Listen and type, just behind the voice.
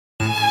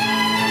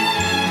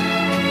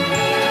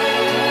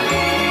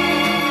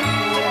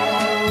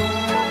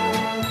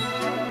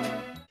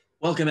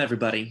Welcome,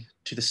 everybody,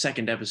 to the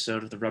second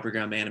episode of the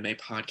RubberGum anime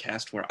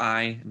podcast, where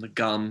I am the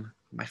gum,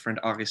 my friend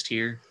August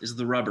here is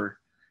the rubber,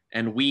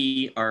 and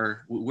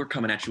we're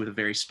coming at you with a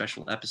very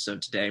special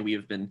episode today. We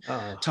have been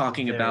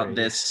talking about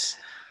this.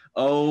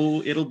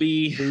 Oh, it'll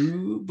be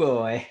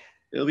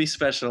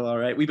special, all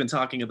right. We've been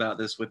talking about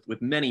this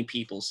with many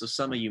people, so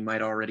some of you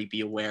might already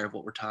be aware of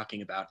what we're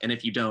talking about, and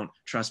if you don't,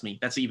 trust me,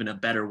 that's even a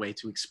better way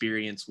to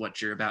experience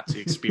what you're about to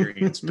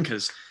experience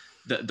because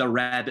the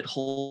rabbit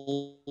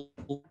hole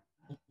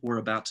we're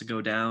about to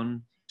go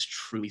down is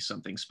truly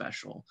something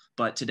special.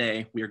 But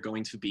today we are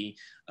going to be,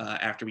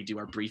 after we do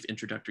our brief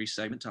introductory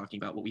segment, talking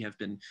about what we have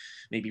been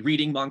maybe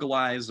reading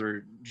manga-wise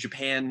or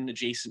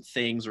Japan-adjacent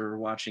things or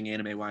watching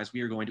anime-wise. We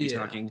are going to be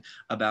talking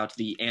about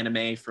the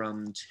anime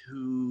from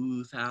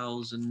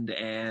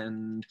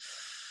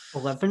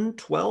 2011,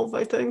 12,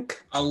 I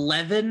think.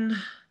 11,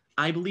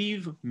 I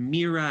believe.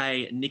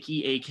 Mirai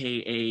Nikki,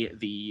 aka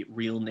the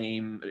real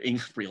name,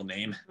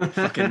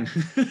 fucking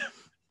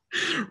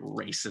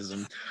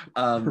racism.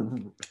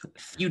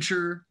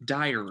 Future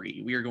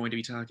Diary. We are going to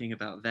be talking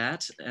about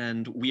that,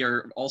 and we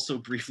are also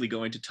briefly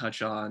going to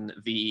touch on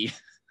the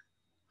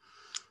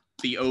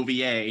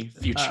OVA,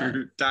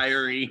 Future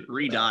Diary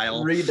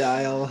Redial.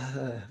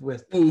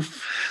 With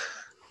oof.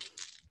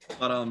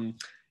 But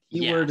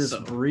keyword is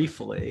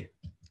briefly.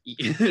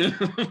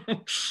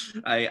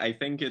 I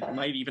think it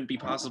might even be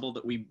possible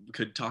that we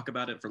could talk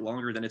about it for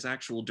longer than its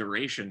actual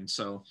duration.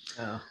 So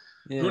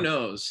who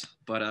knows?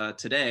 But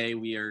today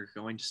we are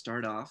going to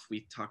start off.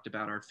 We talked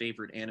about our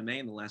favorite anime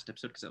in the last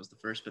episode because that was the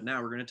first. But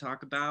now we're going to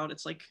talk about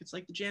it's like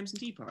the Jams and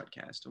Tea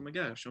podcast. Oh my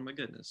gosh! Oh my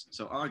goodness!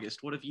 So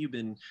August, what have you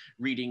been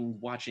reading,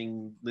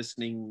 watching,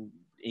 listening,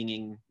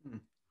 inging?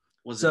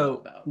 What's it all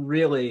about?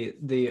 Really,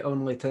 the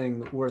only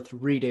thing worth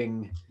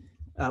reading.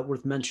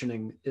 Worth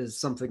mentioning is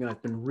something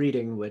I've been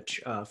reading,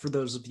 which for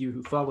those of you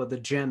who follow the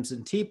Jams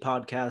and Tea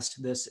podcast,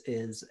 this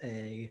is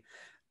a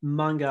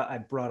manga I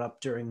brought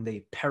up during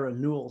the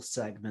Paranul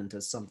segment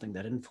as something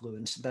that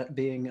influenced, that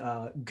being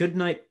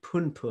Goodnight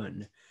Pun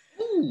Pun.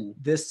 Ooh.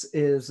 This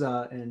is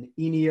an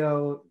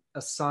Inio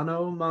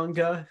Asano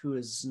manga who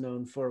is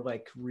known for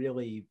like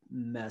really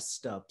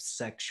messed up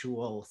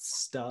sexual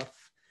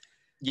stuff.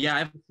 Yeah,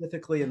 I've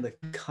specifically in the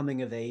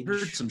coming of age.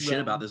 Heard some shit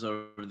about this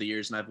over the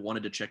years, and I've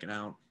wanted to check it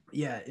out.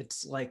 Yeah,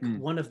 it's like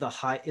one of the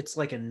high. It's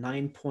like a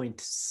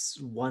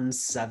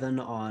 9.17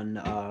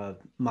 on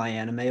my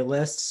anime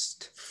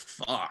list.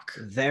 Fuck.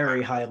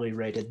 Very highly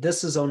rated.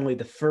 This is only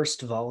the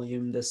first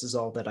volume. This is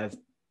all that I've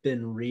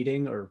been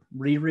reading or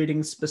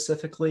rereading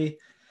specifically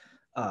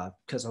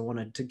because I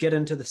wanted to get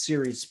into the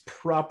series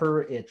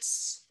proper.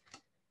 It's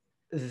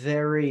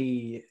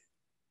very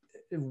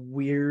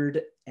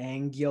weird,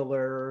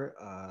 angular.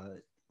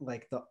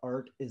 Like the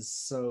art is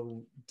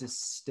so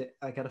distinct.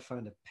 I gotta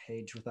find a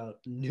page without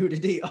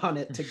nudity on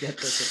it to get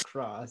this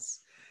across.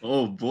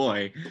 Oh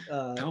boy,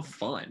 how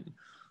fun.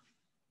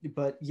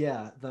 But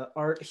yeah, the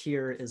art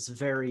here is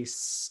very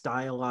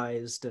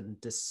stylized and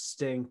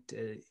distinct.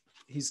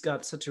 He's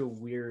got such a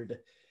weird,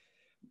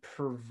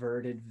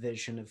 perverted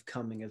vision of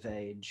coming of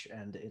age,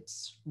 and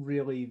it's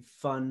really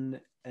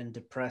fun and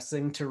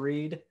depressing to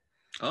read.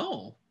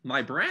 Oh,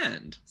 my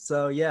brand.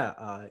 So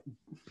yeah,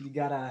 you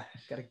gotta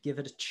give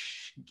it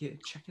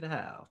check it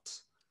out.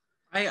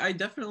 I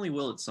definitely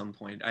will at some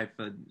point. I have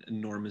an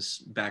enormous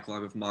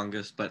backlog of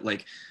mangas, but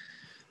like,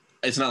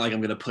 it's not like I'm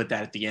gonna put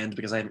that at the end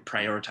because I haven't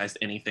prioritized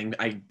anything.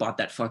 I bought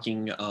that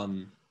fucking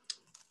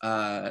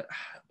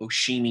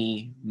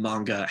Oshimi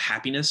manga,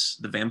 Happiness,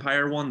 the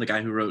vampire one, the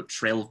guy who wrote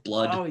Trail of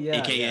Blood,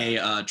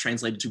 aka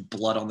translated to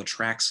Blood on the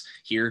Tracks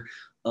here.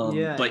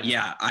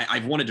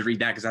 I've wanted to read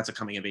that because that's a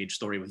coming of age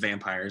story with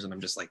vampires, and I'm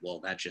just like,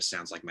 well, that just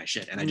sounds like my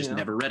shit, and I just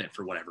never read it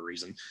for whatever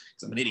reason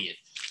because I'm an idiot.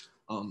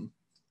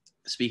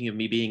 Speaking of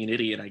me being an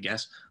idiot, I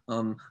guess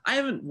I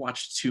haven't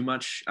watched too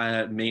much,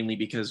 mainly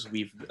because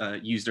we've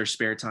used our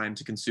spare time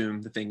to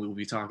consume the thing we will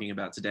be talking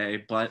about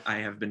today. But I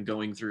have been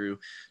going through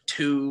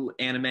 2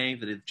 anime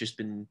that have just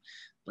been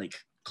like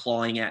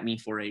clawing at me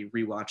for a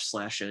rewatch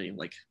 / a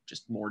like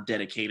just more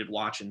dedicated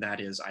watch, and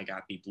that is I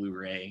got the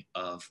Blu-ray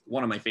of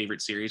one of my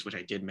favorite series, which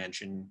I did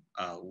mention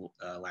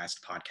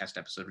last podcast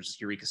episode, which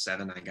is Eureka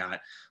 7. I got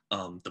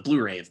the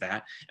Blu-ray of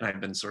that, and I've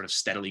been sort of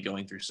steadily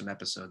going through some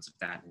episodes of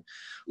that, and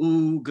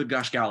ooh, good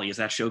gosh golly, is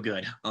that show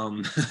good.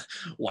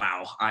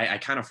 Wow, I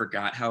kind of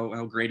forgot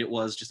how great it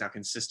was, just how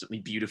consistently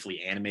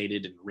beautifully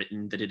animated and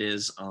written that it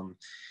is.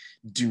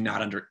 Do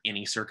not under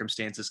any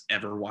circumstances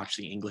ever watch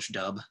the English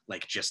dub,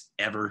 like just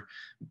ever,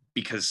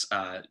 because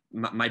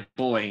my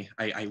boy,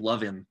 I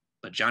love him,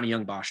 but Johnny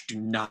Young Bosch, do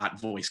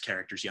not voice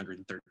characters younger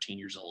than 13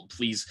 years old.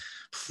 Please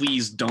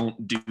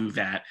don't do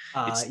that.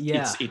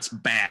 It's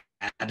bad.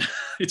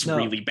 It's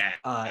really bad.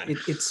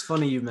 It's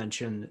funny you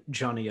mention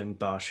Johnny Young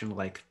Bosch and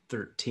like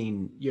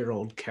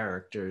 13-year-old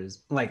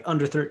characters, like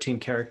under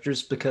 13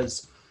 characters,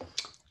 because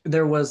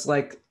there was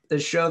like the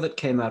show that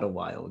came out a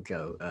while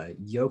ago,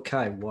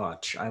 Yokai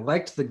Watch. I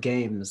liked the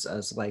games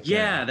as like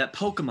that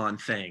Pokemon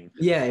thing.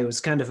 Yeah, it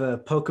was kind of a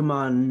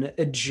Pokemon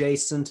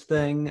adjacent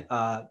thing.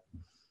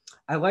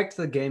 I liked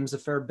the games a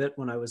fair bit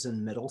when I was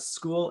in middle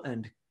school,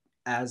 and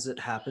as it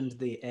happened,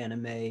 the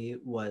anime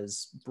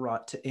was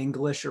brought to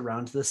English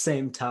around the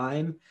same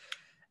time.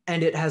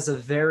 And it has a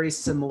very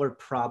similar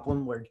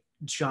problem where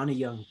Johnny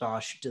Young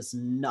Bosch does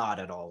not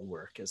at all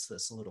work as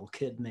this little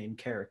kid main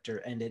character,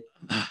 and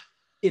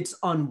it's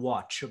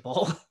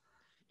unwatchable.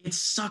 It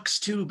sucks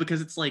too, because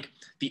it's like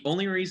the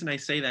only reason I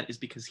say that is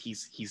because he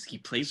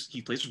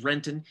plays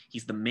Renton,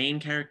 he's the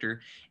main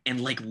character, and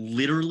like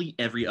literally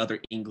every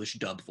other English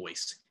dub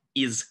voice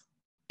is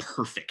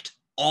perfect.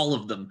 All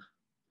of them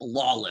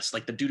flawless.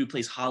 Like the dude who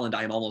plays Holland,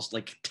 I am almost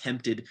like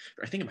tempted,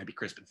 or I think it might be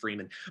Crispin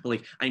Freeman, but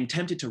like I'm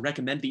tempted to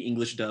recommend the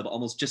English dub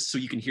almost just so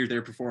you can hear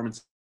their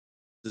performances.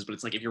 But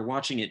it's like if you're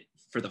watching it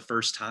for the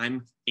first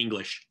time,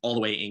 English, all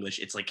the way English,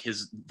 it's like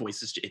his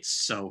voice is, it's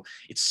so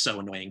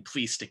annoying.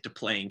 Please stick to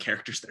playing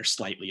characters that are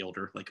slightly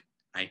older. Like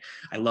I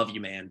love you,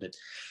 man, but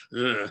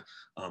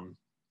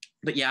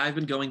but yeah, I've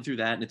been going through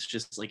that, and it's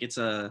just like it's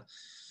a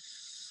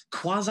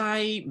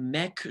quasi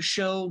mech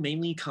show,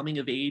 mainly coming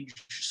of age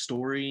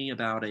story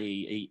about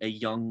a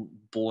young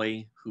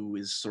boy who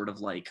is sort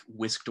of like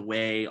whisked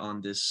away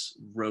on this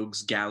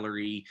rogues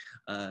gallery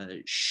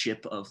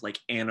ship of like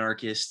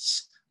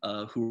anarchists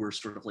who are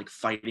sort of like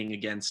fighting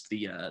against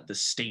the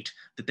state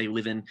that they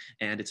live in,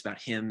 and it's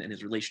about him and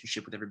his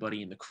relationship with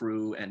everybody in the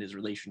crew, and his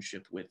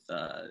relationship with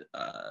the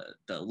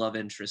love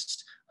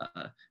interest,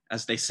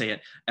 as they say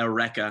it,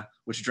 Eureka,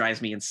 which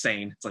drives me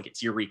insane. It's like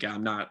it's Eureka.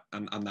 I'm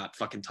not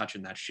fucking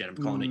touching that shit. I'm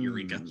calling it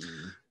Eureka.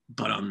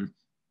 But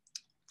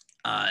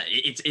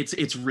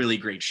it's really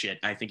great shit.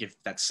 I think if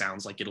that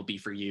sounds like it'll be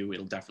for you,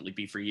 it'll definitely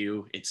be for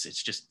you. It's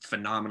just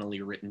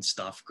phenomenally written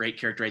stuff, great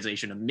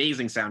characterization,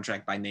 amazing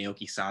soundtrack by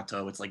Naoki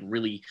Sato. It's like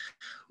really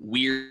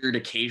weird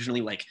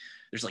occasionally, like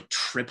there's like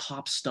trip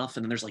hop stuff,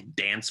 and then there's like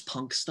dance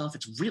punk stuff.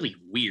 It's really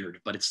weird,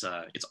 but it's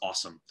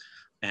awesome.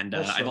 And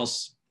I've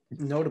also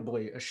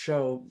notably a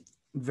show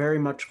very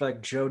much like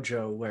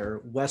JoJo, where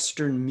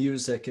Western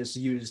music is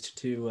used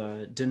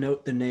to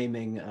denote the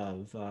naming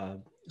of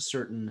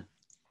certain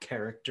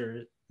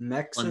character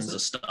mechs. Tons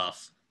of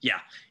stuff. Yeah,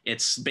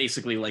 it's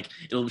basically like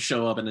it'll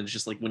show up, and it's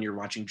just like when you're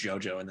watching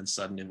JoJo, and then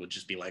suddenly it would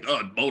just be like,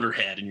 oh,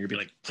 Motorhead, and you'd be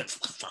like,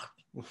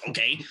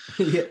 okay,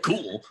 yeah.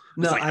 Cool.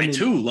 No, like, I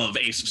too love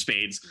Ace of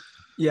Spades.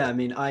 Yeah, I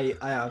mean, I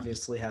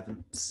obviously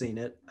haven't seen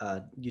it.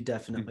 You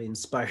definitely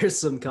inspire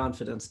some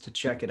confidence to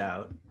check it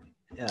out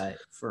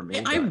for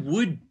me. I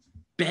would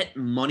bet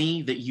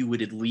money that you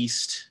would at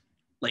least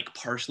like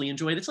partially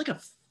enjoy it. It's like a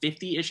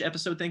 50-ish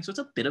episode thing, so it's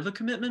a bit of a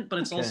commitment, but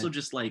it's also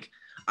just like,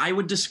 I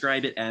would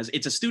describe it as,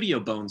 it's a Studio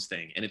Bones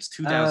thing, and it's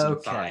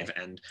 2005,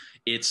 and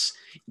it's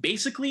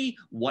basically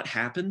what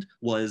happened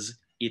was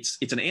it's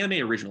an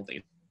anime original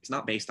thing. It's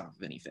not based off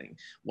of anything.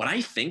 What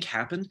I think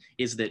happened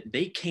is that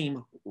they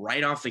came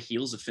right off the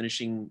heels of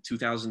finishing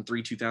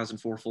 2003,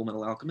 2004 Full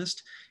Metal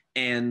Alchemist,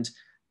 and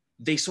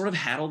they sort of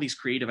had all these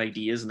creative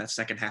ideas in that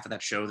second half of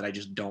that show that I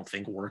just don't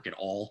think work at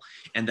all.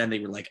 And then they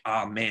were like,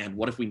 oh man,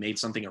 what if we made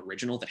something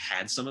original that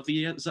had some of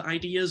the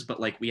ideas, but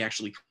like we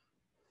actually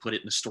put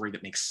it in a story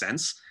that makes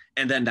sense?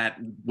 And then that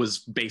was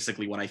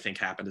basically what I think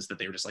happened, is that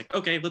they were just like,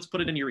 okay, let's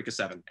put it in Eureka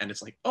 7. And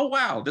it's like, oh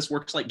wow, this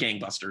works like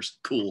gangbusters.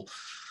 Cool.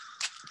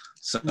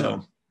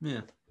 So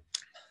yeah.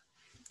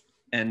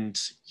 And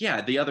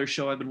yeah, the other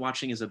show I've been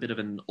watching is a bit of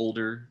an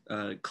older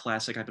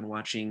classic. I've been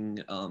watching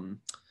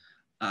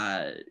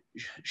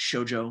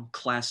shoujo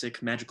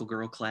classic, magical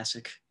girl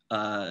classic,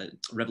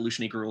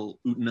 revolutionary girl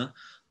Utena,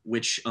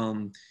 which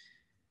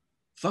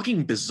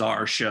fucking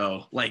bizarre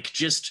show. Like,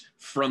 just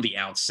from the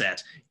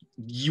outset,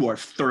 you are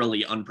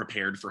thoroughly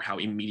unprepared for how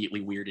immediately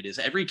weird it is.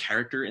 Every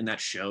character in that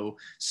show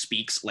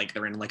speaks like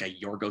they're in like a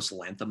Yorgos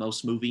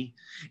Lanthimos movie,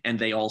 and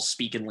they all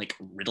speak in like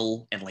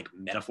riddle and like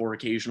metaphor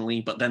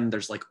occasionally. But then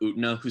there's like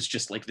Utena, who's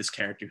just like this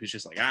character who's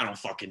just like, I don't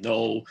fucking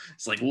know.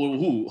 It's like,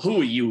 who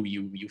are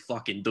you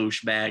fucking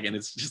douchebag? And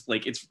it's just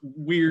like, it's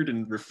weird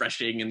and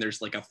refreshing, and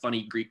there's like a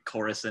funny Greek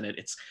chorus in it.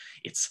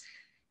 It's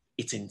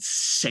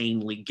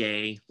insanely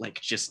gay,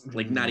 like just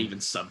like not even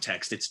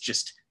subtext. It's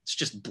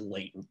just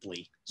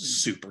blatantly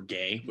super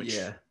gay, which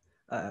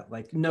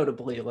like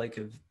notably like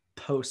a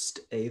post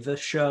Ava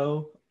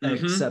show,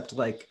 except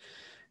like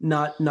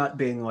not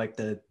being like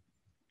the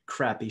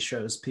crappy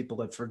shows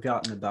people have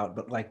forgotten about,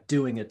 but like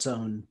doing its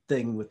own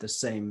thing with the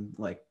same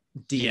like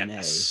DNA.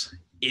 Yes.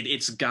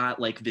 It's got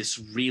like this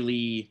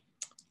really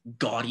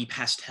gaudy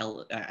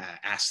pastel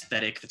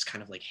aesthetic that's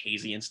kind of like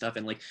hazy and stuff,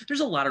 and like there's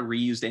a lot of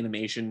reused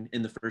animation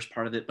in the first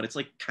part of it, but it's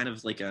like kind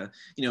of like a,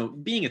 you know,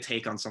 being a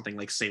take on something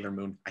like Sailor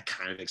Moon, I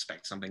kind of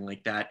expect something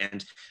like that.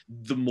 And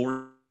the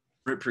more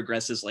it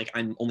progresses, like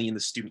I'm only in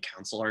the student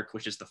council arc,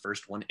 which is the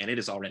first one, and it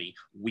is already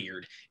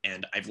weird,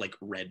 and I've like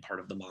read part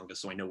of the manga,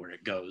 so I know where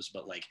it goes,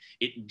 but like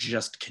it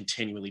just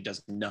continually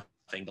does nothing.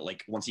 But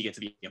like once you get to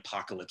the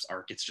apocalypse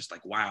arc, it's just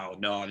like, wow,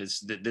 no,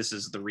 this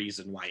is the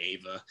reason why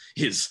Ava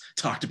is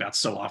talked about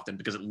so often,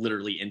 because it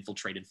literally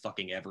infiltrated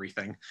fucking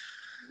everything.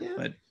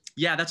 But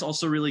yeah, that's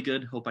also really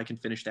good. Hope I can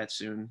finish that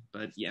soon.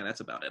 But yeah,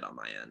 that's about it on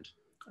my end.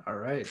 All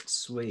right,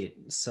 sweet.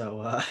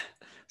 So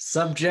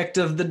subject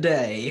of the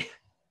day.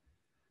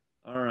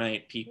 All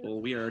right, people,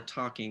 we are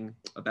talking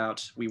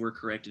about, we were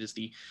correct, it is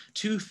the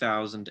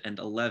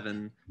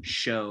 2011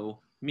 show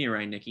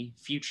Mirai Nikki,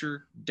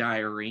 Future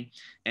Diary,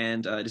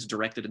 and it is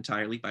directed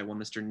entirely by one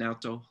Mr.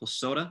 Naoto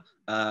Hosoda,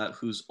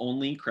 whose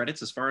only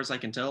credits, as far as I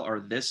can tell, are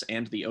this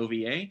and the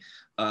OVA,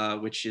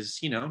 which is,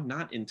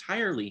 not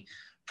entirely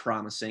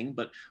promising,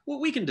 but well,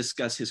 we can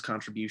discuss his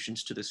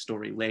contributions to this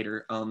story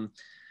later.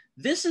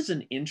 This is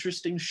an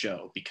interesting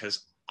show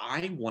because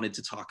I wanted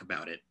to talk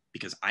about it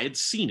because I had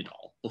seen it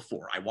all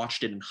before. I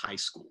watched it in high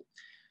school.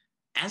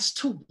 As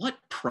to what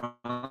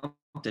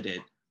prompted it,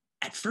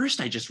 at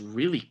first I just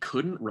really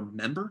couldn't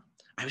remember.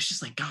 I was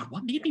just like, God,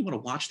 what made me want to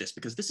watch this?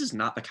 Because this is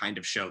not the kind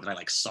of show that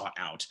I sought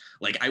out.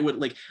 I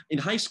would in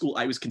high school,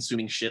 I was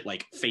consuming shit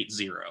like Fate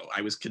Zero.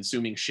 I was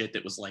consuming shit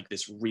that was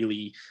this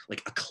really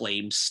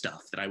acclaimed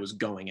stuff that I was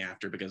going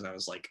after because I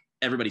was like,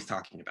 everybody's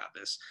talking about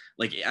this.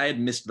 I had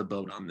missed the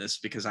boat on this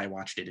because I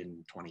watched it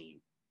in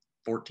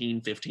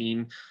 2014,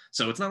 15.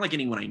 So it's not like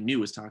anyone I knew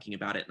was talking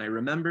about it. And I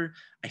remember,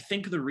 I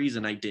think the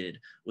reason I did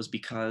was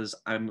because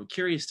I'm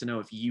curious to know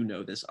if you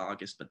know this,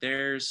 August, but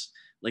there's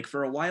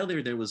for a while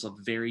there was a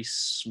very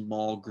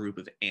small group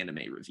of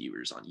anime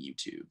reviewers on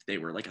YouTube. They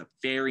were a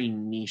very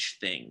niche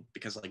thing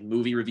because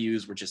movie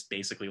reviews were just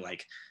basically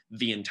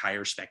the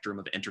entire spectrum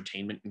of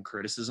entertainment and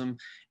criticism.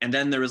 And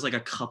then there was a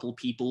couple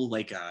people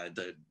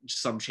the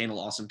some channel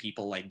awesome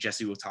people like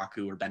Jesse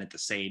Otaku or Bennett the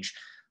Sage.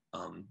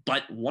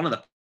 But one of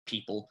the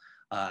people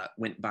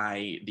went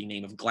by the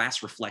name of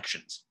Glass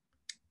Reflections.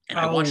 And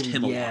I watched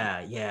him a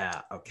lot.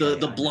 Yeah. Okay.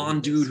 The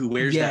blonde dude who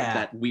wears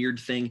that weird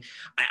thing.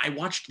 I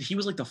watched, he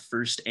was the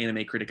first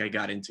anime critic I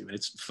got into. And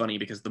it's funny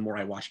because the more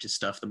I watched his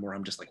stuff, the more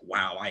I'm just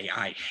wow,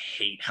 I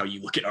hate how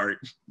you look at art.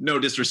 No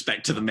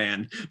disrespect to the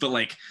man,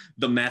 but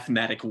the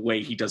mathematic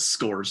way he does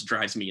scores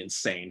drives me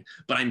insane.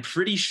 But I'm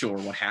pretty sure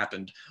what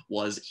happened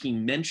was he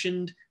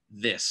mentioned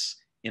this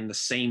in the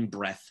same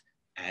breath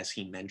as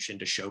he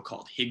mentioned a show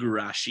called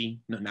Higurashi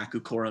no Naku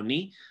Koro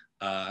ni,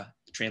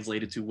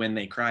 translated to When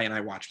They Cry, and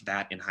I watched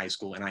that in high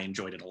school, and I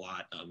enjoyed it a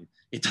lot.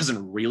 It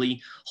doesn't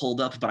really hold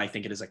up, but I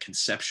think it is a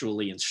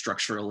conceptually and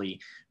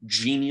structurally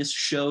genius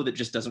show that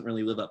just doesn't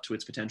really live up to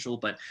its potential.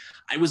 But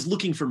I was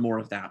looking for more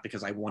of that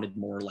because I wanted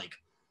more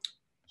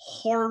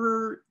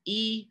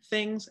horror-y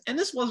things, and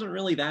this wasn't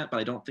really that,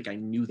 but I don't think I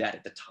knew that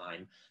at the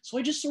time. So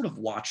I just sort of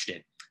watched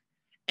it,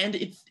 and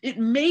it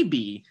may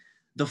be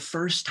the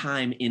first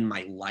time in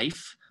my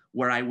life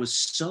where I was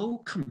so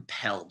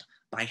compelled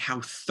by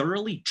how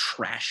thoroughly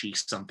trashy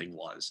something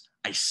was.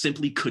 I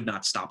simply could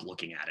not stop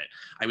looking at it.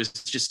 I was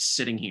just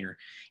sitting here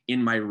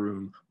in my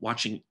room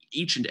watching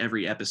each and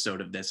every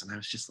episode of this, and I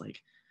was just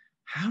like,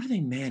 how do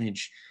they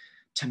manage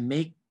to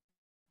make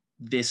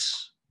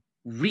this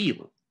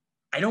real?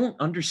 I don't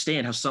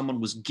understand how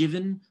someone was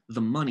given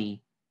the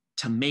money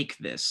to make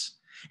this.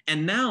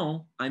 And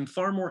now I'm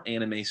far more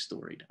anime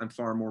storied. I'm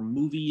far more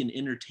movie and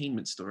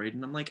entertainment storied.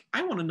 And I'm like,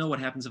 I want to know what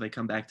happens if I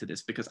come back to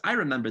this because I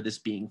remember this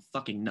being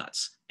fucking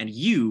nuts. And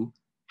you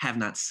have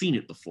not seen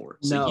it before.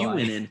 So you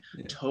went in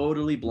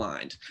totally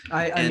blind.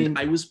 I mean,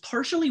 I was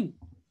partially...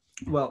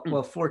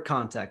 Well, for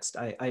context,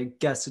 I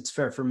guess it's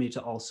fair for me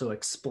to also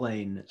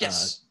explain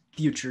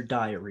Future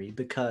Diary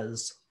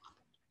because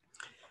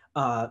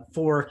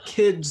for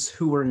kids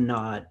who were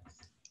not,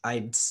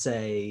 I'd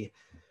say...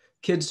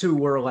 kids who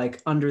were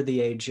under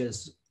the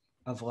ages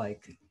of I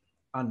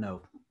don't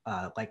know,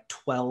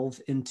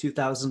 12 in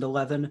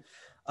 2011,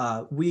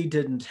 we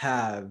didn't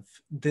have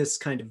this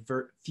kind of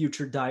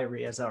Future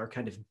Diary as our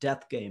kind of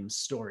death game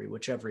story,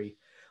 which every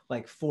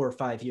 4 or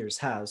 5 years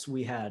has.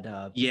 We had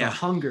the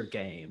Hunger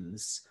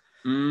Games.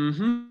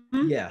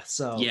 Mm-hmm. Yeah.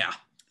 So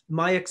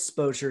my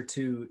exposure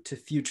to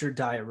Future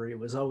Diary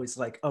was always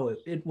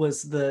it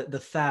was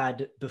the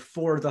fad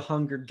before the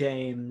Hunger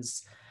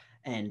Games.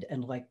 And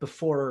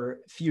before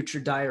Future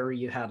Diary,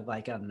 you had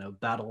I don't know,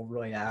 Battle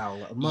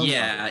Royale.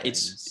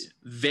 It's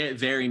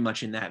very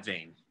much in that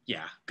vein.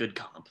 Yeah, good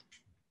comp.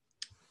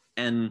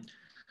 And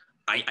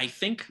I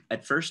think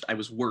at first I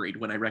was worried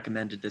when I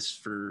recommended this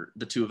for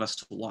the two of us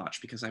to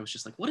watch because I was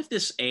just like, what if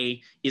this A,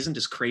 isn't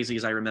as crazy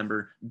as I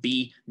remember?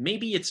 B,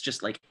 maybe it's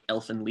just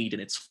Elfen Lied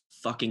and it's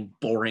fucking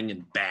boring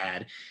and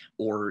bad.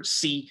 Or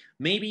C,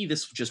 maybe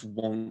this just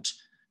won't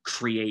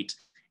create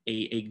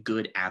a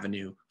good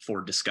avenue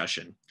for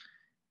discussion.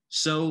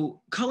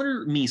 So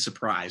color me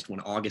surprised when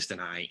August and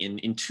I,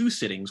 in two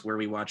sittings where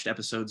we watched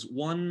episodes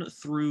 1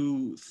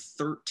 through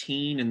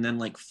 13 and then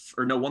 1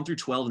 through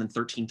 12 and then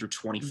 13 through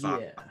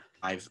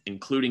 25,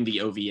 including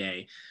the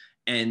OVA.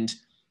 And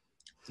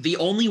the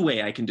only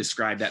way I can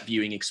describe that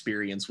viewing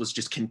experience was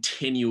just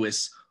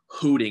continuous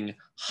hooting,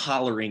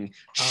 hollering,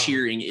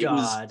 cheering.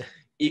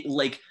 It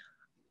was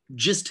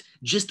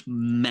just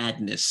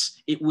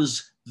madness. It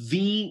was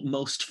the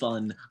most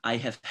fun I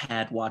have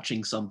had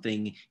watching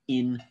something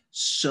in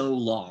so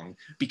long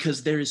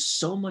because there is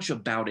so much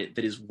about it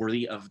that is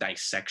worthy of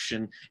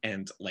dissection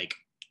and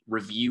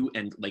review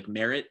and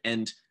merit.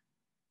 And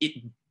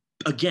it,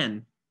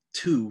 again,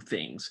 two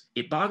things.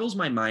 It boggles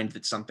my mind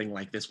that something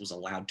like this was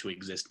allowed to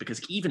exist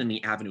because even in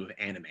the avenue of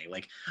anime,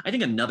 I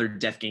think another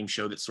death game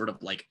show that's sort of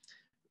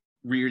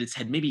reared its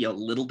head maybe a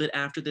little bit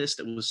after this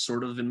that was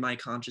sort of in my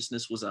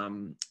consciousness was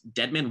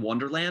Dead Man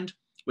Wonderland,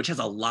 which has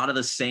a lot of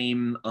the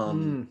same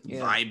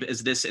vibe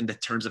as this in the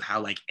terms of how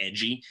like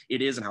edgy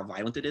it is and how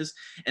violent it is.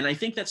 And I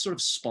think that sort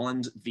of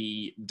spawned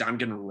the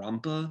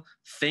Danganronpa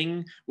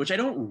thing, which I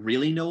don't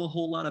really know a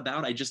whole lot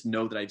about. I just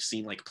know that I've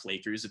seen like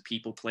playthroughs of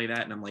people play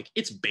that, and I'm like,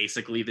 it's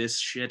basically this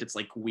shit. It's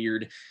like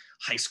weird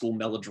high school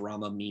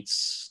melodrama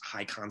meets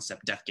high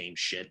concept death game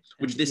shit,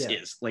 which this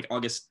is. Like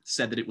August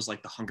said that it was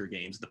like the Hunger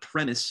Games. The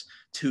premise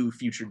to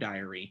Future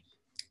Diary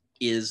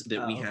is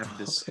that we have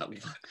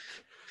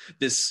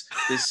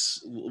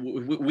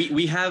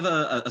we have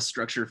a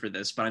structure for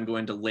this, but I'm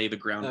going to lay the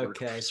groundwork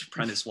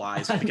premise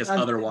wise, because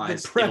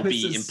otherwise it'll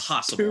be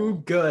impossible.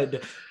 Too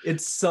good.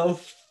 It's so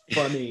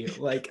funny.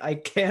 Like I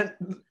can't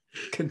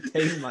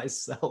contain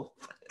myself.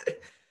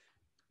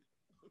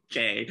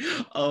 Okay.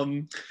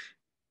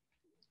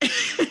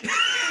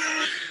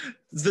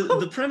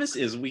 The premise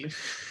is we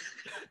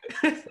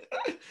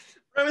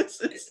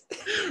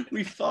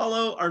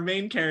follow our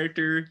main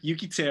character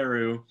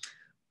Yukiteru,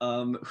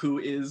 who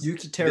is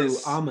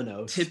Yukiteru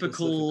Amano,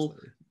 typical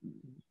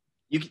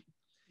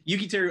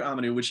Yukiteru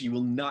Amano, which you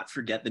will not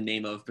forget the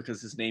name of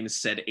because his name is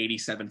said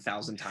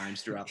 87,000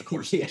 times throughout the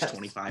course of these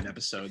 25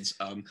 episodes.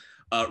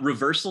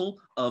 Reversal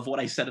of what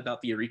I said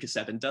about the Eureka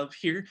 7 dub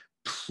here.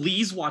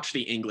 Please watch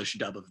the English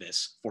dub of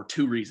this for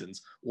two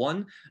reasons.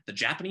 One, the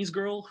Japanese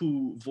girl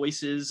who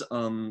voices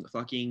what's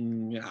her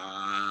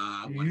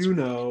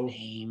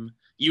name?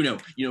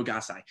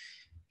 Gasai.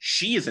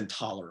 She is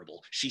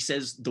intolerable. She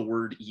says the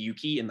word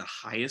Yuki in the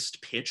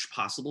highest pitch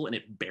possible, and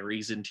it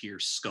buries into your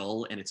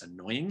skull, and it's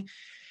annoying.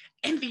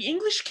 And the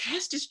English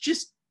cast is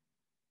just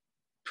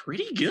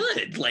pretty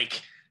good.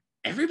 Like,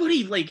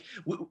 everybody, like,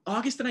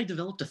 August and I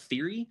developed a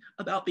theory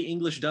about the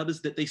English dub,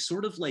 is that they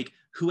sort of, like,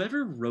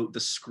 whoever wrote the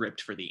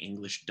script for the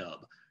English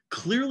dub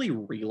clearly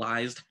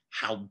realized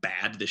how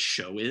bad this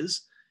show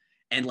is,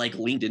 and like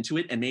leaned into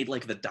it and made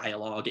like the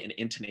dialogue and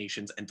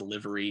intonations and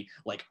delivery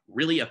like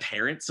really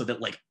apparent, so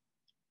that like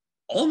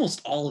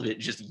almost all of it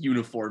just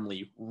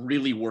uniformly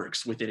really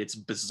works within its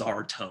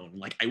bizarre tone.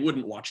 Like I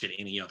wouldn't watch it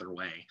any other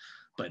way,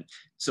 but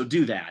so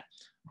do that.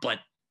 But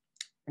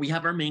we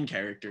have our main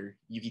character,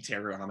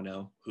 Yukiteru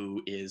Amano,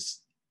 who is,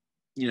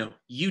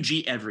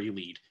 UG every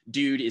lead.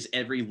 Dude is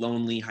every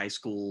lonely high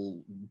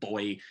school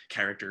boy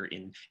character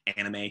in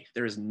anime.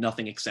 There is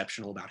nothing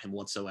exceptional about him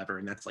whatsoever,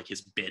 and that's like his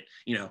bit,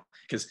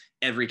 because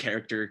every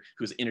character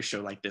who's in a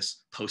show like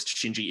this post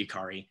Shinji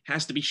Ikari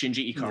has to be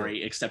Shinji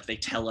Ikari, except they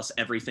tell us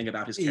everything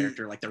about his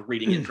character like they're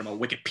reading it from a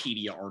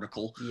Wikipedia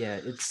article. Yeah,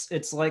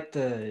 it's like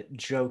the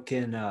joke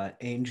in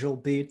Angel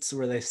Beats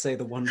where they say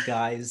the one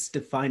guy's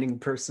defining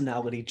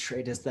personality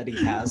trait is that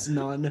he has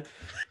none.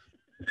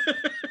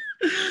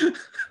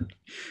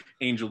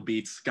 Angel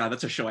Beats. God,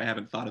 that's a show I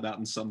haven't thought about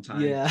in some time.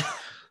 Yeah.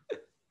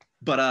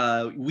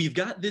 But we've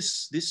got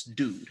this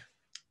dude,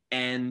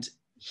 and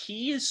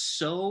he is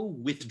so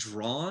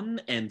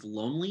withdrawn and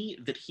lonely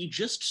that he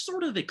just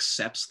sort of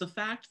accepts the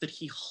fact that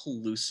he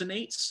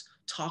hallucinates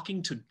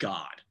talking to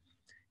God.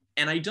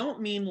 And I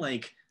don't mean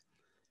like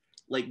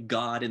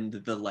God in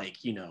the like,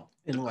 the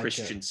like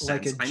Christian sense.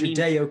 Like a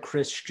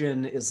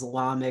Judeo-Christian,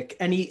 Islamic,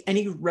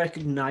 any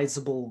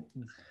recognizable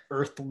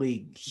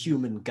earthly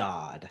human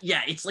god.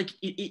 Yeah, it's like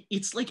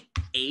it's like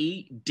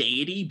a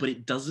deity, but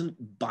it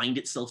doesn't bind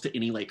itself to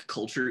any like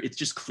culture. It's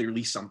just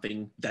clearly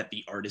something that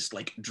the artist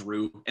like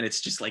drew, and it's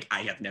just like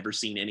I have never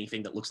seen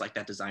anything that looks like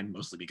that design,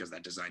 mostly because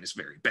that design is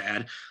very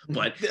bad.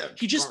 But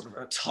he just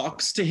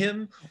talks to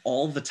him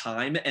all the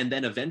time, and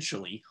then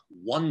eventually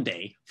one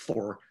day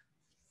for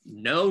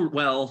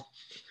a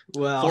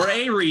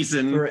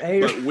reason,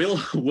 but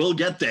we'll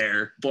get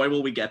there. Boy,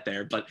 will we get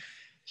there. But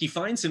he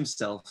finds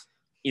himself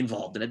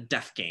involved in a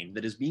death game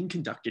that is being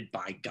conducted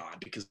by God,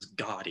 because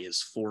God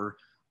is, for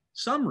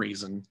some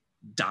reason,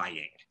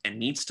 dying and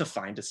needs to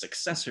find a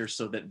successor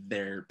so that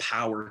their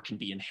power can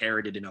be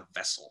inherited in a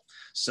vessel.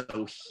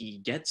 So he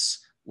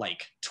gets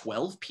like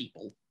 12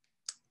 people,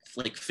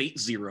 like Fate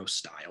Zero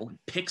style, and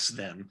picks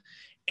them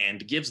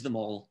and gives them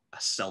all a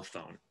cell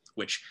phone,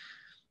 which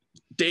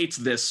dates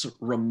this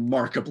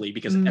remarkably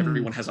because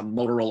everyone has a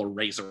Motorola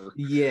Razr.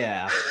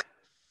 Yeah.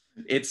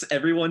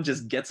 Everyone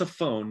just gets a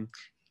phone,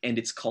 and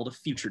it's called a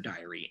Future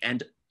Diary.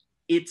 And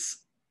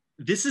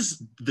this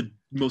is the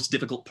most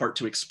difficult part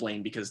to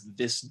explain, because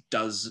this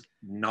does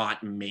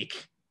not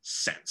make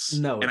sense.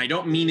 No. And I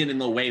don't mean it in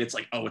the way that's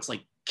like, oh, it's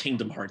like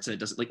Kingdom Hearts and it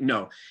doesn't, like,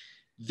 no.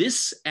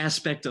 This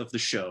aspect of the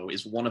show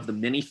is one of the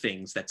many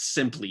things that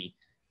simply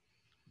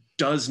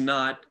does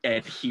not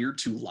adhere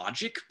to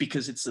logic,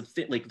 because it's a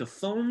thing, like the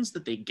phones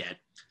that they get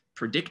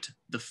predict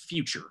the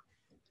future.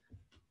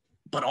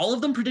 But all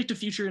of them predict a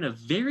future in a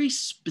very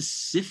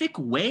specific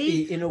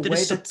way. In a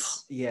way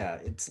that's,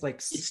 it's like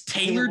it's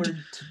tailored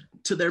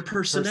to their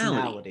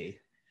personality.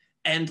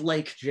 And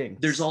like,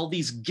 there's all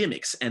these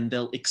gimmicks, and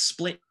they'll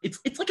explain.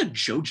 It's like a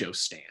JoJo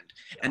stand,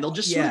 and they'll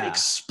just sort of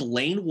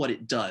explain what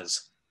it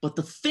does. But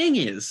the thing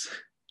is,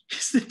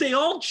 is that they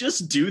all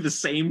just do the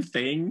same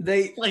thing.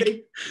 They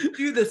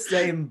do the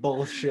same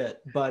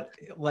bullshit, but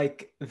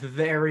like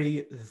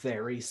very,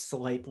 very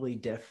slightly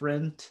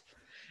different.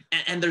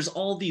 And there's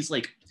all these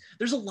like,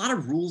 there's a lot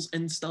of rules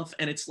and stuff,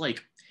 and it's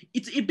like,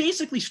 it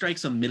basically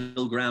strikes a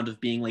middle ground of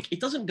being like,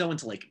 it doesn't go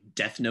into like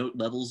Death Note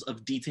levels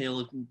of detail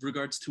in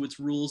regards to its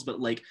rules,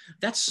 but like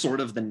that's sort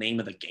of the name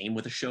of the game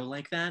with a show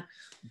like that.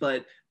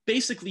 But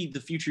basically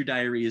the future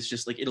diary is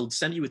just like, it'll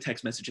send you a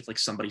text message if like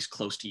somebody's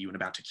close to you and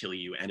about to kill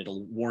you, and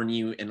it'll warn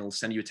you, and it'll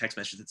send you a text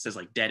message that says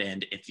like dead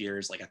end if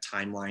there's like a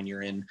timeline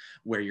you're in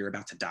where you're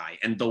about to die.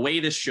 And the way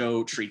this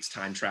show treats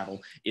time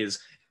travel is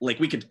like,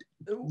 we could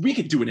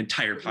do an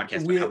entire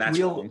podcast about how that's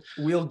wrong.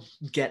 We'll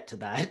get to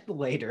that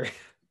later.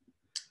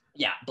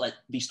 Yeah, but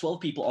these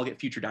 12 people all get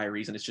future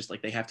diaries, and it's just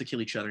like they have to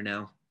kill each other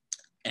now,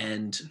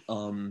 and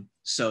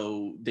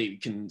so they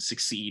can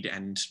succeed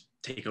and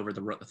take over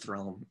the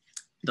throne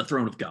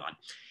of God.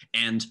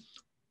 And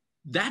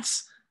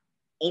that's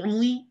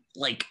only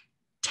like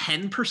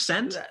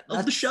 10%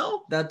 of the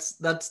show. That's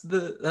the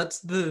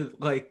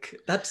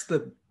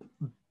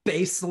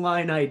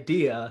baseline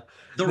idea.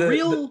 The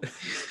real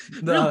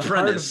premise,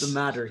 heart of the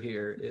matter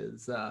here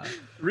is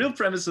real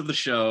premise of the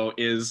show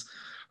is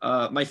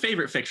my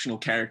favorite fictional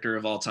character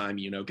of all time,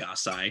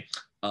 Gasai,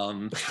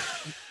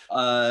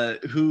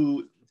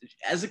 who,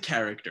 as a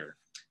character,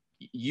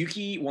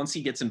 Yuki, once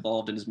he gets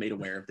involved and is made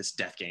aware of this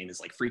death game,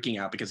 is like freaking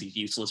out because he's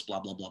useless, blah,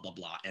 blah, blah, blah,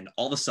 blah. And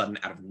all of a sudden,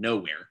 out of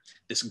nowhere,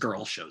 this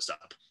girl shows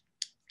up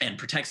and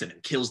protects him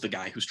and kills the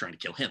guy who's trying to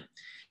kill him.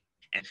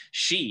 And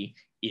she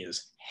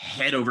is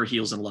head over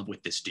heels in love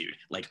with this dude,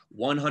 like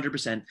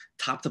 100%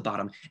 top to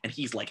bottom. And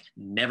he's like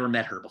never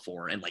met her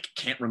before and like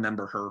can't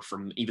remember her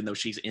from, even though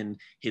she's in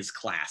his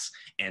class.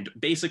 And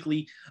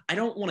basically, I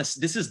don't want to,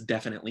 this is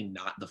definitely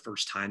not the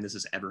first time this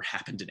has ever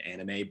happened in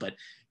anime, but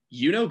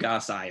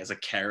Gasai as a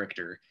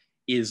character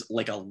is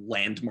like a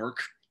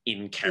landmark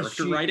in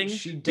character writing,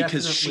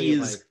 because she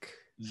is like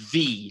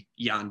the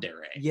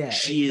yandere. Yeah,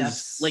 she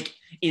is like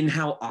in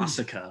how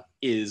Asuka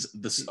is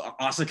the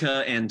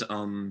Asuka and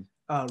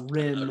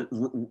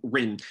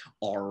Rin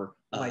are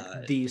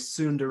like the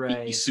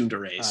tsundere.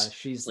 Tsunderes.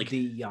 She's like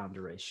the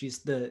yandere. She's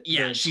the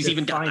she's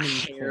even got the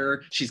hair.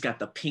 Point. She's got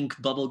the pink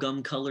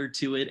bubblegum color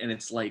to it, and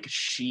it's like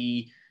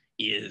she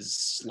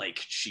is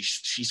like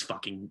she's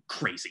fucking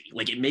crazy.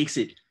 Like it makes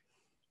it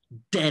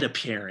dead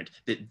apparent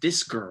that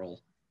this girl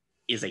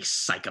is a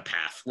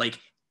psychopath. Like,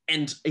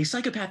 and a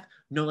psychopath,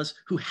 no less,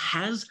 who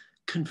has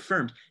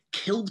confirmed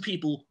killed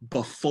people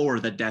before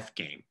the death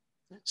game.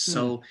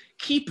 So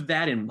keep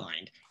that in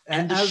mind.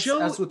 And the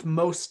show, as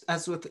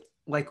with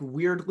like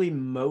weirdly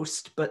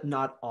most, but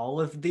not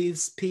all of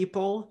these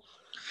people,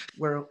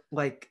 where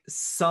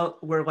some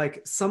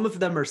of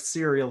them are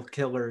serial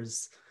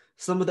killers,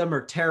 some of them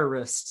are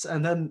terrorists,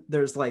 and then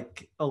there's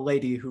like a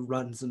lady who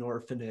runs an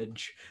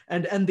orphanage,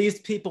 and these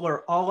people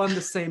are all on the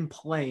same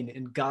plane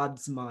in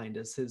God's mind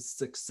as his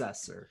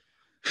successor.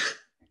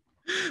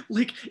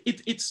 Like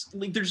it's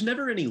like there's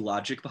never any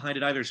logic behind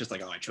it either. It's just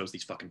like, oh, I chose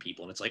these fucking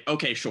people, and it's like,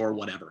 okay, sure,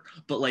 whatever.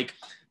 But like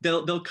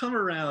they'll come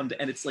around,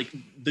 and it's like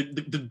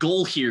the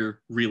goal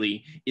here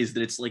really is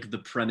that it's like the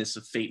premise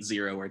of Fate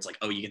Zero, where it's like,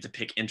 oh, you get to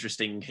pick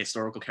interesting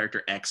historical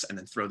character X and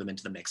then throw them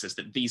into the mix. Is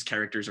that these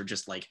characters are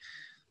just like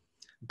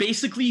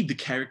basically the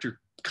character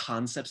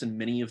concepts, and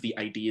many of the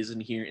ideas in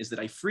here is that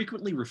I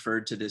frequently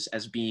referred to this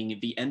as being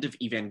the end of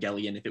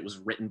Evangelion if it was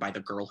written by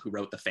the girl who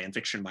wrote the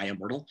fanfiction My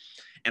Immortal.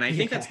 And I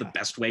think that's the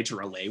best way to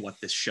relay what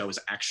this show is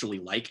actually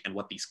like and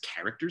what these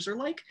characters are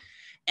like.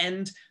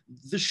 And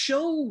the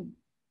show,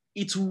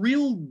 its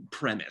real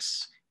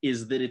premise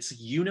is that it's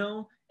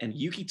Yuno and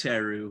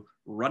Yukiteru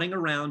running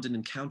around and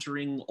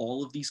encountering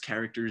all of these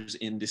characters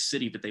in this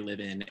city that they live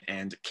in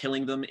and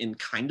killing them in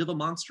kind of a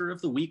monster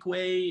of the week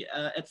way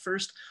at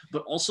first,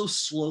 but also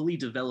slowly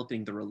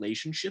developing the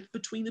relationship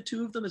between the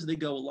two of them as they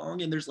go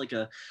along. And there's like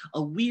a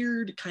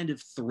weird kind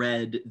of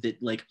thread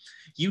that like,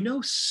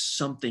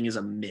 something is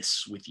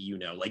amiss with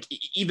like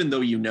even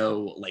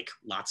though like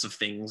lots of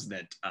things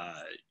that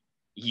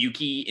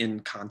Yuki in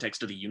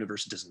context of the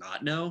universe does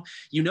not know,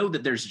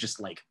 that there's just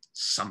like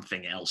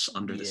something else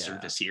under the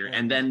surface here.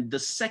 And then the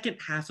second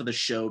half of the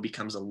show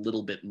becomes a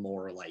little bit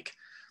more like,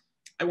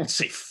 I won't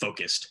say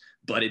focused,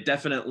 but it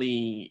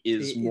definitely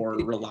is more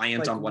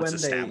reliant on what's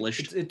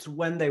established. It's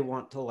when they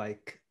want to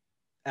like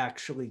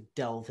actually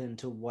delve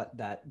into what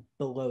that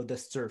below the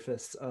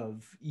surface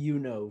of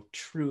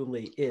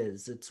truly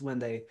is. It's when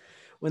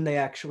they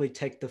actually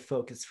take the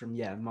focus from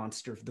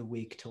monster of the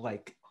week to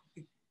like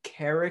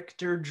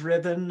character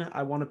driven,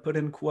 I want to put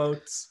in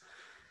quotes.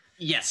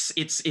 Yes,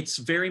 it's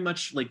very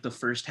much like the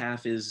first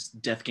half is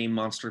Death Game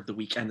Monster of the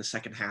Week, and the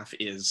second half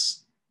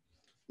is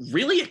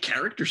really a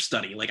character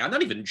study. Like, I'm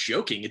not even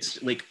joking.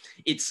 It's like,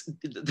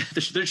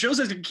 the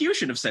show's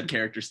execution of said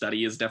character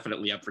study is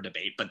definitely up for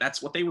debate, but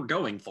that's what they were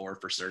going for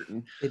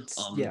certain.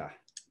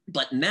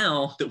 But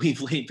now that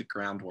we've laid the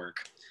groundwork,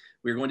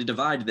 we're going to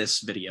divide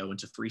this video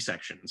into 3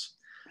 sections.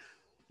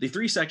 The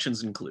 3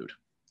 sections include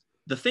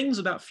the things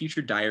about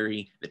Future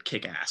Diary that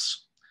kick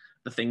ass,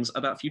 the things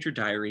about Future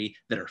Diary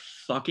that are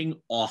fucking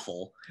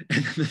awful,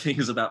 and the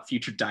things about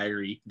Future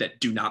Diary that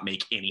do not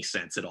make any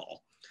sense at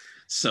all.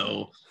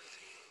 So,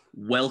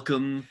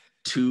 welcome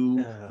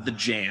to the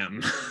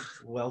jam.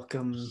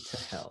 Welcome to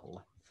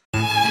hell.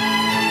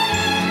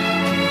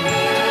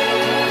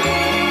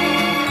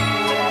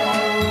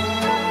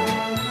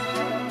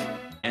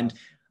 And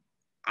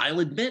I'll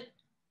admit,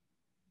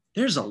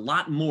 there's a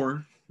lot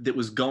more that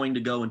was going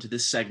to go into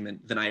this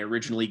segment than I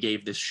originally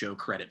gave this show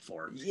credit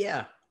for.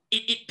 Yeah.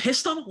 It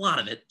pissed on a lot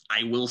of it.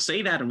 I will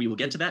say that, and we will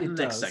get to that in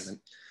the next segment.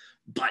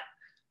 But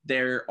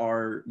there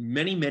are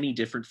many, many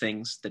different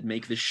things that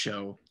make this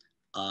show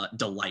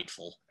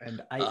delightful.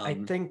 And I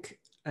think,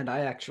 and I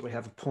actually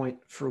have a point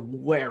for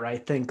where I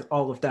think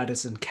all of that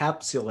is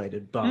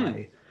encapsulated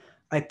by.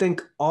 I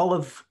think all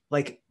of,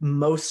 like,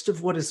 most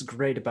of what is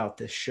great about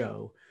this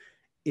show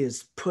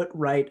is put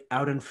right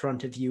out in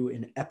front of you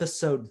in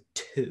episode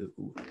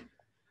 2.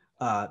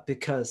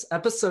 Because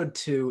episode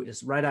 2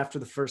 is right after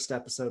the first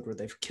episode where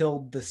they've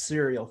killed the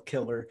serial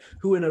killer,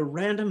 who in a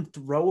random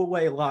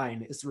throwaway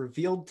line is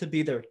revealed to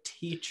be their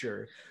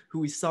teacher, who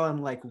we saw in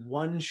like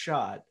one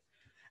shot.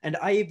 And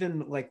I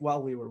even, like,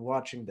 while we were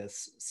watching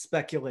this,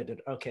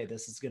 speculated, okay,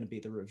 this is going to be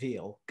the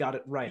reveal. Got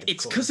it right.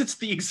 It's because it's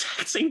the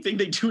exact same thing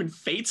they do in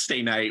Fate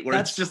Stay Night, where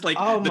it's just like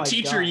the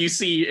teacher you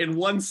see in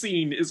one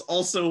scene is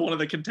also one of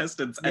the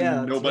contestants,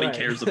 and nobody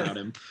cares about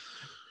him.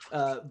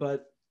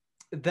 But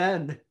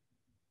then,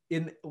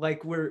 in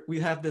like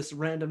we have this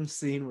random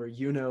scene where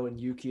Yuno and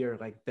Yuki are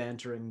like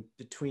bantering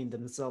between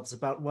themselves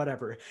about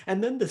whatever,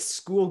 and then the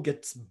school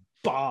gets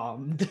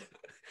bombed.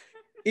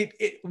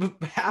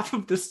 Half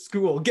of the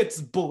school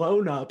gets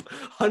blown up,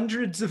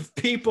 hundreds of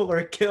people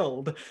are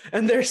killed,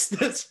 and there's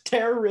this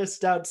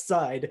terrorist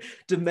outside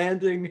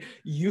demanding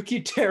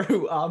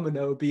Yukiteru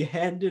Amino be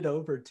handed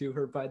over to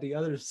her by the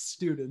other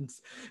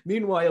students.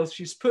 Meanwhile,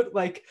 she's put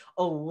like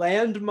a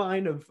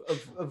landmine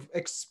of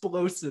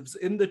explosives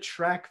in the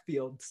track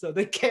field so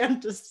they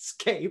can't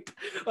escape,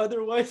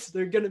 otherwise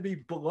they're going to be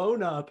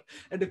blown up,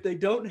 and if they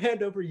don't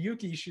hand over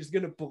Yuki, she's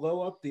going to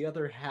blow up the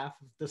other half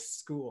of the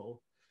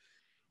school.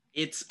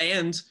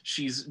 And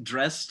she's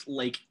dressed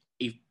like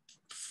a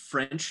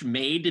French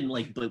maid in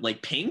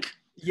like pink.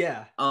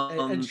 Yeah.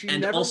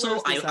 And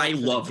also I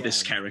love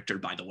this character,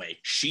 by the way.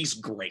 She's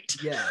great.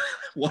 Yeah.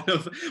 one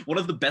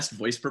of the best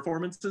voice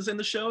performances in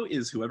the show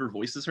is whoever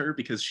voices her,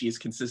 because she is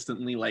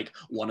consistently like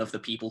one of the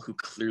people who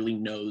clearly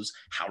knows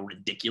how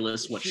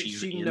ridiculous what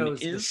she's in is. She knows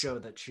the show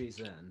that she's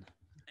in.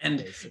 And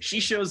basically,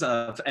 she shows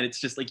up, and it's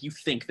just like, you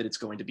think that it's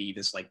going to be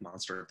this like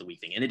monster of the week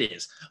thing, and it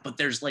is. But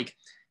there's like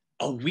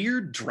a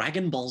weird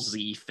Dragon Ball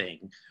Z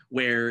thing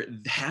where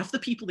half the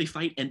people they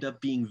fight end up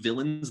being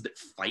villains that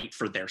fight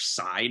for their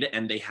side,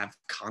 and they have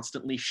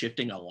constantly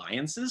shifting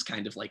alliances,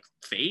 kind of like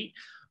Fate.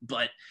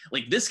 But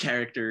like this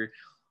character,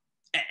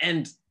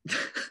 and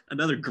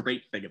another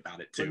great thing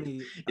about it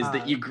too, is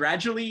that you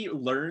gradually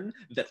learn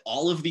that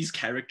all of these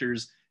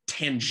characters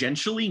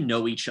tangentially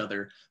know each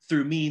other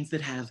through means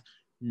that have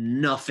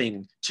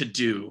nothing to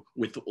do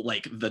with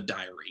like the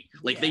diary.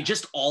 Like they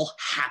just all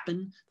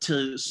happen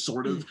to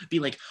sort of be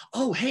like,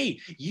 oh hey,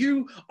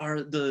 you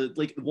are the,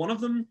 like, one of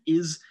them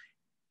is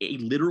a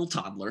literal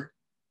toddler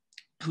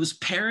whose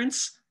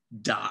parents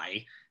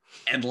die,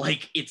 and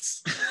like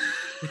it's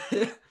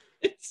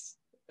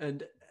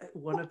and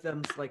one of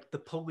them's like the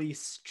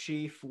police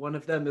chief, one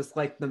of them is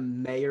like the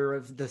mayor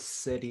of the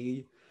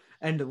city,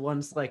 and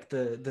one's like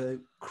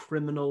the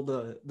criminal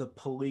the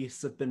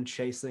police have been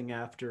chasing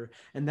after,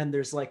 and then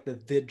there's like the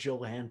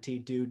vigilante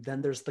dude,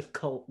 then there's the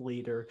cult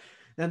leader,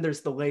 then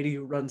there's the lady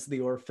who runs the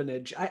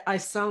orphanage. I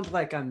sound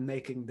like I'm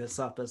making this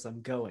up as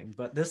I'm going,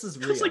 but this is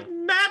real. It's like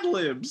Mad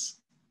Libs.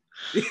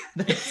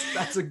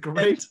 that's a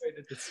great way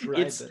to describe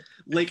it.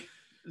 Like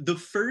the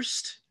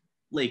first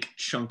like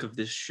chunk of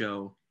this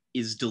show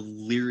is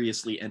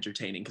deliriously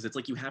entertaining, because it's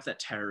like you have that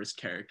terrorist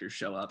character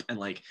show up, and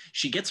like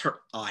she gets her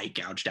eye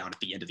gouged out at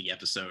the end of the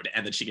episode,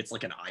 and then she gets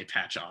like an eye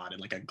patch on and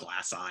like a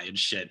glass eye and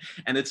shit,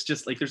 and it's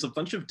just like there's a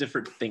bunch of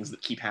different things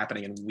that keep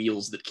happening and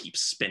wheels that keep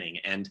spinning,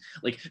 and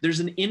like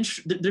there's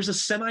a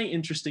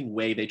semi-interesting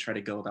way they try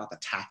to go about the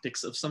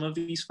tactics of some of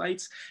these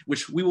fights,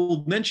 which we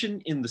will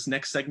mention in this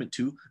next segment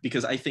too,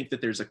 because I think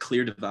that there's a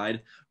clear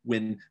divide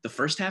when the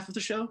first half of the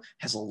show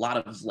has a lot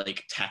of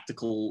like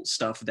tactical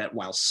stuff that,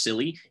 while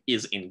silly,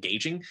 is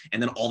engaging, and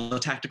then all the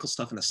tactical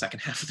stuff in the second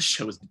half of the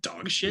show is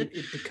dog shit.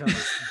 It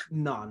becomes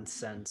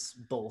nonsense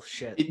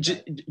bullshit.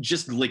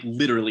 Just like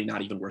literally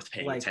not even worth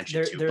paying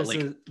attention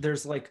to.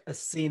 There's like a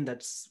scene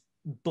that's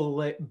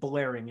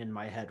blaring in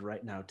my head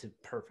right now to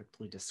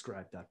perfectly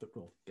describe that, but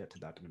we'll get to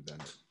that in a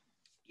minute.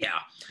 Yeah.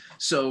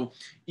 So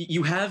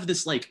you have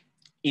this like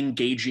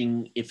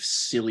engaging, if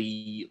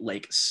silly,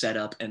 like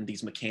setup and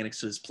these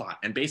mechanics to this plot,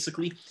 and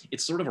basically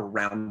it's sort of a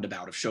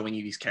roundabout of showing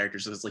you these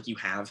characters. So it's like you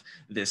have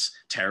this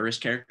terrorist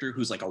character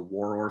who's like a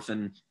war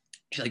orphan.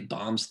 She like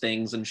bombs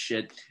things and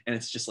shit, and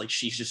it's just like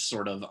she's just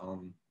sort of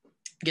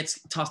gets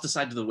tossed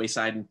aside to the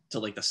wayside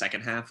until like the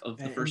second half of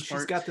the first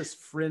part. She's got this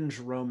fringe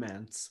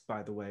romance,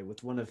 by the way,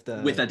 with one of the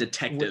with a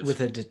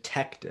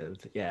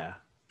detective. Yeah.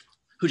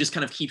 who just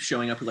kind of keeps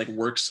showing up, who like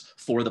works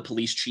for the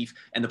police chief,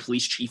 and the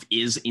police chief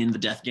is in the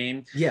death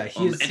game. Yeah,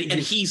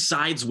 he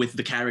sides with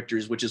the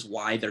characters, which is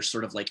why they're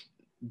sort of like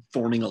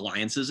forming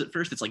alliances at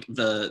first. It's like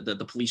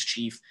the police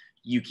chief,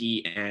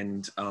 Yuki,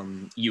 and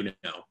Yuno,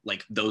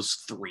 like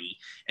those three.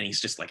 And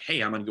he's just like,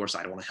 hey, I'm on your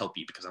side. I want to help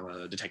you because I'm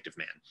a detective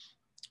man.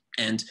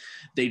 And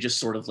they just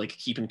sort of like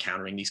keep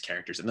encountering these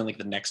characters. And then like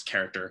the next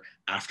character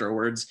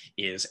afterwards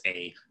is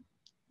a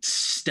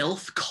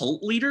stealth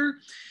cult leader,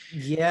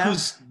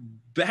 whose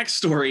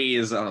backstory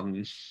is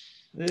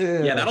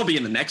yeah, that'll be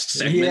in the next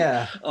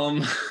segment.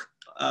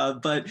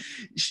 But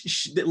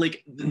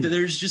like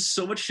there's just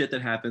so much shit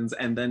that happens,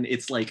 and then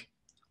it's like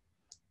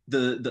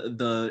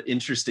the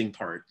interesting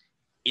part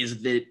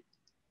is that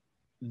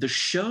the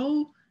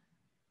show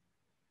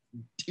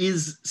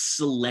is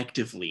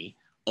selectively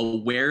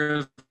aware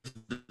of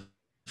the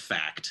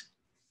fact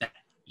that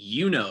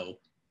Yuno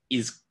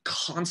is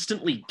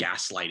constantly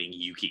gaslighting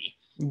Yuki.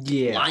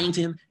 Lying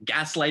to him,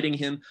 gaslighting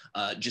him,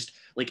 just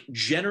like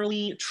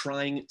generally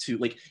trying to,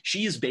 like,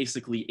 she is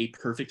basically a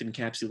perfect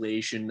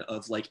encapsulation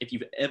of like, if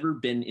you've ever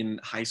been in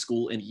high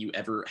school and you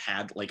ever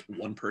had like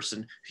one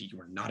person who you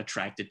were not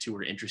attracted to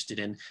or interested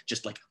in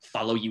just like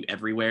follow you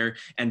everywhere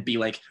and be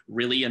like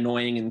really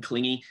annoying and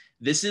clingy.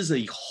 This is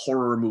a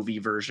horror movie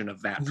version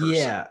of that person.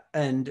 Yeah,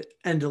 and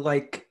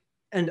like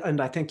and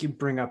I think you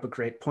bring up a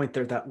great point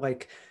there, that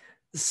like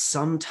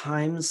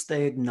sometimes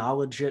they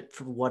acknowledge it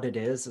for what it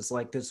is. It's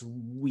like this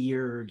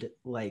weird,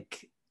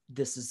 like,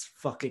 this is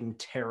fucking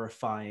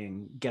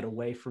terrifying, get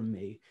away from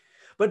me.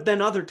 But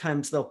then other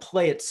times they'll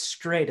play it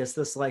straight as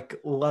this like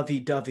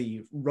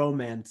lovey-dovey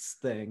romance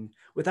thing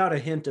without a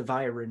hint of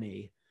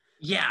irony.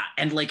 Yeah,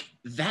 and like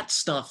that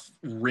stuff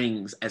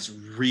rings as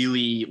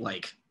really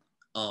like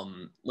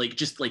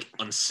just like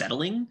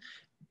unsettling.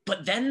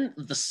 But then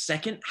the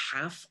second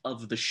half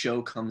of the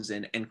show comes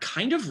in and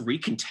kind of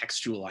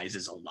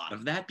recontextualizes a lot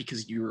of that,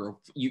 because you're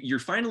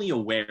finally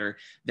aware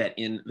that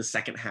in the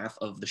second half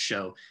of the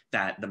show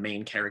that the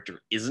main character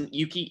isn't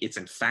Yuki, it's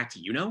in fact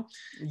Yuno.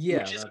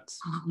 Yeah,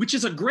 which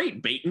is a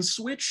great bait and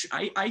switch.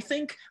 I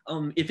think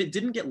if it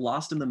didn't get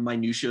lost in the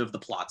minutia of the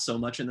plot so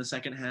much in the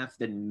second half,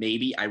 then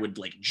maybe I would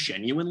like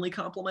genuinely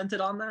compliment it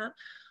on that.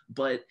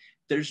 But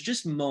there's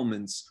just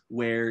moments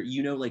where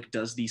Yuno like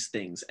does these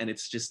things, and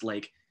it's just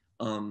like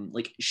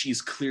she's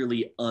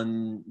clearly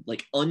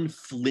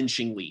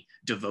unflinchingly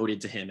devoted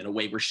to him in a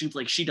way where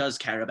she does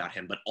care about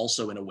him, but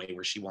also in a way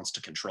where she wants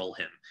to control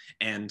him.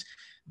 And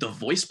the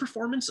voice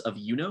performance of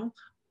Yuno,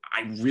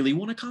 I really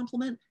want to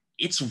compliment.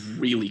 It's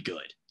really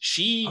good.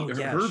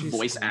 Her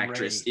voice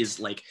actress is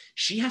like,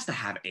 she has to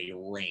have a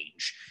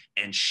range,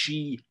 and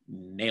she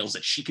nails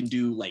it. She can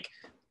do like,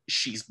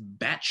 she's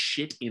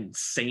batshit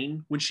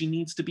insane when she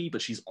needs to be,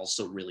 but she's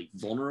also really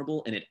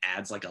vulnerable, and it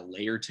adds like a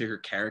layer to her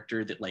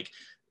character that like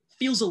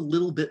feels a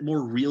little bit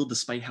more real,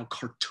 despite how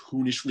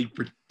cartoonishly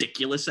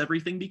ridiculous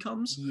everything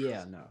becomes.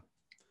 Yeah, no.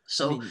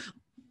 So, I mean,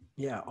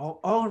 yeah,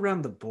 all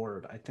around the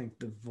board, I think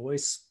the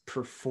voice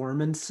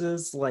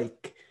performances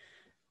like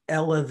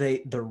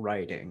elevate the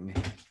writing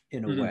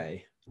in a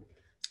way.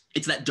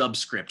 It's that dub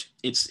script.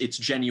 It's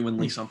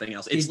genuinely something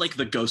else. It's like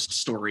the Ghost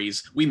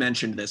Stories. We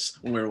mentioned this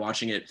when we were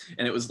watching it,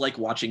 and it was like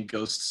watching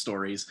Ghost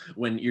Stories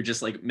when you're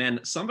just like,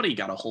 man, somebody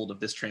got a hold of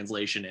this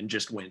translation and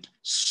just went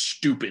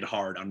stupid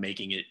hard on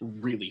making it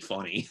really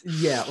funny.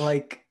 Yeah,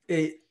 like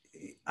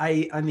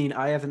I mean,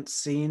 I haven't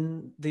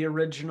seen the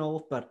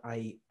original, but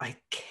I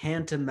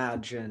can't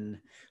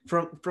imagine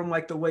from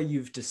like the way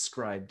you've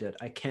described it,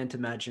 I can't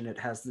imagine it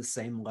has the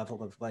same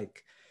level of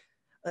like,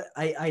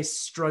 I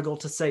struggle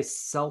to say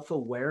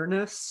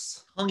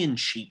self-awareness.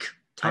 Tongue-in-cheek.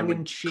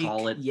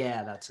 Call it.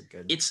 Yeah, that's a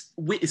good.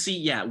 With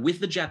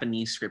the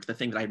Japanese script, the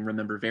thing that I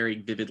remember very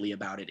vividly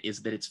about it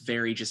is that it's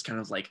very just kind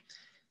of like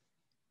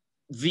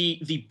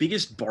the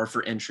biggest bar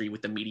for entry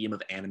with the medium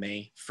of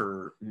anime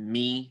for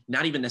me,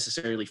 not even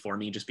necessarily for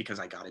me, just because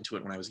I got into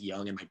it when I was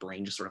young and my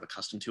brain just sort of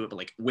accustomed to it, but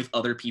like with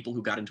other people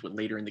who got into it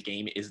later in the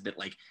game, is that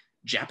like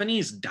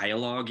Japanese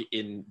dialogue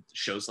in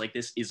shows like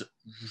this is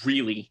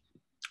really,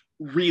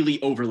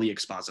 really overly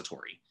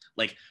expository,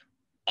 like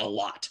a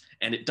lot.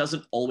 And it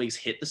doesn't always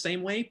hit the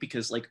same way,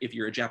 because like if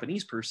you're a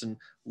Japanese person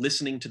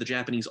listening to the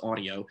Japanese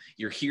audio,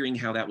 you're hearing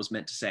how that was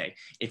meant to say.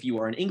 If you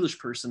are an English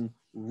person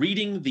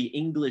reading the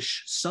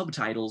English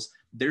subtitles,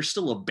 there's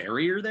still a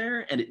barrier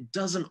there, and it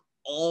doesn't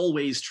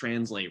always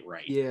translate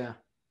right. Yeah.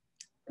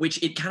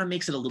 Which it kind of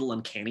makes it a little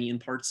uncanny in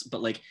parts,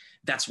 but like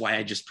that's why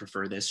I just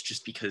prefer this,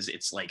 just because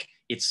it's like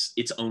it's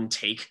own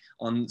take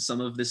on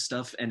some of this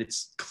stuff, and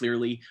it's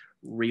clearly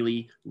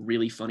really,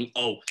 really funny.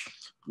 Oh,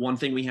 one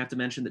thing we have to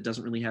mention that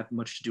doesn't really have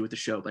much to do with the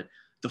show, but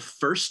the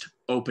first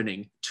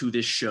opening to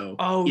this show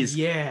is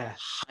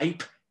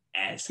hype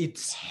as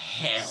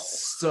hell.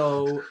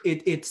 So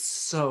it's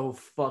so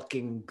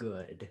fucking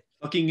good.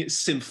 Fucking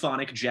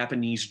symphonic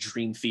Japanese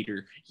dream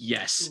theater.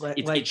 Yes,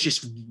 it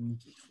just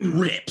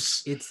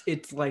rips.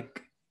 It's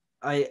like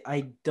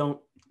I don't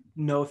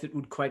know if it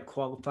would quite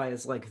qualify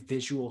as like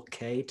visual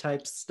K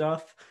type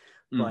stuff,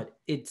 but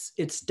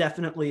it's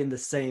definitely in the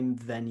same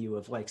venue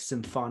of like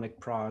symphonic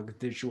prog,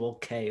 visual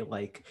K,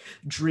 like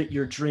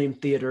your Dream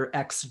Theater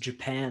X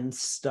Japan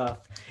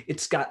stuff.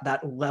 It's got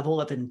that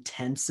level of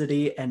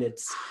intensity, and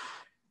it's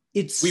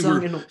we sung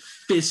were in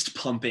fist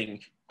pumping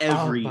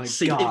every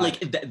single like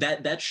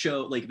that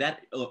show, like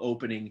that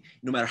opening,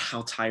 no matter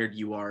how tired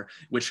you are,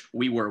 which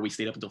we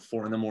stayed up until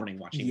 4 a.m.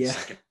 watching the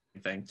second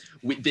thing.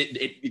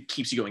 It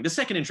keeps you going. The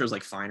second intro is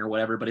like fine or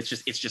whatever, but it's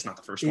just not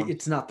the first one.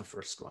 It's not the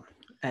first one.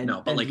 And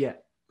no, but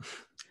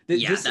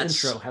this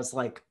intro has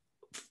like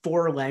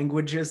 4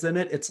 languages in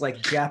it. It's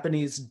like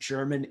Japanese,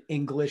 German,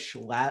 English,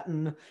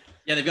 Latin.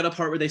 Yeah, they've got a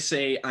part where they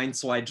say "Ein,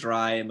 zwei,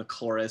 drei" in the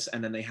chorus,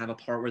 and then they have a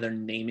part where they're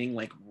naming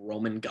like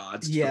Roman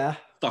gods. Yeah, for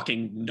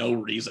fucking no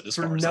reason, as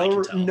far as I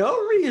can tell. No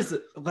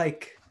reason,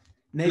 like.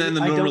 Maybe, and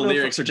then the normal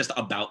lyrics are just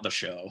about the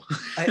show.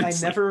 I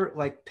never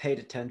like paid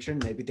attention.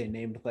 Maybe they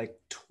named like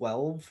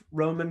 12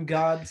 Roman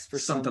gods for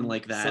something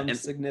like that, some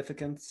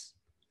significance.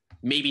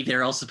 Maybe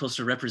they're all supposed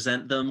to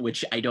represent them,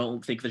 which I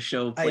don't think the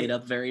show played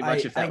up very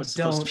much. If that was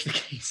supposed to be the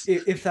case,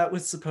 if that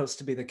was supposed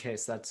to be the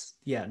case, that's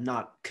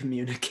not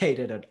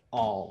communicated at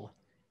all.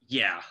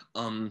 Yeah,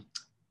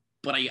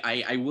 but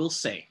I will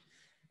say,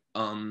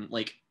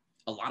 like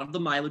a lot of the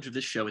mileage of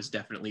this show is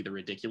definitely the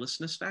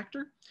ridiculousness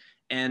factor.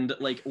 And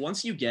like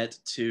once you get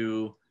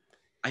to,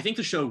 I think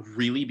the show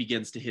really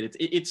begins to hit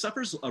it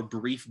suffers a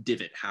brief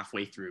divot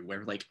halfway through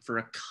where like for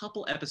a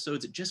couple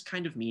episodes it just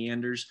kind of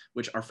meanders,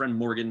 which our friend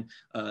Morgan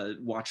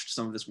watched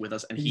some of this with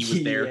us, and he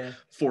was there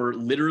for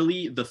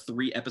literally the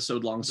 3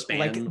 episode long span,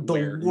 like the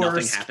where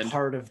nothing happened.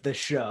 Part of the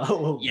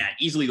show. Yeah,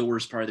 easily the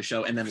worst part of the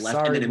show, and then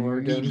left. Sorry, and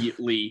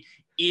then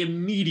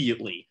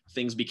immediately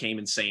things became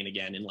insane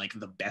again in like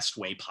the best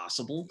way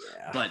possible.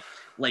 But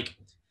like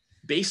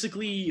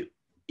basically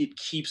it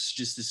keeps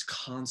just this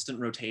constant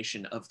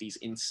rotation of these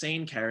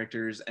insane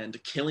characters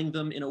and killing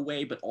them in a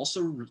way, but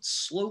also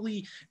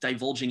slowly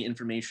divulging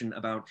information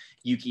about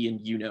Yuki and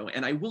Yuno.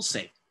 And I will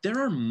say,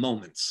 there are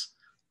moments,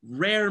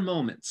 rare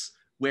moments,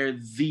 where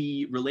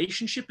the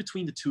relationship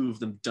between the two of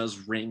them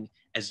does ring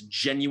as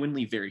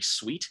genuinely very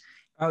sweet.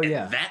 Oh,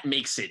 yeah. And that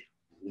makes it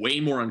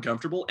way more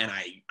uncomfortable, and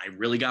I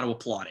really got to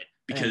applaud it,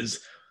 because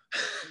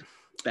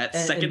that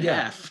second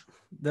half.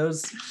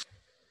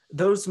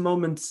 Those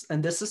moments,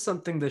 and this is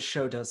something this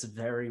show does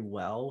very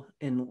well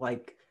in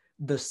like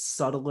the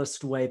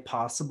subtlest way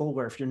possible,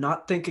 where if you're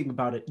not thinking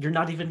about it, you're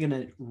not even going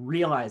to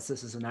realize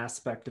this is an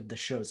aspect of the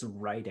show's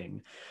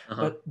writing.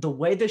 But the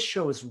way this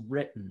show is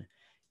written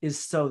is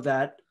so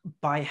that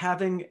by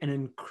having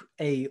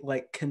a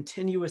like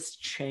continuous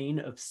chain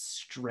of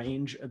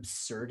strange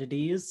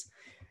absurdities,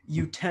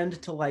 you tend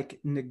to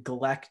like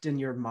neglect in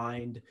your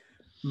mind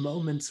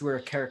moments where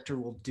a character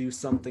will do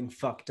something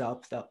fucked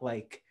up that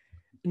like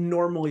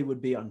normally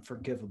would be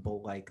unforgivable.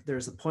 Like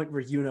there's a point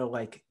where Yuno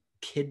like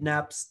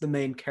kidnaps the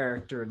main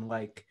character and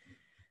like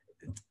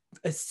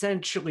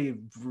essentially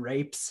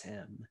rapes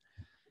him,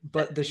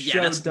 but the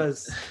show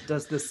does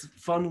this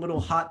fun little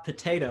hot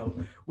potato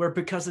where,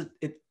 because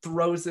it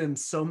throws in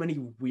so many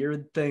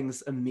weird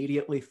things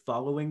immediately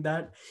following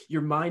that,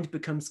 your mind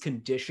becomes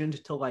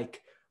conditioned to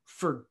like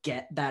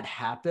forget that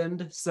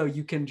happened, so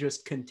you can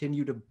just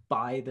continue to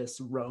buy this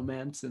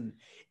romance and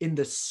in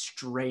the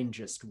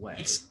strangest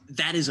way.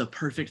 That is a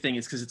perfect thing.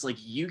 It's because it's like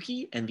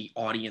Yuki and the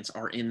audience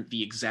are in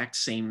the exact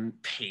same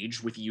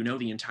page with Yuno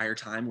the entire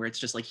time, where it's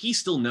just like he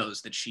still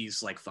knows that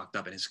she's like fucked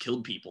up and has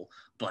killed people,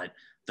 but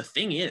the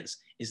thing is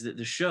that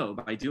the show,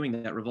 by doing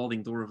that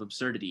revolving door of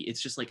absurdity,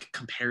 it's just like,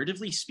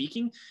 comparatively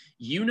speaking,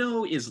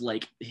 Yuno is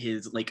like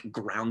his, like,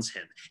 grounds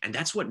him. And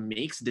that's what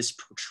makes this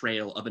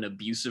portrayal of an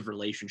abusive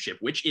relationship,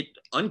 which it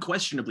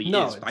unquestionably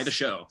is by the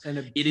show.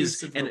 It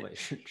is, and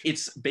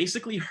it's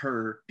basically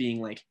her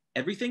being like,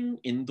 everything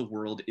in the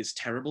world is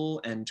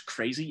terrible and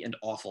crazy and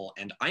awful,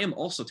 and I am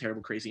also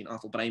terrible, crazy, and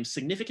awful, but I am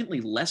significantly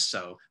less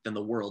so than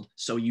the world,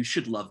 so you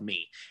should love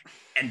me.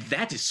 And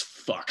that is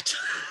fucked.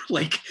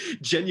 Like,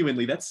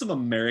 genuinely, that's some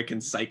American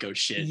Psycho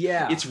shit.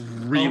 Yeah. It's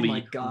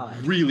really,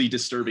 really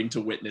disturbing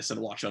to witness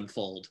and watch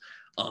unfold.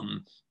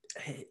 And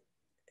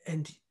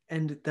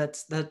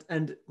that's that,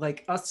 and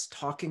like us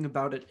talking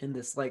about it in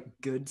this like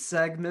good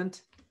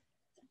segment,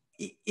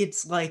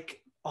 it's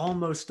like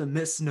almost a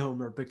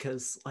misnomer,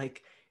 because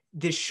like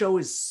this show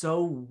is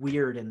so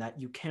weird in that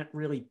you can't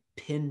really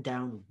pin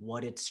down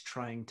what it's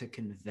trying to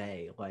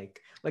convey.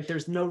 Like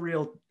there's no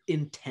real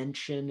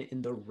intention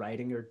in the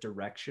writing or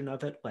direction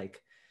of it.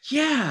 Like,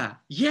 yeah,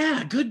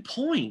 good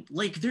point.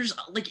 Like, there's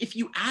like, if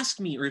you ask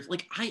me, or if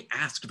like I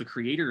asked the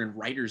creator and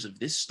writers of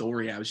this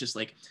story, I was just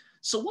like,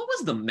 so what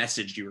was the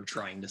message you were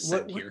trying to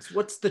send here?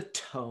 What's the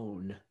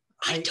tone?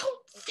 I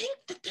don't think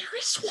that there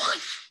is one.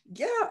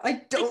 Yeah,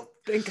 I don't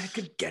think I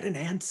could get an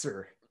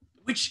answer.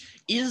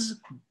 Which is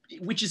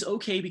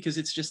okay, because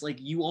it's just like,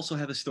 you also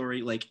have a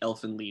story like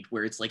Elfen Lied,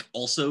 where it's like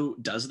also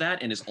does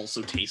that and is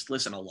also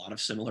tasteless in a lot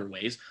of similar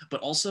ways, but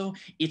also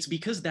it's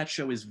because that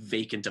show is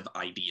vacant of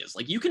ideas.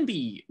 Like, you can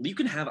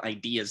have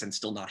ideas and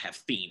still not have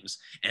themes,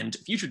 and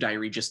Future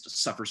Diary just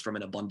suffers from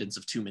an abundance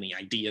of too many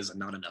ideas and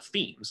not enough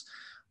themes.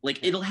 Like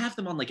it'll have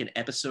them on like an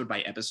episode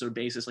by episode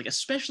basis, like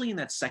especially in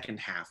that second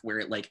half where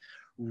it like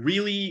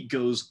really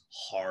goes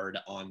hard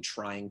on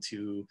trying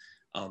to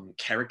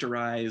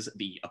characterize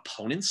the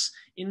opponents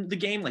in the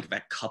game, like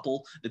that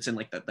couple that's in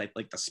like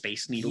the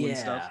Space Needle and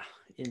stuff.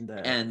 In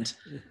the and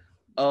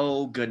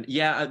oh good,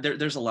 yeah,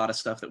 there's a lot of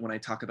stuff that when I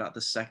talk about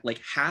the like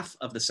half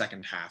of the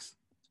second half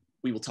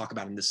we will talk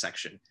about in this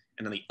section,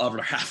 and then the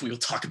other half we will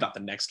talk about the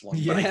next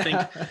one. But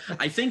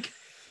I think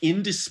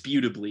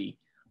indisputably,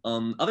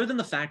 other than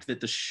the fact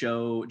that the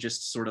show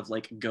just sort of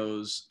like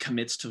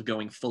commits to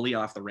going fully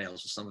off the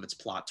rails with some of its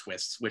plot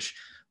twists, which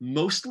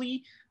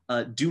mostly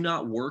do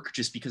not work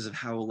just because of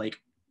how like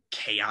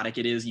chaotic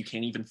it is. You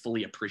can't even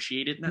fully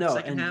appreciate it in that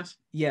second half.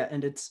 Yeah,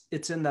 and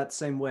it's in that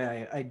same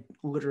way I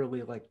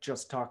literally like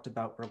just talked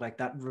about, where like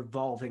that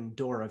revolving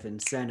door of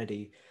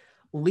insanity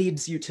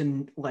leads you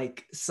to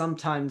like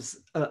sometimes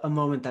a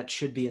moment that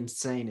should be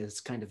insane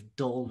is kind of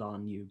dulled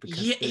on you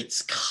because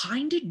it's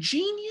kind of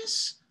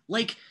genius.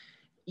 Like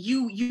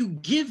you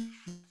give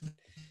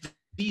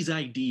these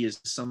ideas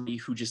to somebody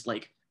who just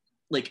like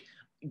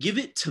give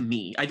it to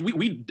me.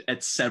 We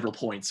at several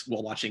points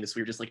while watching this,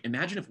 we were just like,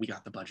 imagine if we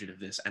got the budget of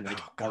this and like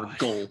our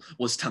goal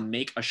was to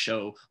make a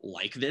show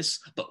like this,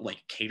 but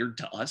like catered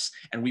to us,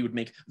 and we would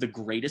make the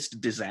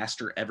greatest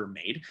disaster ever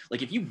made.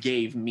 Like if you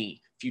gave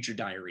me Future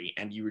Diary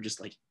and you were just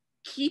like,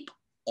 keep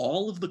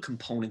all of the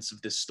components of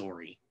this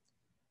story,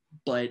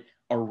 but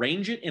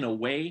arrange it in a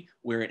way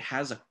where it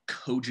has a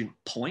cogent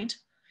point,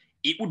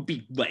 it would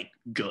be like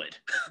good.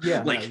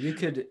 Yeah, like no, you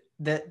could,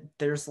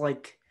 there's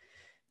like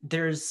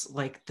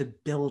the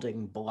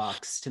building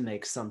blocks to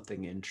make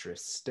something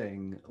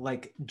interesting,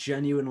 like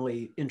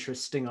genuinely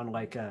interesting on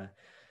like a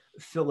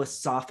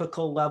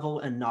philosophical level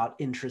and not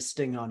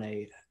interesting on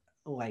a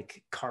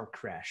like car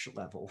crash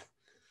level.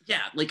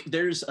 Yeah, like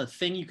there's a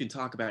thing you can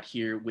talk about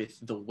here with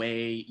the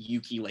way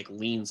Yuki like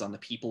leans on the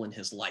people in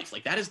his life.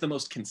 Like that is the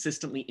most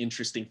consistently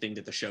interesting thing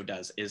that the show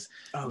does, is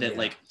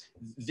like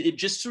it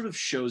just sort of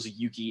shows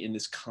Yuki in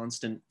this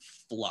constant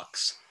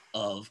flux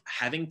of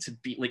having to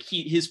be like,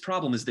 his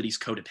problem is that he's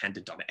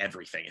codependent on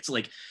everything. It's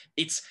like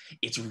it's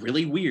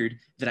really weird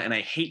that, and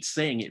I hate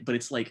saying it, but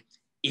it's like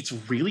it's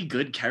really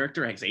good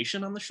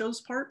characterization on the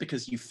show's part,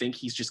 because you think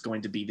he's just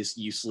going to be this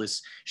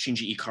useless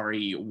Shinji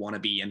Ikari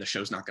wannabe and the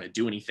show's not going to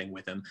do anything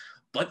with him.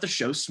 But the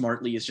show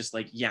smartly is just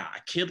like, yeah,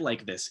 a kid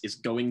like this is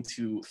going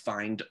to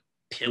find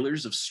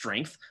pillars of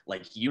strength,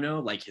 like,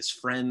 like his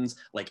friends,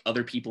 like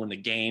other people in the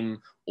game,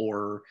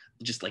 or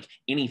just like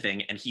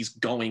anything, and he's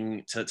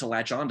going to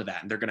latch onto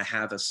that, and they're going to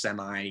have a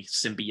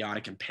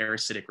semi-symbiotic and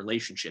parasitic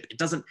relationship. It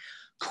doesn't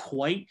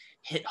quite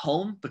hit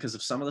home because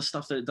of some of the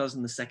stuff that it does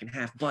in the second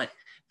half, but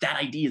that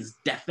idea is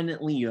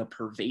definitely a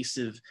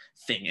pervasive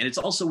thing. And it's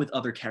also with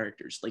other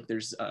characters. Like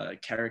there's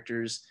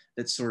characters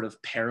that sort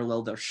of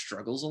parallel their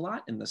struggles a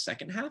lot in the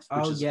second half,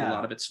 which a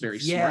lot of it's very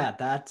smart.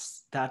 Yeah,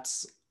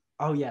 that's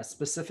oh yeah,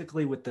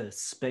 specifically with the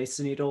Space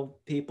Needle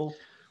people.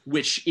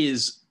 Which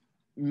is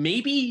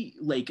maybe,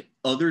 like,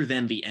 other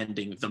than the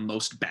ending, the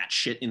most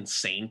batshit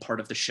insane part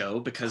of the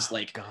show, because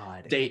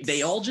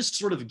they all just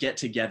sort of get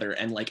together,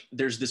 and like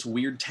there's this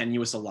weird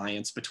tenuous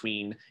alliance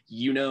between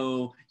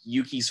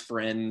Yuki's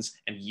friends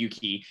and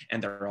Yuki,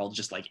 and they're all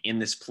just like in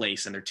this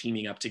place, and they're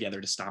teaming up together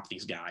to stop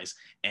these guys,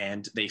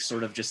 and they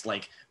sort of just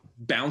like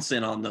bounce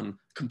in on them,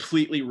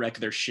 completely wreck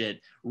their shit,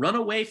 run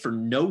away for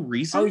no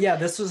reason. Oh yeah,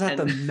 this was at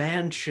the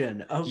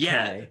mansion. Okay.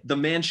 Yeah, the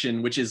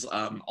mansion, which is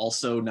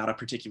also not a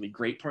particularly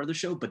great part of the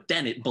show, but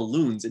then it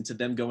balloons into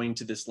them going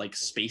to this like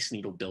Space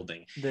Needle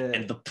building,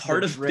 and the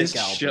part of this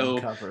show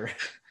cover.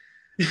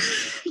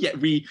 Yeah,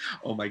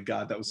 oh my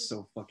god, that was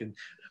so fucking,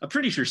 I'm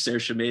pretty sure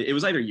Saoirse made it.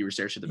 Was either you or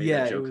Saoirse that made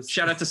that joke.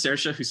 Shout out to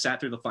Saoirse, who sat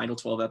through the final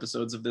 12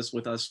 episodes of this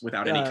with us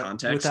without any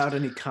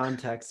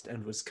context,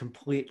 and was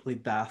completely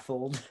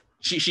baffled.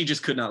 She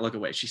just could not look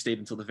away. She stayed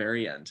until the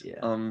very end.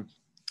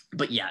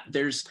 But yeah,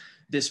 there's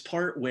this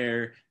part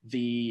where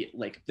the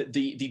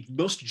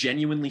most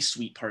genuinely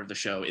sweet part of the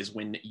show is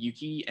when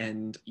Yuki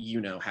and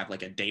have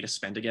like a day to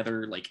spend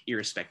together, like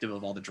irrespective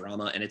of all the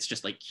drama, and it's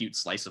just like cute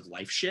slice of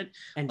life shit.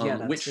 And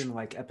that's in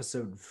like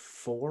episode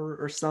 4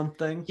 or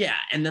something. Yeah,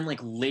 and then like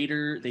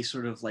later they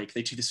sort of like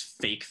they do this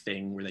fake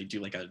thing where they do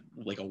like a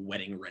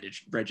wedding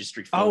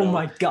registry photo. Oh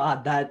my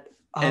god, that.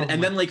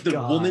 And then like the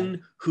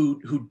woman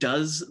who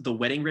does the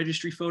wedding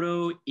registry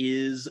photo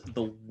is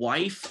the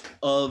wife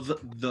of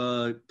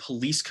the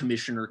police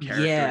commissioner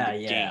character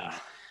in the game.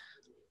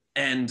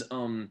 And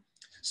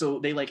so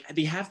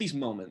they have these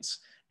moments,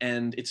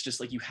 and it's just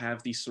like you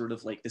have these sort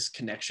of like this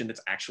connection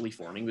that's actually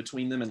forming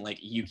between them, and like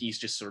Yuki's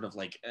just sort of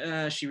like,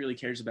 she really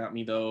cares about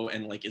me though,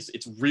 and like it's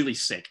really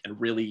sick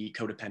and really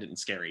codependent and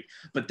scary.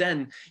 But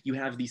then you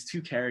have these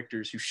two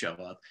characters who show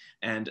up,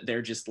 and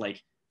they're just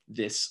like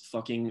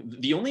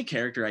the only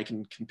character I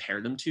can compare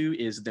them to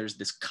is there's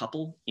this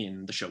couple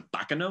in the show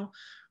Bakano,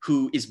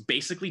 who is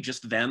basically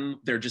just them.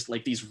 They're just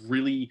like these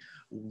really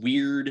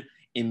weird,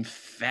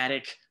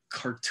 emphatic,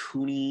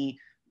 cartoony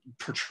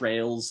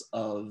portrayals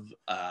of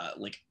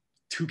like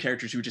two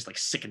characters who are just like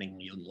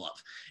sickeningly in love.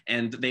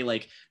 And they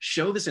like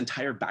show this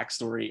entire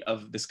backstory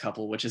of this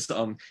couple, which is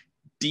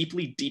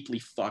deeply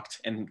fucked,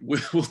 and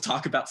we'll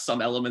talk about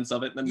some elements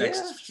of it in the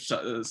next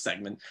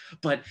segment.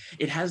 But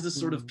it has this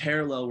sort of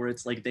parallel where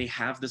it's like they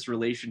have this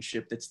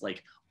relationship that's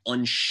like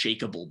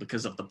unshakable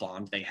because of the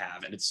bond they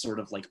have, and it's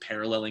sort of like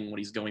paralleling what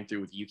he's going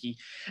through with Yuki.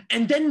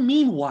 And then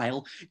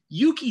meanwhile,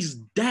 Yuki's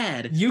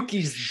dad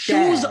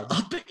shows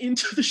up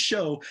into the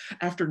show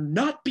after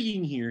not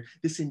being here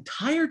this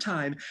entire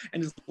time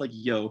and is like,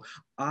 yo,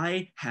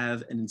 I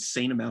have an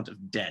insane amount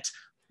of debt.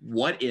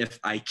 What if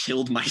I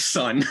killed my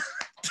son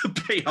to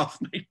pay off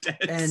my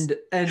debts?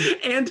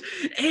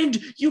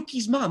 And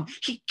Yuki's mom.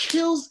 He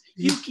kills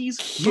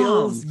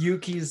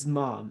Yuki's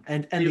mom.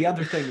 And the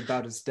other thing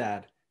about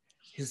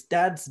his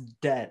dad's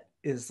debt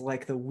is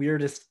like the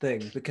weirdest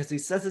thing, because he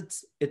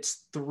says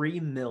it's 3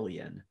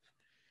 million.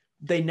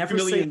 They never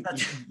say if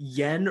that's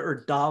yen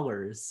or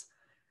dollars.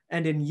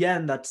 And in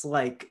yen, that's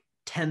like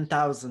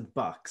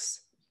 $10,000.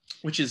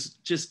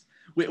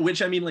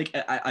 Which I mean, like,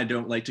 I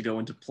don't like to go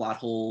into plot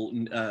hole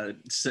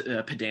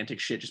pedantic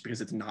shit just because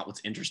it's not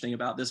what's interesting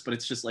about this, but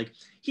it's just like,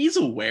 he's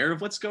aware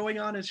of what's going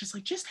on. It's just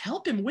like, just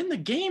help him win the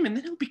game and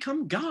then he'll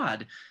become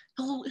God.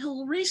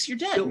 He'll erase your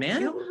debt,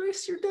 man. He'll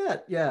erase your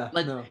debt. Yeah.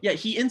 Like, yeah,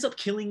 he ends up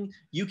killing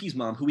Yuki's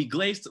mom, who he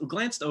glanced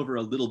over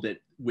a little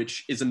bit,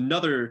 which is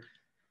another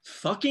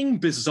fucking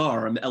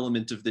bizarre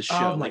element of this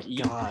show. Oh my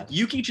God.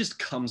 Yuki just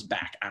comes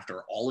back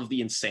after all of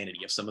the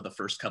insanity of some of the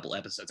first couple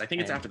episodes. I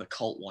think it's after the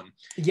cult one.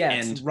 Yeah,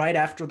 it's right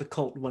after the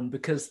cult one,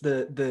 because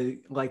the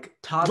like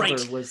toddler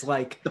was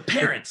like the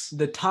parents.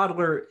 The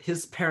toddler,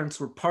 his parents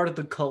were part of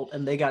the cult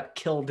and they got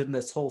killed in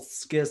this whole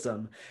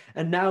schism.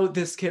 And now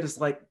this kid is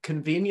like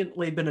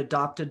conveniently been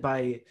adopted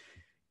by,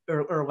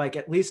 or like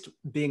at least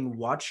being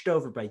watched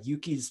over by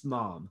Yuki's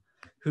mom,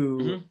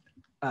 who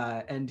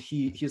and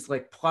he's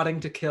like plotting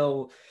to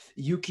kill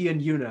Yuki and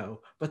Yuno.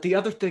 But the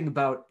other thing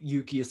about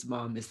Yuki's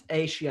mom is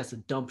she has a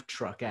dump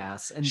truck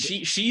ass, and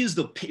she is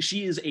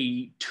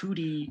a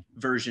 2D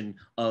version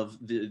of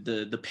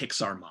the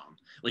Pixar mom.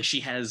 Like, she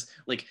has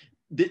like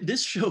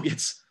this show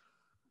gets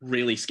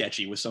really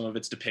sketchy with some of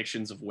its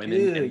depictions of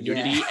women and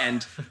nudity,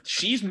 and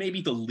she's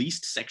maybe the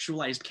least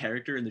sexualized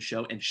character in the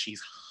show, and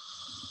she's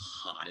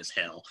hot as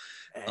hell.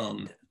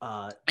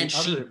 And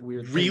she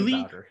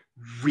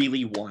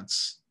really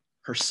wants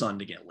her son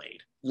to get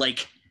laid.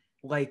 Like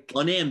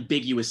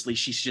unambiguously,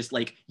 she's just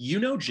like,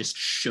 just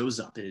shows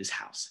up at his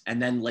house,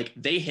 and then like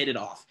they hit it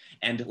off,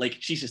 and like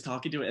she's just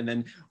talking to it, and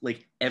then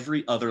like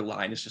every other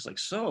line is just like,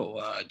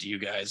 so do you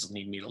guys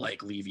need me to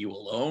like leave you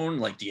alone?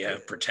 Like, do you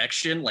have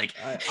protection? Like,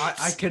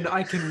 I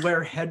can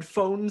wear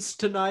headphones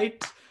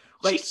tonight.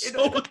 Like, she's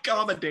so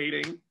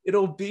accommodating.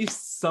 It'll be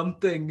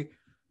something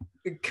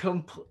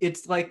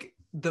it's like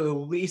the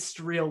least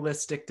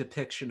realistic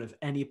depiction of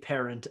any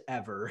parent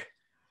ever.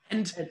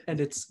 And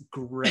it's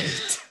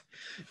great.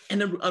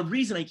 And a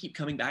reason I keep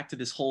coming back to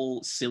this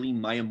whole silly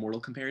My Immortal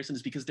comparison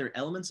is because there are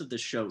elements of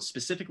this show,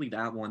 specifically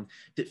that one,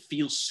 that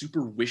feel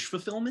super wish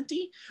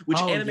fulfillment-y, which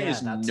anime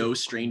is no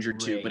stranger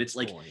to. But it's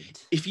like,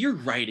 if you're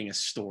writing a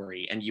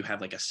story and you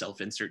have like a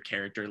self-insert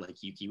character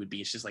like Yuki would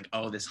be, it's just like,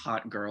 oh, this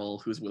hot girl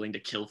who's willing to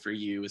kill for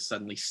you is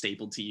suddenly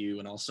stapled to you,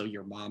 and also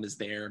your mom is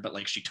there, but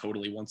like she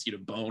totally wants you to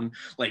bone.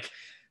 Like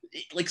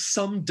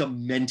some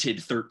demented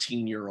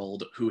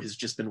 13-year-old who has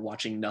just been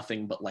watching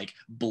nothing but like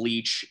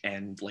Bleach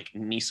and like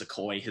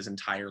Nisekoi his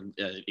entire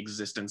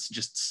existence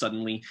just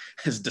suddenly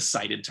has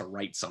decided to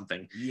write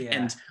something.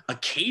 And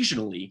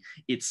occasionally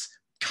it's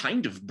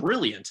kind of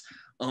brilliant.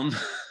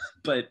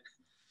 But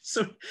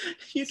so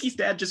Yuki's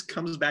dad just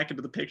comes back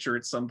into the picture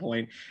at some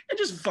point and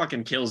just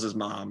fucking kills his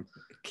mom.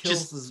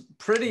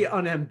 Pretty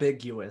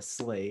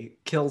unambiguously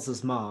kills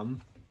his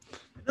mom.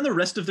 And the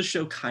rest of the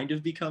show kind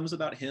of becomes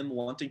about him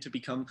wanting to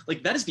become,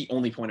 like, that is the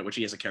only point at which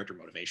he has a character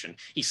motivation.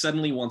 He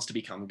suddenly wants to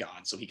become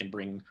God so he can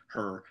bring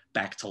her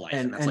back to life.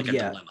 And that's like a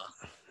dilemma.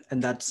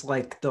 And that's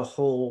like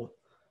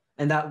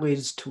and that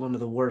leads to one of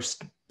the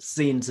worst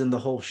scenes in the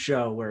whole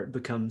show, where it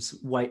becomes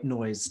white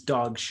noise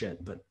dog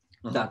shit. But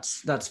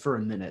that's for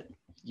a minute.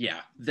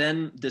 Yeah.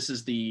 Then this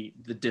is the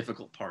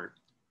difficult part,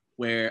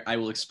 where I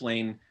will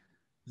explain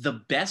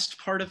the best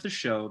part of the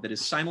show that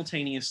is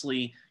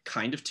simultaneously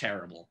kind of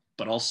terrible,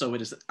 but also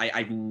it is,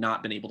 I've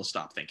not been able to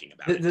stop thinking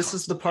about it. This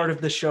is the part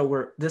of the show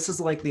where this is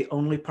like the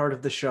only part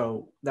of the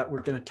show that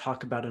we're going to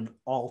talk about in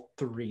all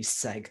 3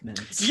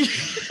 segments.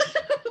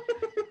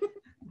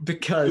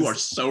 Because you are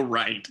so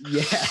right.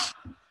 Yeah.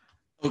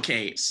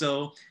 Okay,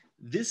 so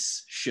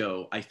this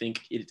show, I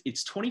think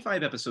it's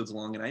 25 episodes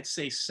long, and I'd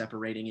say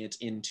separating it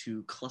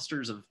into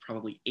clusters of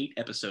probably 8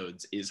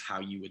 episodes is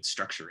how you would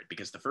structure it,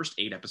 because the first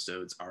 8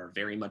 episodes are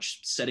very much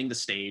setting the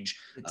stage,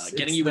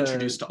 getting you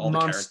introduced to all the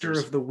characters. Monster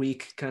of the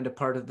week kind of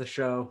part of the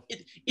show.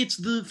 It's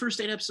the first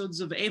 8 episodes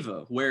of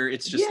Ava, where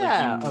it's just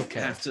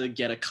have to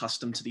get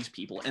accustomed to these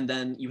people, and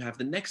then you have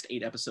the next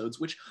 8 episodes,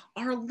 which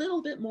are a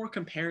little bit more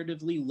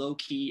comparatively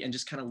low-key and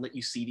just kind of let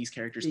you see these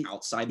characters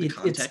outside the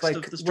context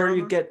of this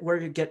drama. Where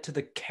you get to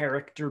the character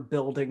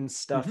building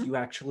stuff, you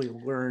actually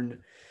learn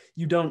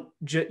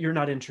you're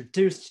not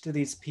introduced to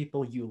these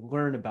people, you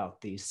learn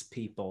about these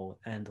people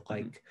and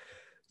like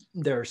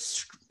their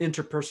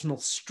interpersonal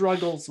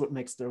struggles, what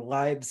makes their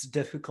lives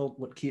difficult,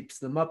 what keeps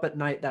them up at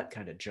night, that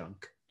kind of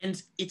junk.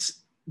 And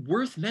it's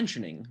worth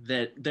mentioning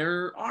that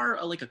there are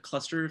a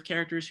cluster of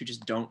characters who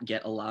just don't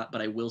get a lot,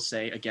 but I will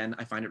say again,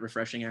 I find it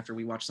refreshing after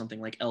we watch something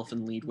like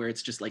Elfen Lied, where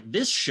it's just like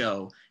this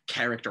show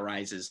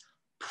characterizes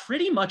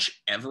pretty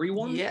much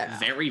everyone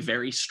very,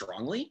 very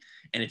strongly,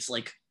 and it's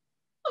like,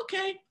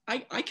 okay,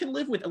 I can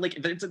live with it. Like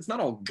it's not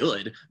all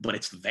good, but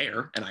it's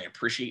there, and I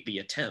appreciate the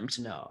attempt.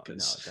 No,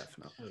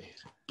 definitely.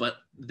 But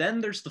then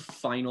there's the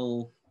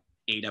final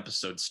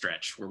 8-episode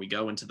stretch where we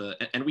go into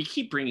and we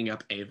keep bringing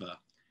up Ava.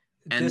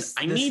 And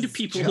I need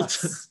people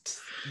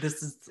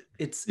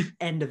it's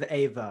end of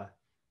Ava,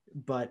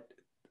 but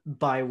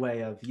by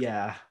way of,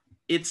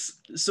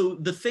 It's so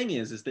the thing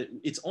is that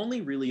it's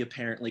only really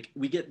apparent, like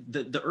we get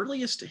the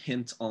earliest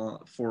hint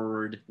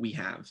forward we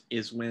have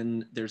is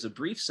when there's a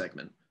brief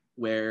segment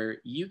where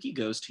Yuki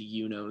goes to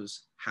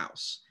Yuno's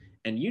house,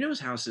 and Yuno's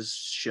house is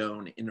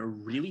shown in a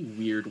really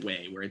weird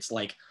way where it's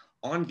like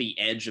on the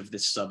edge of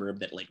this suburb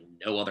that like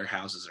no other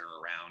houses are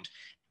around,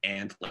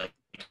 and like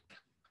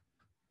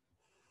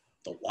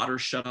the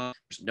water's shut off,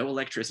 there's no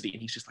electricity,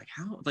 and he's just like,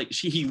 how? Like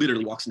he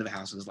literally walks into the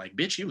house and is like,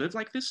 bitch, you live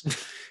like this?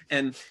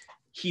 And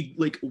he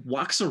like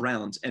walks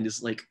around and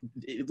is like,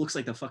 it looks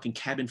like the fucking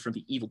cabin from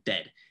the Evil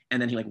Dead.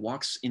 And then he like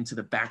walks into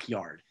the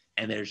backyard,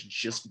 and there's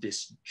just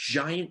this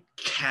giant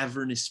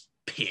cavernous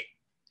pit.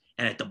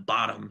 And at the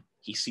bottom,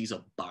 he sees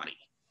a body.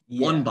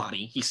 One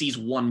body. He sees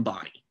one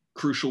body.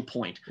 Crucial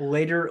point.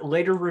 Later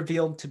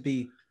revealed to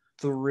be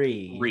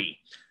three.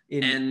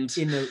 In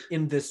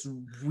this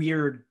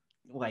weird,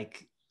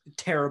 like,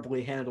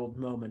 terribly handled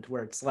moment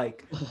where it's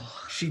like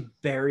she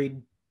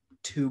buried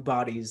 2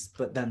 bodies,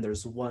 but then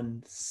there's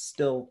one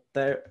still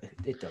there.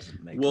 It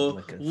doesn't make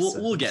sense.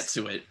 We'll get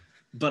to it,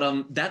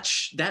 but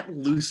that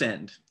loose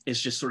end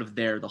is just sort of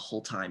there the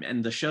whole time,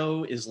 and the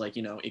show is like,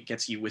 you know, it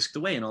gets you whisked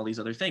away and all these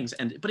other things,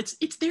 but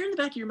it's there in the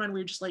back of your mind where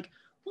you're just like,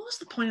 what was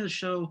the point of the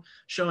show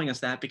showing us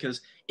that?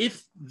 Because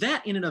if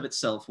that in and of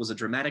itself was a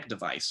dramatic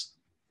device,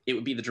 it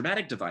would be the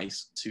dramatic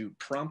device to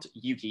prompt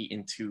Yuki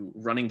into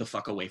running the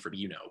fuck away from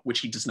Yuno,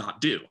 which he does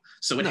not do.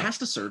 So it has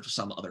to serve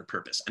some other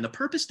purpose. And the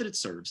purpose that it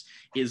serves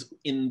is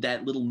in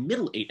that little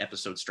middle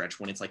 8-episode stretch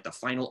when it's like the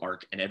final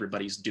arc and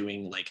everybody's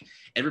doing like,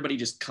 everybody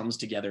just comes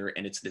together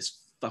and it's this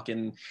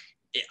fucking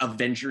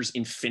Avengers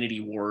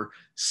Infinity War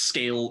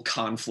scale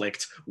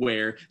conflict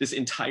where this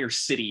entire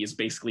city is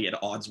basically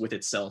at odds with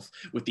itself,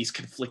 with these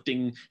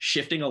conflicting,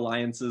 shifting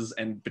alliances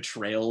and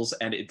betrayals,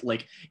 and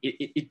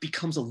it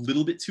becomes a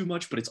little bit too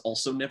much, but it's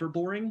also never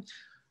boring.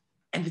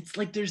 And it's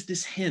like there's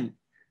this hint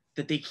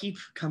that they keep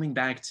coming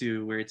back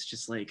to where it's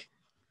just like,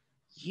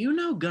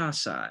 Yuno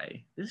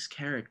Gasai, this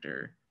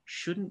character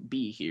shouldn't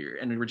be here,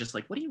 and we're just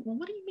like, what do you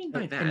mean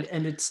by that?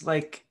 And it's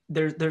like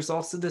there's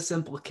also this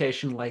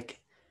implication like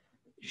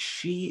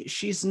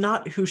she's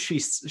not who she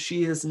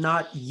is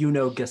not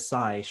Yuno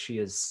Gasai. She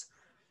is,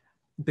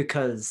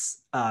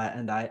 because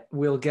and I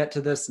will get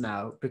to this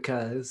now,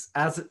 because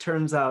as it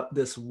turns out,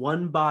 this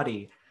one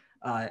body,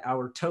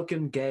 our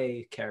token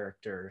gay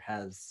character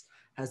has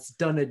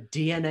done a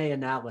DNA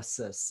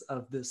analysis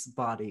of this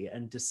body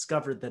and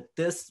discovered that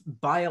this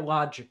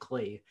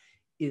biologically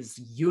is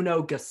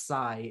Yuno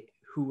Gasai,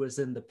 who was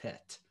in the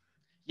pit.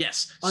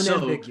 Yes,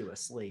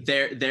 unambiguously.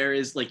 So there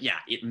is like,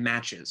 it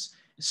matches.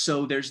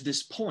 So there's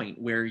this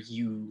point where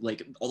you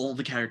like all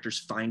the characters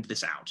find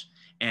this out,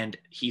 and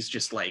he's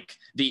just like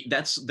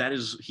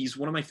he's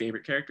one of my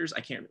favorite characters.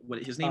 I can't,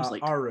 what his name's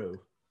like Aru.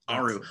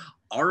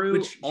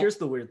 Which here's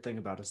the weird thing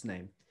about his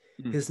name.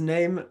 Mm-hmm. His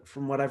name,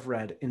 from what I've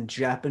read in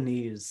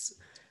Japanese,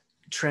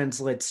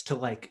 translates to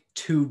like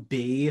to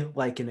be,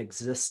 like an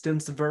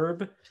existence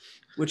verb,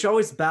 which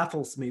always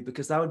baffles me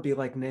because that would be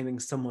like naming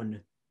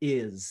someone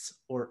is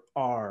or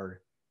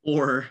are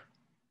or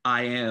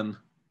I am.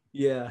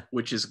 Yeah,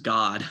 which is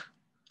God.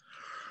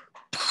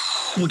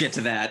 We'll get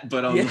to that,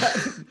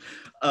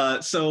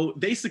 but so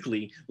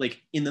basically,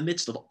 like in the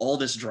midst of all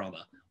this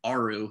drama,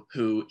 Aru,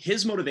 who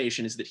his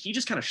motivation is that he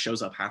just kind of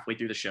shows up halfway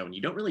through the show, and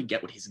you don't really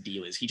get what his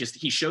deal is.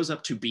 He shows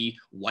up to be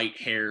white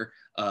hair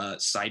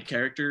side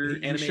character.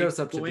 He shows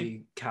up to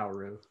be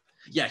Kaoru.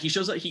 Yeah, he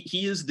shows up.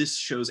 He is this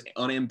show's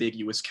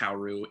unambiguous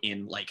Kaoru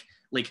in like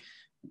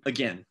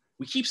again.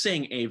 We keep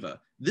saying Ava.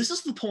 This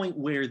is the point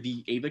where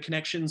the Ava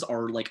connections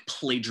are like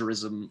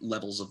plagiarism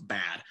levels of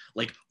bad.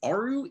 Like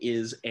Aru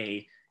is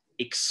a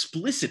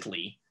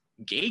explicitly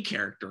gay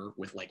character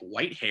with like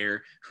white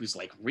hair who's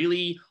like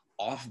really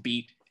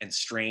offbeat and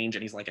strange,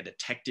 and he's like a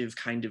detective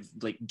kind of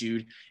like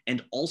dude.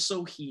 And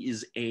also he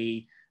is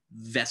a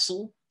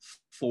vessel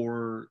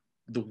for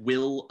the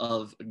will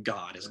of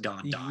God as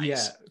God dies.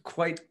 Yeah,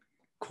 quite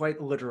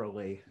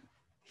literally.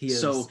 He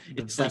is the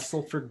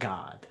vessel for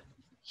God.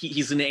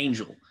 He's an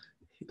angel.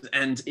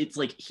 And it's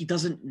like, he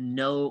doesn't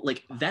know,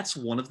 like, that's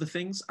one of the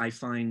things I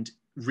find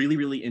really,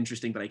 really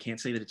interesting, but I can't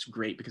say that it's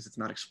great because it's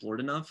not explored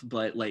enough.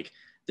 But like,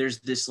 there's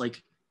this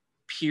like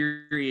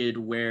period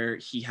where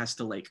he has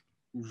to like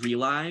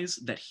realize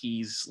that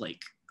he's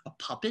like a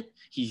puppet.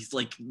 He's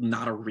like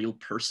not a real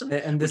person,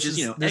 and this which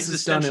is, this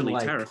existentially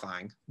is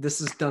terrifying.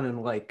 This is done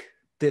in like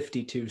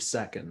 52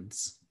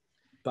 seconds.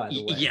 By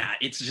the way, yeah,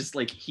 it's just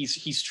like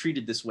he's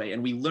treated this way,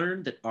 and we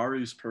learn that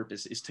Aru's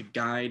purpose is to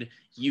guide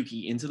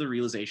Yuki into the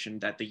realization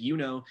that the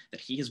Yuno that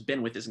he has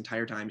been with this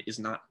entire time is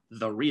not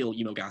the real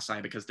Yuno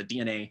Gasai, because the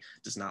DNA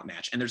does not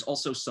match. And there's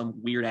also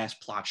some weird ass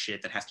plot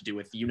shit that has to do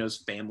with Yuno's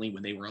family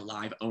when they were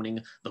alive owning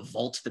the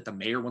vault that the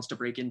mayor wants to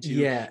break into.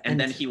 Yeah, and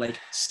then he like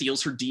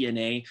steals her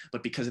DNA,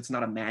 but because it's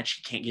not a match,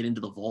 he can't get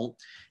into the vault.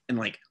 And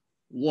like,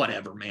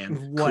 whatever,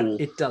 man. Cool.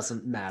 It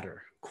doesn't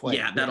matter.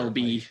 Yeah, that'll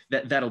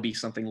be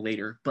something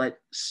later. But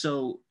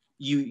so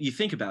you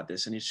think about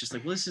this, and it's just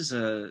like, well, this is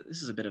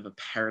a bit of a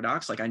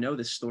paradox. Like, I know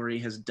this story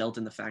has dealt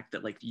in the fact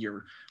that like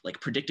you're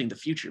like predicting the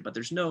future, but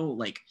there's no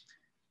like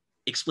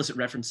explicit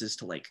references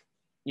to like,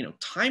 you know,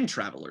 time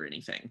travel or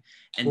anything.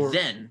 And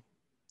then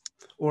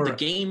the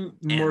game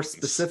more ends.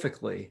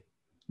 Specifically,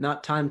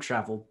 not time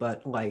travel,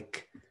 but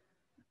like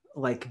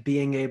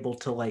being able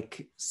to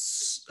like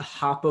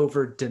hop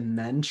over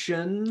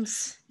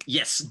dimensions.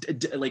 Yes,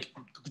 like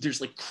there's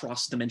like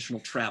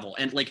cross-dimensional travel.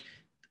 And like,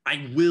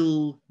 I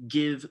will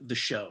give the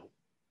show,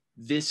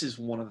 this is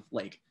one of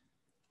like,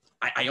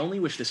 I only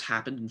wish this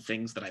happened in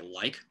things that I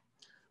like,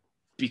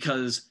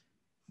 because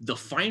the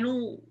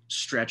final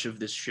stretch of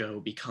this show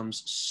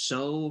becomes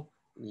so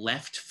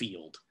left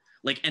field,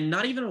 like, and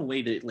not even a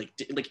way that like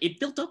it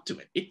built up to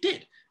it. It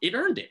did, it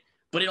earned it,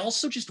 but it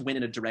also just went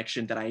in a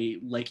direction that I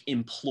like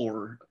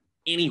implore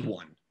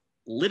anyone,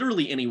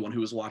 literally anyone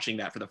who is watching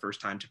that for the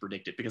first time, to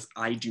predict it, because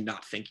I do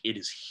not think it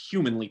is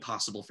humanly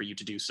possible for you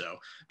to do so.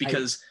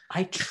 Because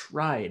I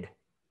tried.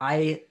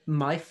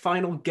 My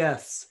final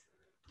guess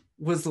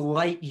was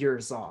light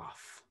years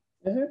off.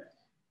 Mm-hmm.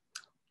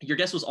 Your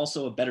guess was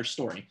also a better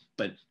story,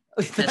 but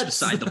that's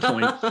beside the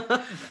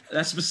point.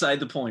 That's beside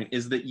the point,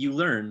 is that you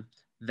learn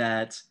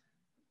that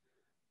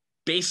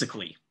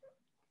basically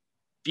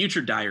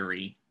Future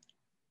Diary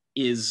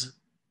is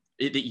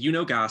that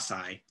Yuno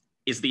Gasai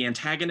is the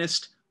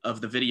antagonist of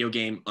the video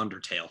game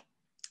Undertale,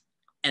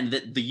 and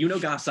that the Yuno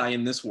Gasai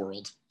in this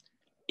world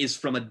is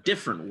from a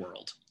different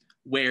world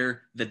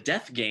where the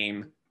death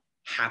game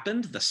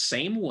happened the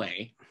same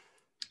way,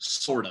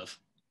 sort of,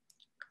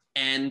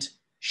 and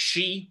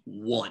she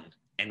won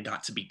and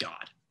got to be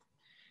God.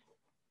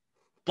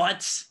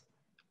 But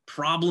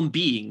problem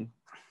being,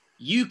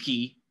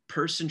 Yuki,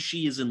 person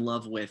she is in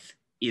love with,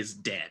 is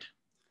dead.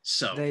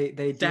 So they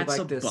do that's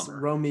like this bummer.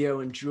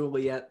 Romeo and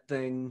Juliet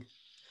thing.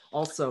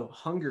 Also,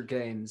 Hunger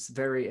Games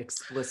very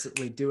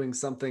explicitly doing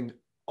something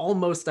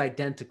almost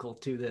identical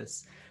to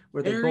this,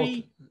 where they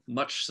very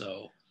much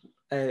so.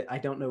 I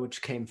don't know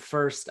which came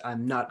first.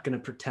 I'm not going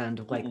to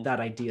pretend like that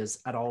idea is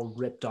at all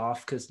ripped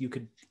off, because you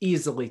could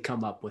easily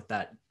come up with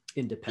that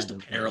independently.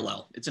 Just a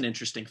parallel. It's an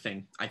interesting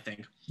thing, I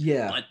think.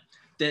 Yeah.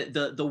 But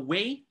the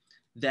way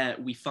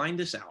that we find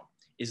this out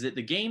is that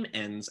the game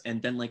ends,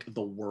 and then like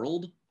the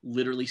world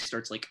literally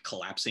starts like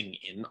collapsing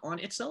in on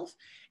itself,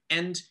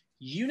 and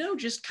Yuno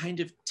just kind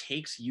of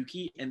takes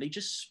Yuki, and they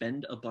just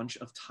spend a bunch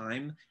of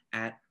time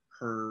at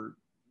her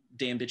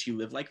damn bitch you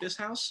live like this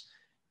house.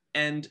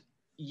 And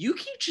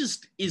Yuki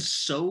just is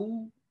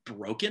so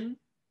broken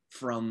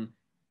from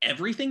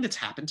everything that's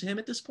happened to him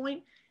at this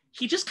point.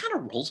 He just kind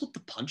of rolls with the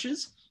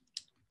punches,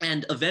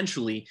 and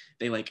eventually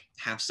they like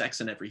have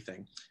sex and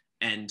everything.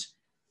 And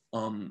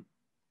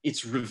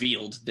it's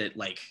revealed that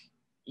like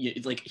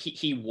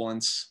he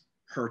wants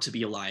her to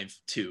be alive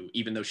too,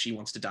 even though she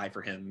wants to die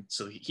for him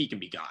so he can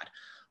be God.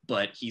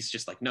 But he's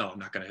just like, no, I'm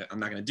not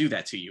gonna do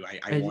that to you.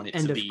 I want it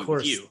to be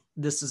with you.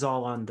 This is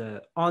all on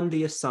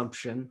the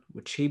assumption,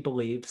 which he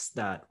believes,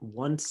 that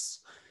once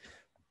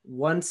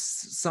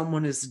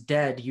someone is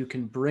dead, you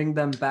can bring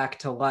them back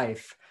to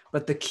life.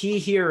 But the key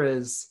here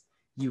is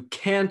you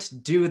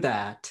can't do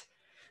that.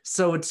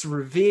 So it's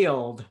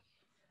revealed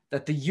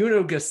that the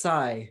Yuno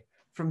Gasai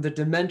from the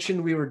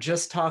dimension we were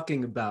just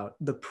talking about,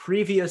 the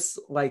previous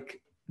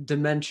like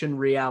dimension,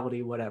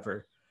 reality,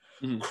 whatever,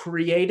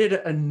 created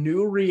a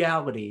new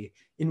reality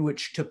in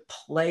which to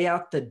play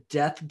out the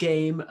death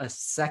game a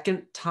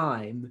second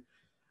time,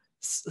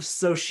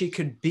 so she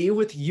could be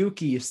with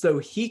Yuki, so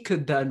he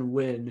could then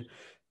win.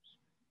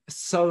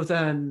 So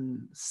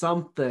then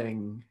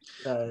something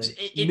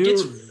it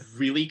gets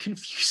really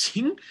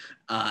confusing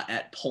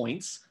at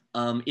points.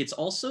 It's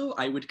also,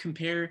 I would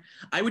compare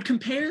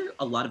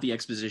a lot of the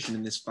exposition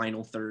in this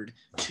final third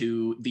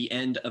to the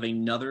end of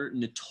another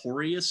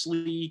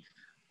notoriously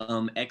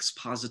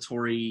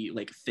expository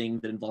like thing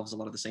that involves a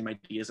lot of the same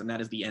ideas, and that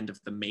is the end of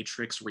The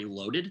Matrix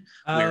Reloaded,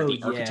 where the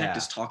architect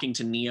is talking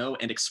to Neo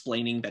and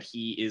explaining that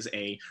he is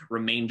a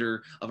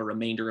remainder of a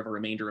remainder of a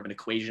remainder of an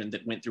equation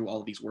that went through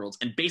all of these worlds.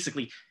 And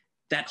basically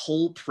that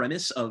whole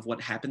premise of what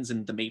happens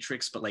in the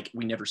Matrix, but like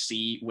we never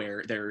see,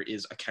 where there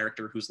is a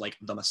character who's like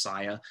the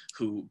Messiah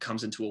who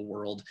comes into a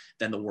world,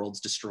 then the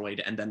world's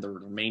destroyed, and then the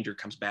remainder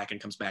comes back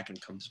and comes back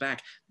and comes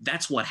back.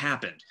 That's what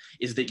happened.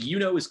 Is that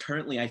Yuno is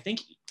currently, I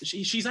think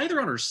she's either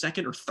on her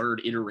second or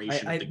third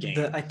iteration of the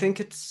game. I think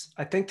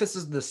this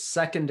is the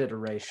second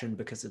iteration,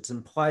 because it's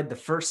implied the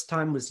first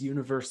time was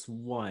Universe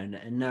 1,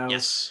 and now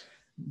yes,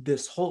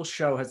 this whole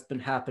show has been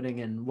happening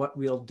in what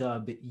we'll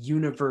dub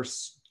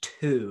Universe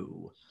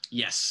 2.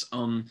 Yes,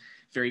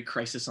 very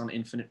Crisis on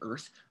Infinite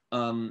Earth.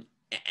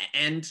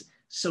 And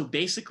so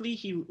basically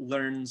he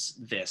learns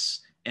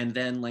this, and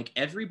then like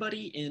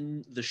everybody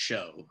in the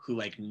show who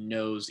like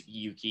knows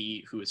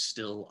Yuki, who is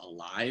still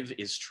alive,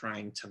 is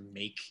trying to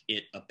make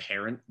it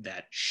apparent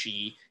that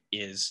she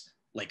is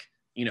like,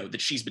 you know, that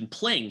she's been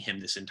playing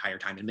him this entire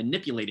time and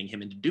manipulating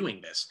him into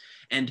doing this.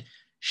 And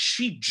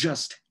she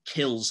just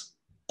kills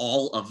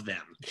all of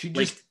them.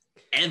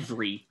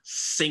 Every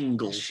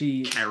single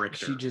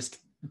character. She just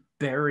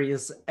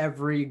buries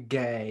every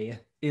gay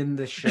in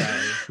the show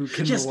who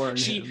can warn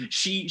him.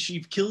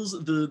 She kills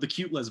the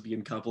cute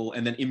lesbian couple,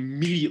 and then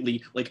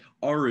immediately like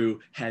Aru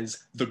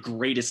has the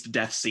greatest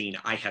death scene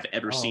I have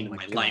ever seen in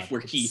my life,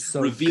 where he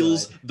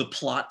reveals the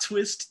plot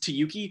twist to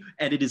Yuki,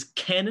 and it is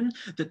canon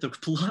that the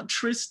plot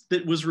twist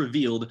that was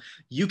revealed,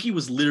 Yuki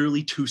was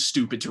literally too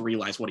stupid to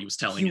realize what he was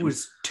telling him. He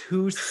was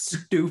too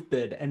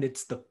stupid, and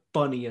it's the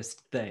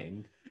funniest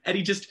thing. And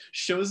he just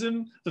shows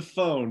him the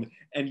phone,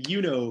 and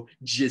Yuno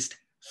just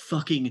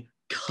fucking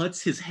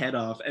cuts his head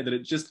off, and then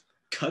it just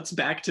cuts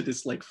back to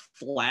this like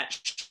flat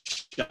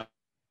shot,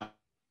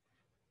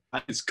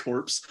 his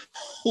corpse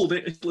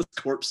holding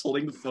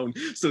the phone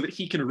so that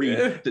he can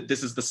read that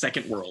this is the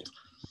second world.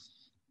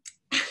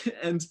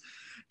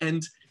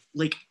 and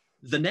like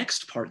the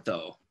next part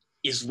though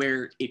is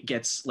where it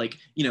gets like,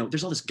 you know,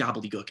 there's all this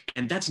gobbledygook,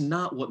 and that's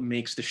not what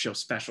makes the show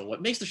special.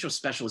 What makes the show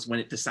special is when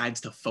it decides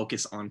to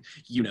focus on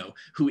Yuno,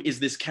 who is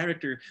this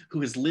character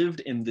who has lived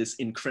in this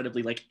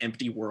incredibly like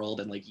empty world,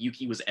 and like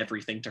Yuki was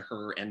everything to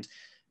her. And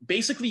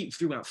basically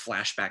throughout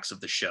flashbacks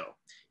of the show,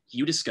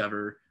 you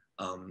discover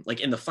like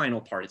in the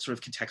final part, it sort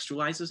of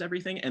contextualizes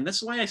everything. And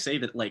that's why I say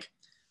that like,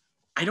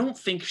 I don't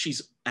think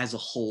she's as a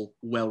whole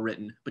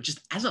well-written, but just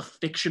as a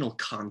fictional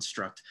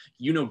construct,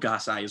 Yuno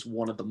Gasai is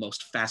one of the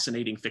most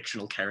fascinating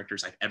fictional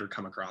characters I've ever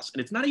come across.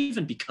 And it's not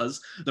even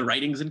because the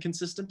writing's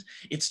inconsistent.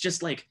 It's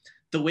just like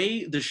the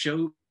way the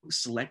show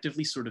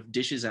selectively sort of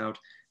dishes out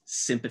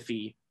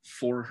sympathy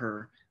for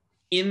her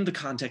in the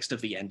context of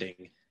the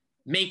ending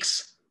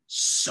makes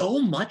so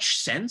much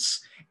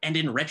sense. And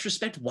in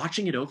retrospect,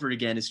 watching it over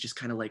again is just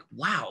kind of like,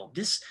 wow,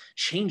 this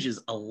changes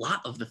a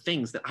lot of the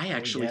things that I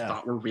actually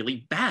thought were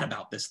really bad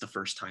about this the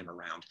first time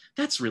around.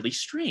 That's really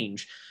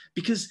strange,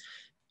 because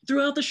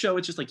throughout the show,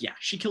 it's just like, yeah,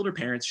 she killed her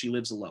parents, she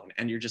lives alone.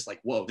 And you're just like,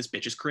 whoa, this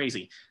bitch is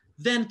crazy.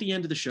 Then at the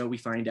end of the show, we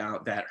find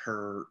out that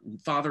her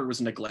father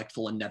was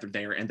neglectful and never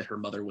there, and that her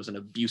mother was an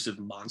abusive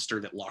monster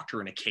that locked her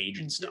in a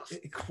cage and stuff.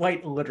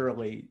 Quite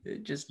literally,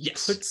 it just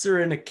puts her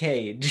in a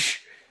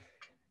cage.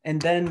 And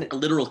then a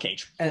literal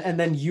cage. And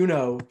then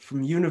Yuno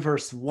from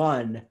Universe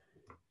 1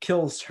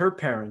 kills her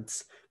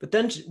parents. But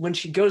then when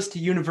she goes to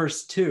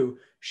Universe 2,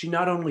 she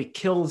not only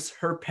kills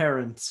her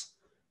parents,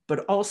 but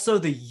also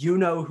the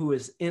Yuno who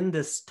is in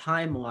this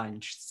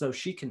timeline, so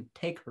she can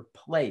take her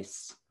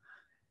place.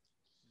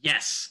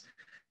 Yes.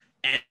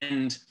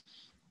 And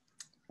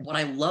what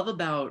I love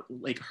about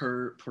like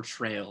her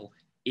portrayal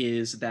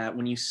is that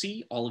when you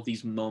see all of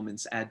these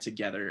moments add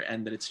together,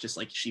 and that it's just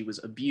like she was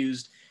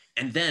abused.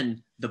 And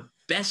then the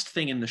best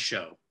thing in the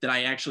show that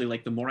I actually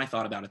like, the more I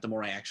thought about it, the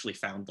more I actually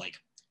found like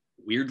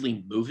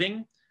weirdly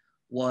moving,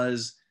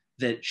 was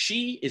that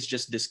she is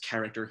just this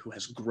character who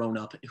has grown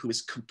up, who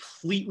is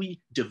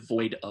completely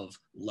devoid of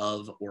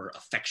love or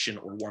affection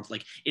or warmth.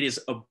 Like, it is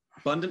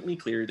abundantly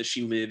clear that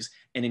she lives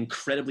an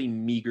incredibly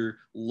meager,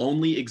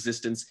 lonely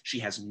existence. She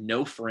has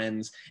no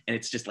friends, and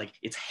it's just like,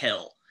 it's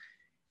hell.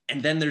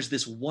 And then there's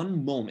this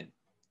one moment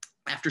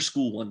after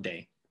school one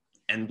day,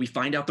 and we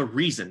find out the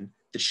reason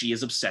that she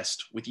is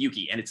obsessed with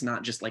Yuki. And it's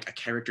not just like a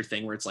character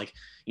thing where it's like,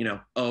 you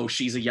know, oh,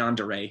 she's a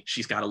yandere,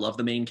 she's got to love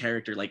the main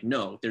character. Like,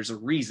 no, there's a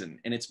reason.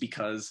 And it's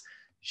because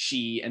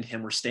she and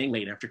him were staying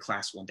late after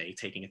class one day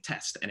taking a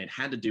test. And it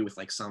had to do with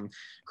like some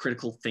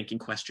critical thinking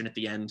question at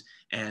the end.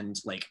 And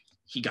like,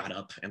 he got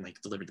up and like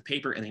delivered the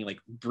paper, and then like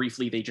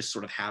briefly, they just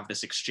sort of have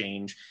this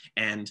exchange.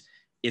 And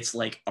it's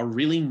like a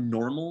really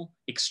normal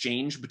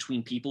exchange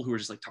between people who are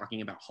just like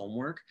talking about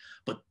homework.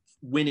 But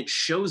when it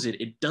shows it,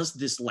 it does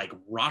this like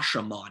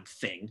Rashomon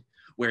thing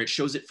where it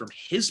shows it from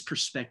his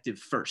perspective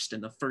first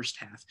in the first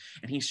half.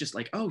 And he's just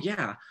like, oh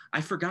yeah, I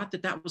forgot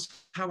that that was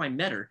how I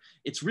met her.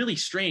 It's really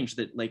strange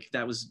that like,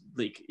 that was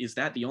like, is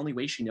that the only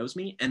way she knows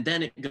me? And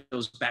then it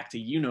goes back to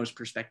Yuno's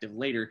perspective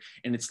later.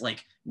 And it's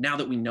like, now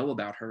that we know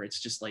about her, it's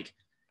just like,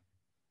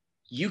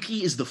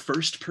 Yuki is the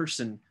first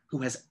person who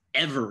has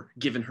ever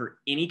given her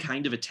any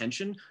kind of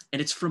attention,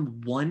 and it's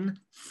from one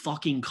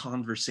fucking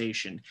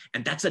conversation.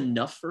 And that's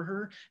enough for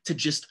her to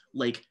just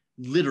like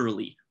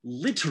literally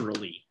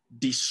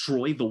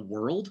destroy the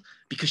world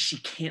because she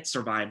can't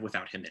survive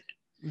without him in it.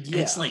 Yeah.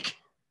 And it's like,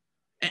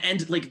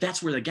 and like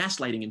that's where the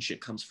gaslighting and shit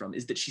comes from,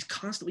 is that she's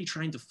constantly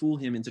trying to fool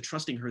him into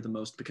trusting her the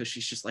most, because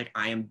she's just like,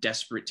 I am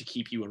desperate to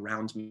keep you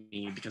around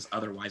me because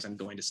otherwise I'm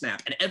going to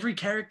snap. And every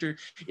character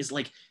is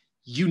like,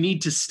 you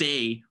need to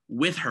stay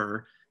with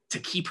her to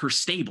keep her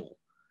stable.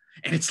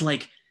 And it's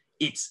like,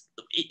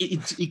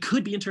 it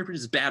could be interpreted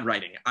as bad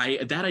writing.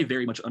 I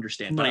very much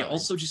understand, but I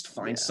also just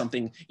find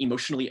something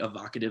emotionally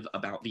evocative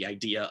about the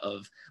idea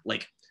of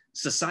like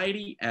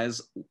society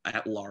as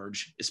at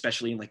large,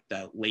 especially in like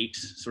the late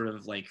sort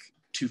of like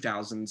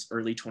 2000s,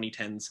 early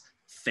 2010s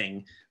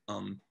thing,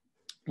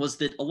 was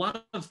that a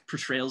lot of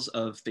portrayals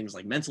of things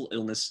like mental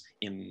illness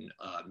in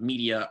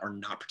media are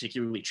not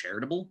particularly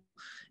charitable.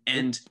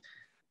 And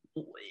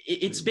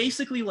it's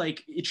basically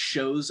like, it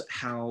shows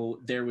how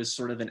there was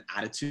sort of an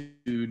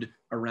attitude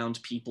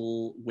around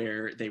people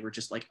where they were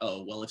just like,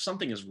 oh, well, if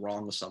something is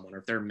wrong with someone or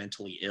if they're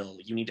mentally ill,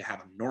 you need to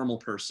have a normal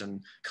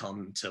person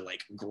come to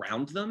like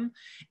ground them.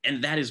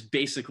 And that is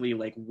basically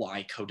like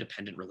why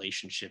codependent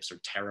relationships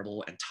are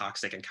terrible and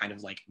toxic and kind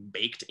of like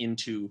baked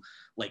into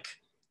like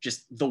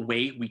just the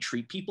way we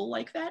treat people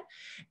like that.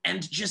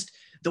 And just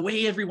the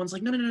way everyone's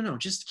like, no,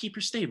 just keep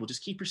her stable,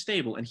 just keep her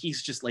stable. And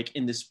he's just like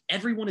in this,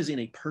 everyone is in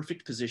a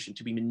perfect position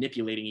to be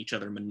manipulating each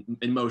other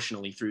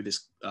emotionally through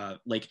this,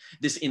 like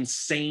this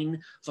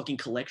insane fucking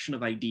collection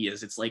of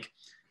ideas. It's like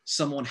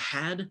someone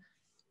had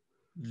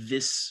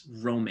this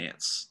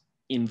romance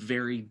in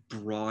very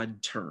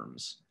broad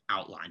terms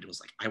outlined. It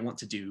was like, I want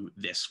to do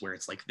this, where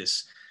it's like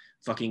this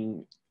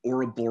fucking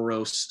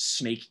Ouroboros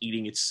snake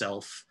eating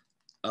itself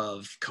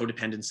of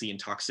codependency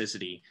and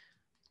toxicity.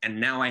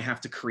 And now I have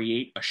to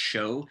create a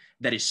show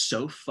that is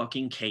so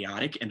fucking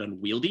chaotic and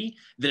unwieldy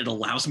that it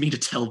allows me to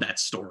tell that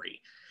story.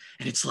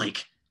 And it's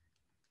like,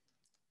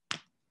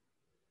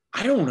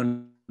 I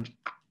don't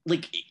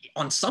like,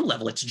 on some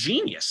level it's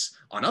genius.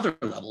 On other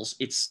levels,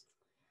 it's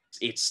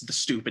the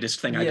stupidest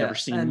thing I've ever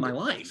seen in my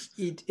life.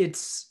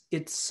 It's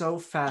so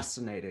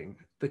fascinating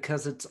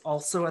because it's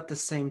also at the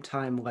same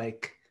time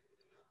like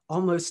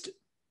almost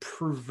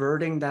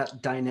perverting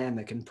that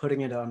dynamic and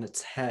putting it on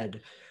its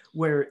head,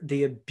 where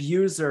the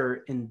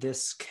abuser in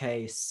this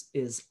case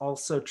is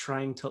also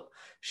trying to,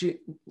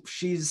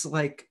 she's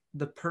like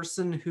the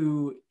person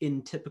who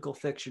in typical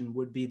fiction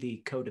would be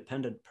the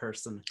codependent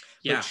person.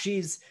 Yeah. But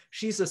she's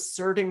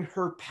asserting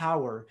her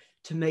power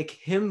to make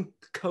him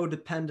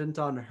codependent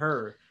on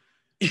her.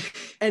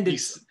 And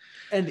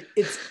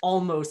it's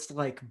almost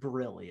like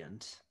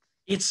brilliant.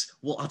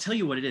 Well, I'll tell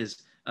you what it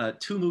is.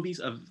 Two movies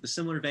of the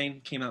similar vein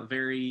came out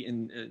very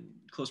in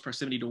close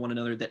proximity to one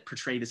another that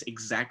portray this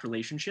exact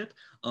relationship.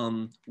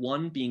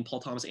 One being Paul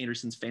Thomas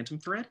Anderson's Phantom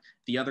Thread,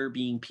 the other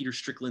being Peter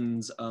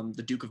Strickland's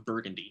The Duke of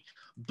Burgundy.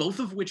 Both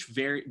of which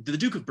the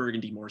Duke of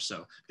Burgundy more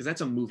so, because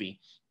that's a movie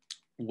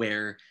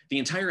where the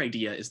entire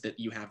idea is that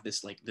you have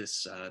this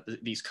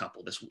these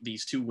couple,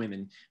 these two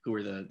women who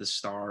are the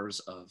stars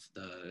of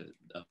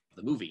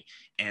the movie,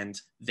 and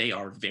they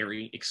are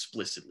very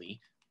explicitly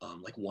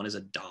like one is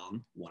a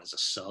dom, one is a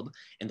sub,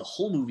 and the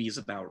whole movie is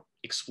about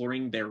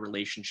exploring their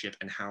relationship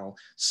and how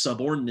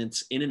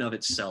subordinates in and of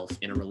itself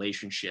in a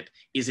relationship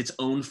is its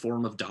own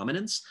form of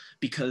dominance,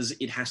 because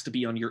it has to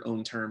be on your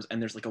own terms.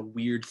 And there's like a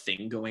weird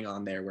thing going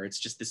on there where it's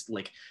just this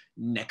like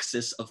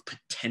nexus of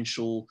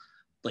potential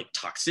like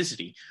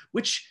toxicity,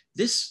 which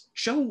this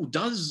show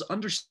does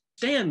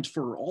understand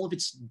for all of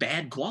its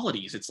bad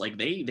qualities. It's like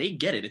they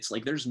get it. It's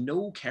like there's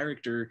no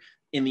character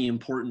in the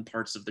important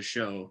parts of the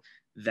show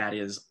that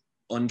is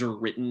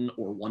underwritten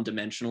or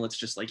one-dimensional. It's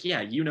just like,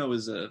 yeah, Yuno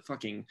is a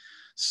fucking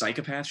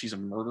psychopath, she's a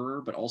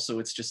murderer, but also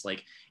it's just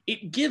like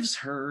it gives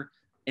her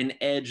an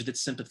edge that's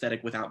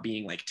sympathetic without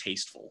being like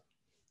tasteful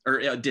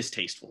or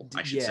distasteful,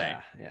 I should say.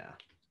 Yeah.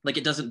 Like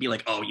it doesn't be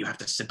like, oh, you have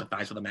to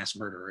sympathize with a mass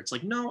murderer. It's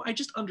like, no, I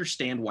just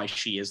understand why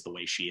she is the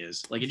way she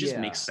is. Like it just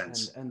makes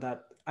sense. And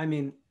that, I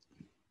mean,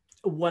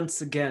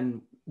 once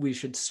again, we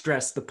should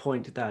stress the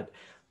point that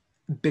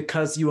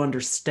because you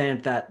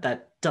understand that,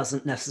 that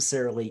doesn't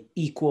necessarily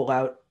equal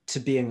out to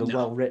being a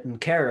well-written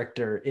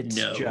character.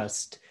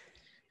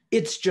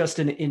 It's just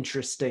an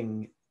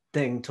interesting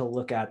thing to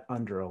look at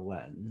under a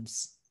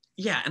lens.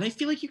 Yeah, and I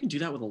feel like you can do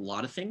that with a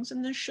lot of things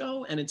in this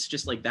show, and it's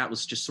just like that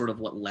was just sort of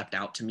what leapt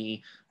out to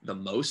me the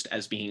most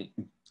as being,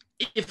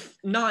 if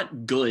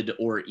not good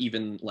or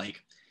even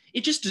like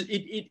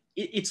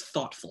it's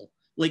thoughtful.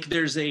 Like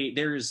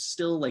there's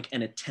still like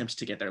an attempt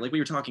to get there. Like we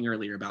were talking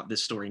earlier about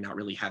this story not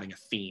really having a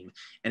theme,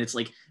 and it's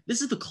like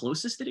this is the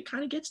closest that it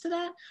kind of gets to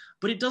that,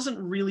 but it doesn't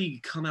really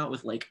come out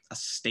with like a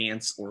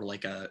stance or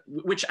like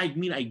which I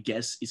mean I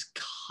guess is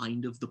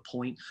kind of the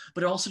point,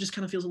 but it also just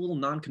kind of feels a little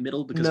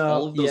non-committal because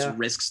all of those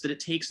risks that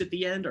it takes at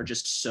the end are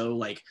just so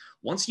like,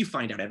 once you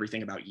find out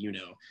everything about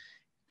Yuno,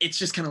 it's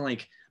just kind of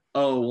like,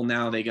 oh well,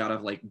 now they gotta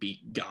like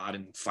beat God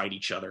and fight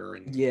each other,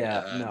 and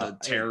the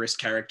terrorist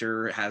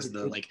character has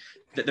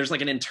there's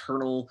like an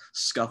internal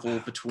scuffle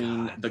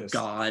between the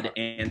God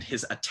and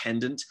his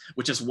attendant,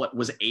 which is what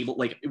was able,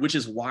 which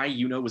is why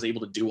was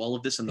able to do all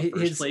of this in the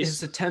first place.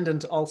 His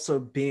attendant also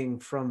being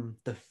from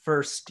the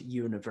first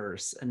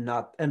universe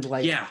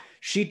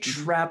she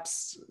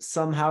traps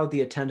somehow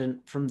the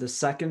attendant from the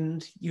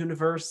second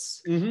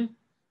universe.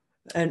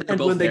 And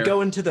when they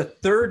go into the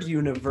third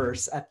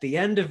universe at the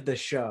end of the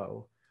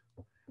show,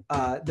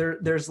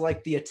 there's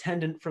like the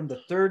attendant from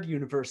the third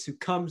universe who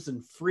comes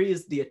and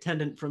frees the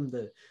attendant from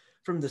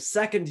the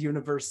second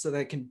universe so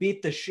they can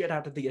beat the shit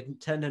out of the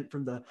attendant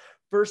from the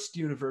first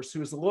universe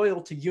who is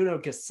loyal to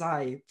Yuno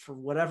Gasai for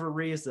whatever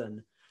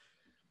reason.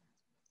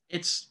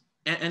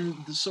 And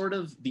the sort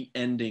of the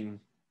ending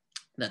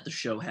that the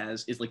show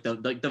has is like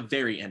the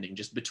very ending,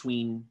 just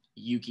between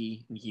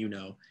Yuki and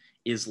Yuno,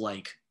 is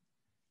like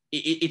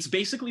it's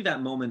basically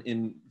that moment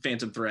in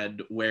Phantom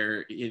Thread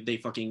where they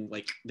fucking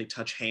they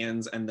touch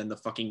hands and then the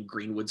fucking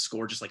Greenwood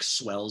score just like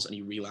swells and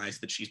you realize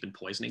that she's been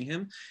poisoning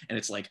him, and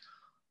it's like,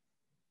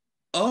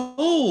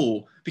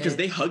 oh, because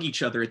they hug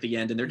each other at the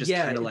end and they're just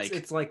kind of like,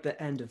 it's like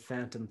the end of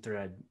Phantom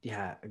Thread.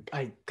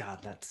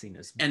 God, that scene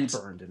is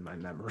burned in my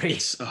memory.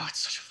 It's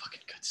such a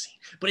fucking good scene.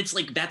 But it's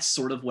like, that's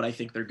sort of what I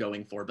think they're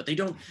going for, but they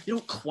don't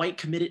quite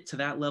commit it to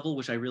that level,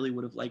 which I really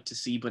would have liked to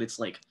see. But it's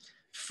like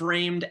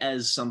framed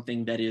as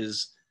something that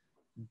is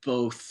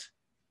both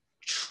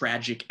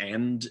tragic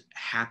and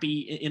happy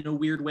in a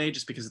weird way,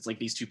 just because it's like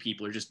these two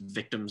people are just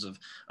victims of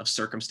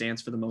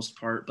circumstance for the most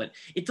part. But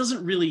it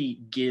doesn't really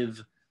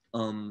give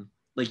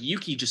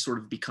Yuki just sort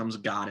of becomes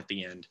God at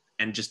the end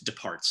and just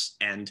departs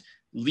and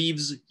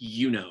leaves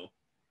Yuno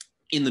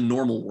in the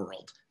normal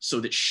world so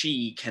that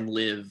she can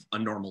live a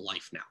normal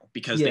life now,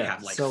 because they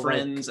have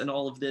friends and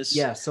all of this.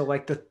 Yeah, so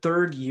like the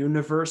third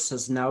universe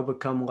has now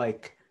become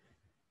like,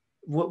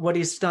 what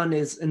he's done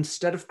is,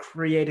 instead of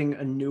creating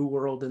a new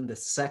world in the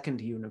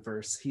second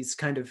universe, he's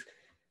kind of,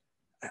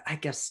 I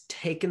guess,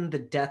 taken the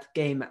death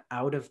game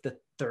out of the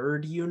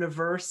third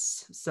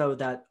universe so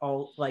that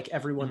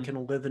everyone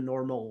can live a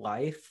normal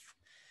life.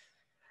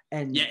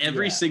 And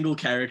every single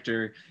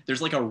character,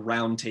 there's like a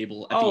round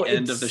table at the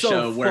end of the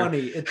show where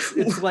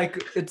it's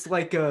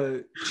like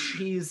a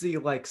cheesy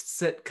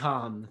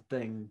sitcom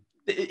thing.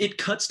 It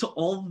cuts to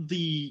all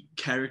the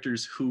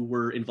characters who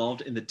were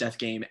involved in the death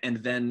game, and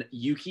then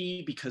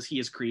Yuki, because he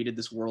has created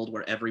this world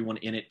where everyone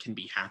in it can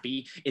be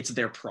happy, it's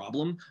their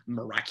problem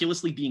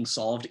miraculously being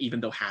solved,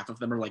 even though half of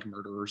them are like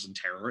murderers and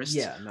terrorists.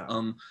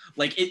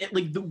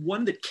 The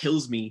one that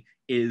kills me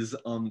is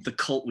the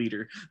cult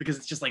leader, because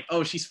it's just like,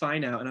 oh, she's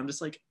fine now, and I'm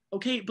just like,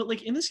 okay, but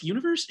in this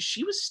universe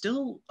she was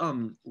still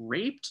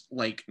raped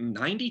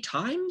 90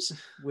 times,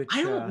 which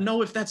I don't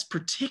know if that's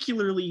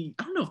particularly,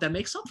 I don't know if that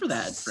makes up for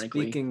that,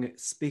 frankly.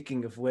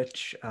 Speaking of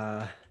which,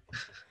 I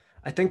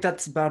think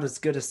that's about as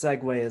good a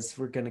segue as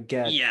we're gonna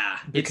get,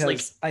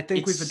 because I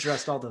think we've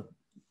addressed all the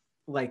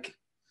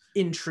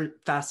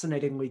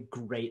fascinatingly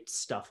great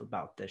stuff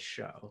about this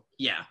show.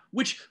 Yeah,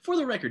 which for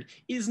the record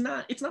it's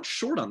not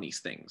short on these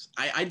things.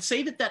 I'd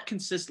say that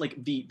consists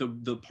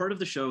the part of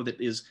the show that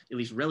is at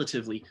least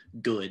relatively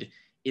good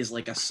is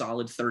a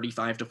solid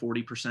 35 to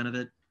 40% of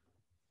it.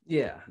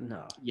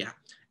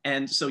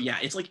 And so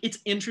it's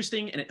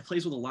interesting, and it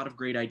plays with a lot of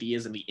great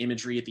ideas, and the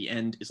imagery at the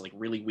end is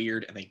really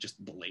weird, and they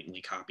just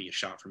blatantly copy a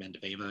shot from End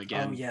of Eva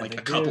again. A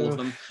couple of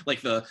them,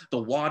 the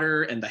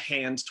water and the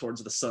hand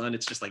towards the sun.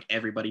 It's just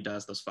everybody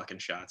does those fucking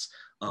shots.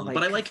 But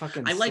I like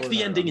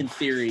the ending in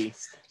theory.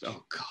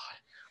 Oh god.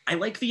 I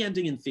like the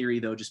ending in theory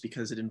though, just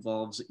because it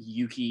involves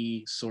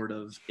Yuki sort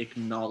of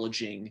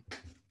acknowledging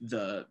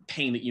the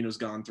pain that Yuno's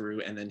gone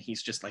through, and then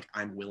he's just like,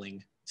 I'm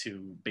willing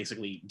to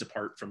basically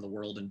depart from the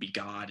world and be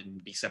God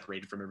and be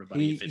separated from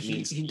everybody if it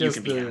means you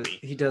can be happy.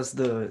 He does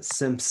the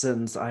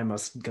Simpsons "I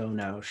must go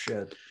now"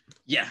 shit.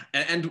 Yeah,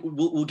 and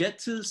we'll get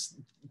to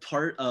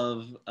part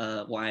of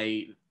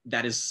why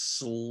that is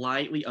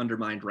slightly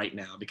undermined right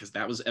now, because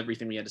that was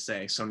everything we had to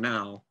say. So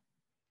now.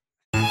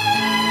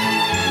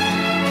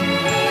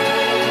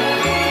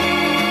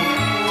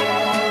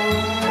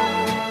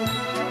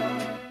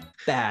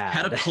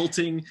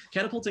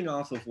 Catapulting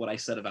off of what I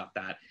said about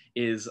that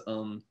is,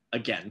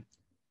 again,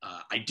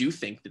 I do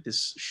think that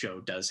this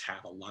show does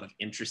have a lot of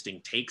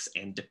interesting takes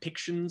and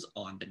depictions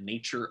on the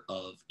nature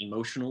of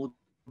emotional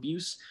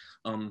abuse.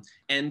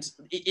 And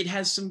it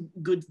has some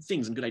good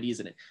things and good ideas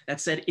in it.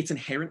 That said, it's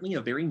inherently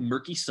a very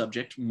murky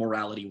subject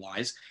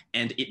morality-wise,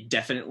 and it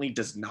definitely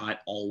does not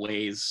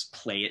always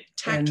play it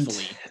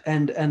tactfully.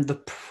 And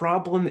the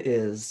problem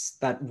is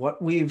that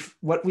what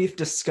we've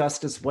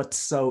discussed is what's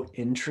so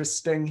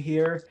interesting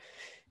here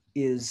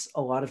is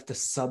a lot of the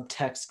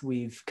subtext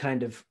we've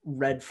kind of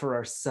read for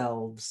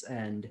ourselves,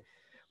 and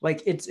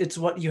it's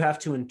what you have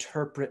to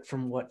interpret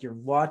from what you're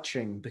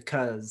watching,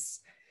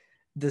 because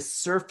the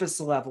surface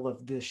level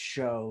of this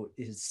show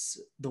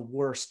is the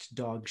worst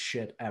dog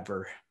shit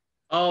ever.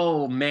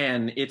 Oh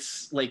man,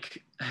 it's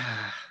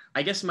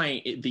I guess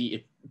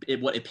the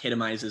what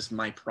epitomizes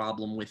my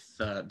problem with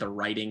the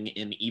writing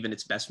in even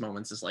its best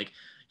moments is like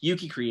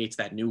Yuki creates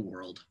that new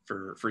world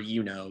for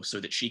Yuno so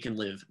that she can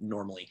live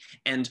normally,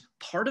 and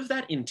part of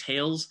that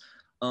entails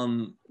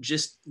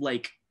just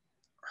like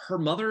her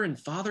mother and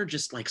father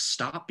just like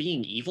stop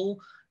being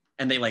evil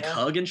and they like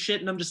hug and shit,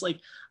 and I'm just like,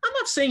 I'm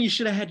not saying you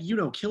should have had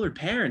kill her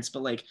parents,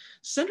 but like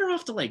send her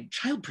off to like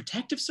child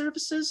protective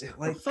services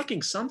or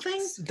fucking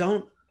something.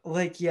 Don't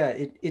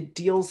it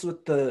deals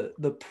with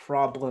the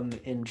problem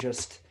in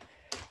just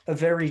a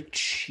very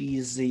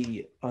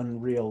cheesy,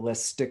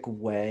 unrealistic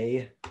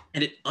way,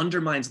 and it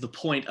undermines the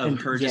point of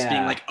her just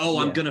being like,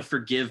 I'm gonna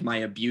forgive my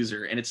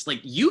abuser, and it's like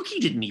Yuki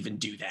didn't even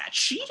do that,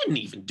 she didn't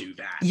even do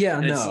that.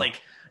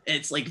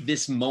 It's like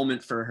this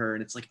moment for her,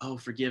 and it's like, oh,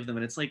 forgive them,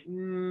 and it's like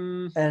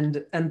and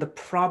the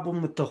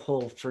problem with the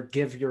whole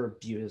forgive your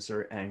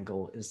abuser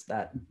angle is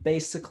that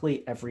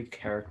basically every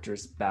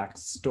character's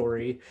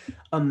backstory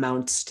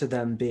amounts to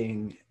them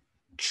being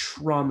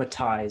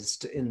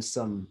traumatized in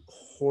some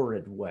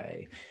horrid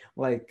way.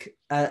 Like,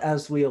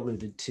 as we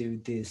alluded to,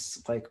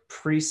 this like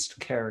priest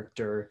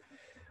character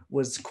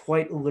was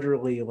quite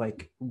literally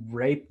like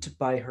raped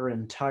by her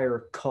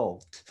entire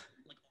cult.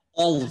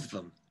 All of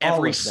them.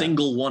 Every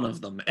single one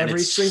of them. And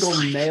every single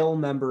male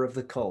member of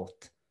the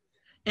cult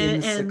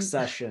in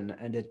succession.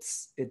 And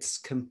it's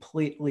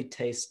completely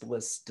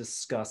tasteless,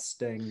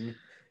 disgusting.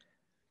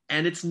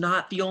 And it's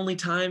not the only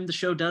time the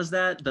show does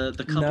that.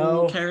 The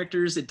couple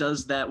characters, it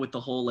does that with the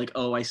whole like,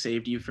 oh, I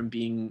saved you from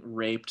being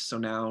raped, so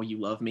now you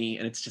love me.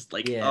 And it's just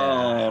like,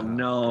 oh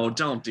no,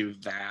 don't do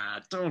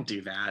that. Don't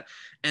do that.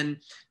 And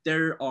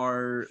there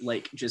are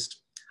like just,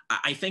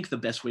 I think the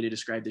best way to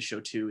describe this show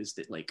too is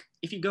that like,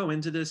 if you go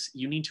into this,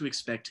 you need to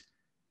expect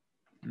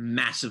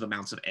massive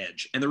amounts of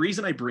edge. And the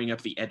reason I bring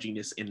up the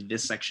edginess in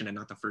this section and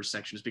not the first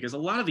section is because a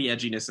lot of the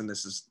edginess in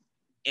this is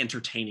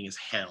entertaining as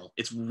hell.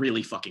 It's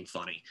really fucking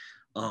funny.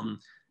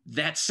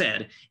 That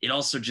said, it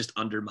also just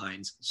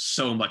undermines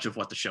so much of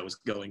what the show is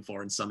going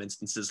for in some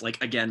instances.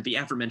 Like, again, the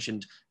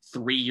aforementioned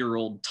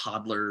 3-year-old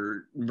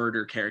toddler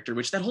murder character,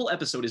 which that whole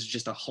episode is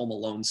just a Home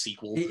Alone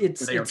sequel where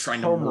they are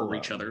trying to murder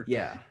each other.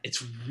 Yeah.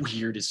 It's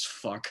weird as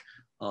fuck.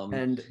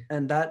 And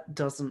that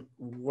doesn't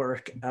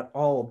work at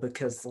all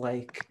because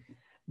like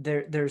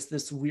there's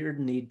this weird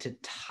need to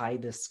tie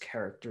this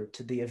character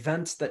to the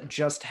events that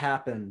just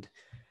happened.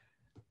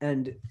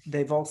 And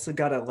they've also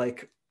got to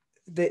like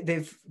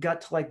they've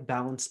got to like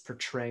balance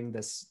portraying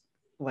this,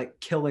 like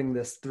killing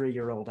this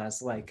 3-year-old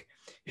as like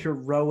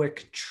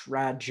heroic,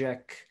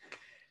 tragic,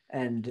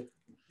 and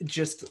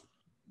just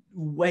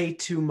way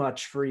too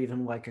much for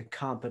even like a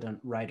competent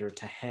writer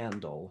to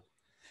handle.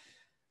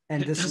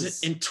 And this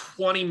does it in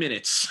 20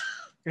 minutes.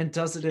 And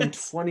does it in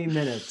 20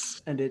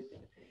 minutes, and it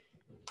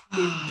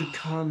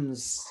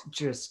becomes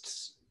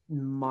just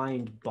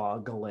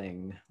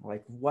mind-boggling.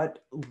 Like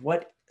what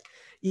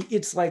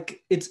it's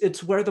like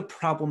it's where the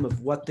problem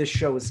of what this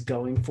show is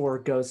going for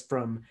goes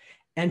from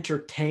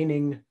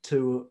entertaining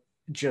to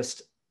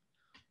just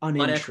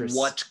uninteresting. But at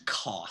what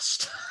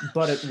cost?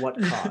 But at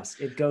what cost?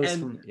 It goes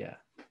from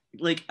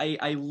like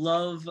I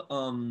love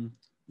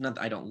not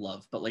that I don't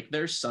love, but like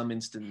there's some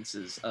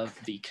instances of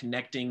the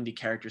connecting the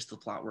characters to the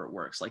plot where it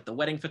works, like the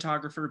wedding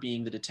photographer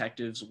being the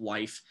detective's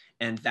wife,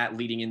 and that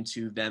leading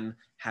into them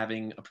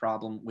having a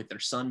problem with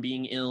their son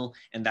being ill,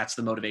 and that's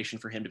the motivation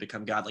for him to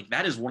become God. Like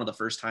that is one of the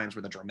first times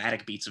where the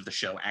dramatic beats of the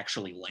show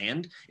actually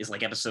land, is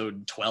like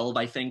episode 12,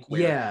 I think,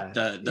 where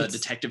the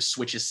detective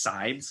switches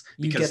sides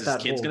because his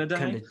kid's gonna die.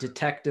 Kind of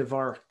detective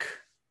arc.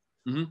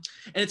 Mm-hmm.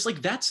 And it's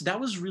like that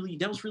was really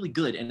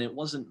good, and it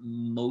wasn't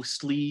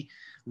mostly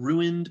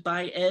ruined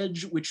by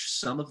edge, which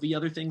some of the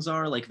other things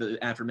are, like the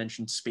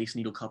aforementioned Space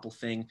Needle couple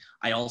thing.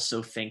 I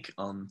also think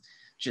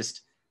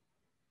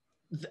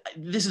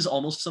this is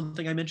almost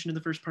something I mentioned in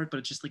the first part, but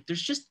it's just like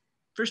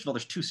first of all,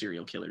 there's 2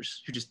 serial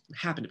killers who just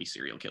happen to be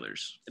serial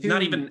killers. It's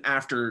not even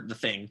after the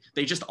thing,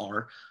 they just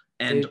are,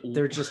 and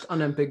they're just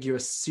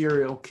unambiguous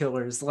serial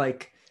killers.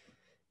 Like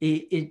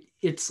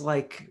it's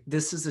like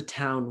this is a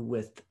town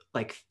with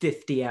like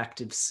 50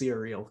 active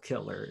serial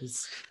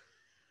killers.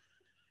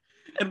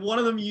 And one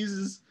of them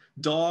uses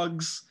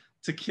dogs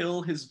to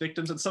kill his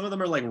victims, and some of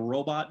them are like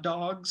robot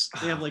dogs.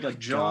 They have like a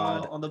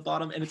jaw on the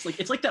bottom, and it's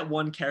like that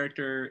one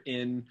character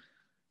in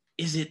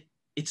is it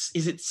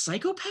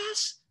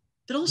Psychopaths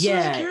that also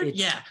has a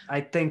character?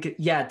 I think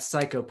it's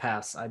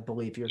Psychopaths, I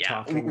believe you're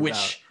talking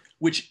about.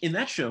 Which in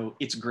that show,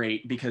 it's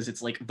great because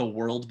it's like the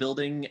world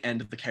building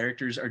and the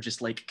characters are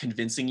just like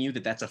convincing you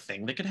that that's a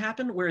thing that could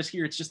happen. Whereas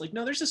here, it's just like,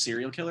 no, there's a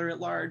serial killer at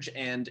large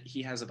and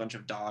he has a bunch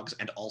of dogs,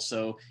 and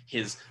also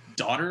his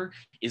daughter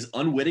is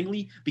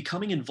unwittingly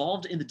becoming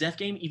involved in the death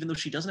game, even though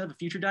she doesn't have a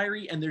future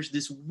diary. And there's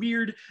this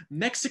weird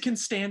Mexican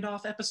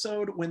standoff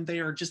episode when they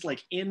are just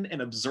like in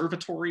an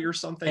observatory or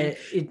something.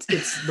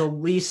 It's the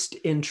least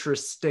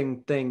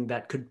interesting thing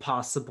that could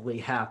possibly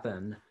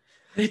happen.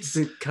 It's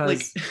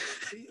because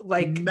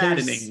like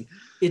maddening.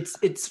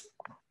 It's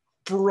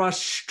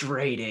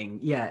frustrating.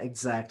 Yeah,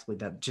 exactly.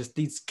 That just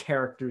these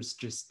characters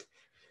just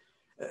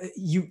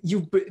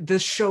the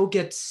show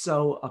gets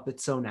so up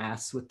its own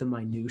ass with the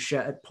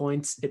minutia at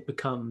points, it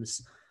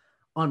becomes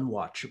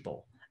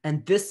unwatchable.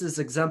 And this is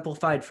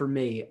exemplified for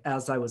me,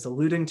 as I was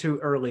alluding to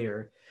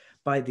earlier,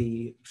 by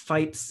the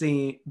fight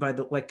scene, by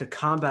the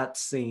combat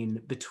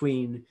scene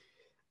between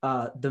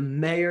the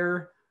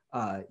mayor,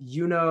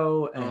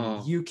 Yuno,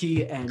 and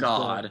Yuki,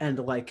 and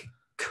like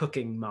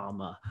Cooking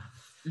Mama.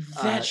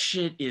 That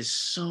shit is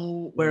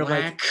so where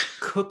whack. Like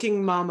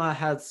Cooking Mama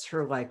has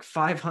her like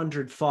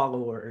 500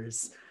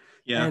 followers,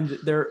 and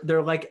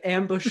they're like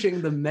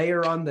ambushing the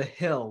mayor on the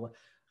hill.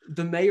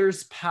 The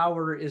mayor's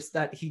power is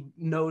that he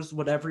knows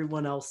what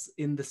everyone else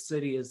in the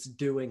city is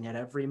doing at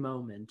every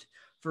moment,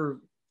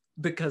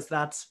 because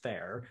that's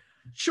fair.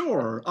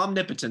 Sure,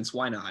 omnipotence,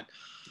 why not?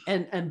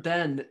 And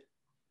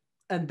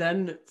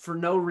then for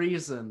no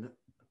reason,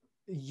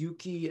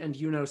 Yuki and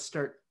Yuno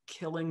start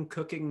killing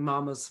Cooking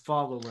Mama's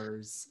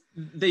followers.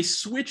 They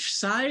switch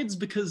sides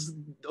because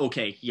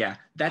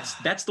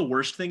that's the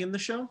worst thing in the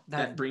show.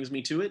 That brings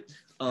me to it.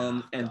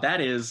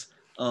 That is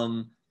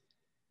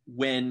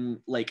when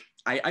like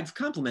I've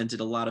complimented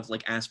a lot of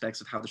like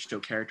aspects of how the show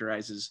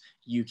characterizes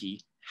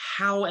Yuki.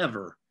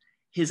 However,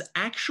 his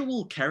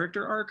actual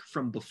character arc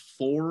from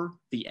before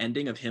the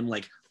ending of him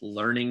like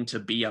learning to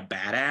be a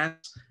badass,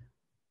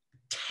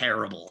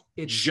 terrible.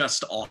 It's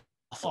just awful.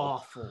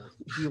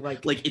 He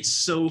like it's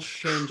so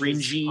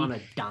cringy on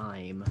a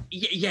dime.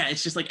 Yeah,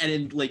 it's just like, and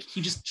then like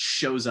he just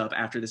shows up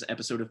after this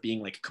episode of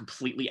being like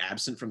completely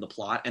absent from the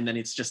plot, and then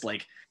it's just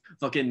like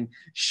fucking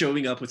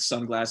showing up with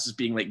sunglasses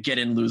being like, get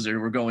in,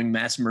 loser, we're going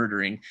mass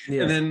murdering.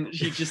 And then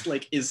he just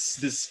like is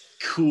this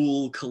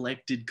cool,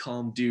 collected,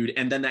 calm dude,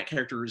 and then that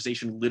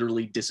characterization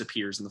literally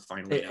disappears in the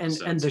final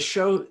episodes. And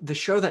the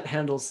show that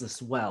handles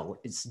this well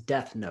is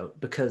Death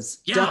Note, because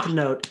Death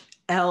Note,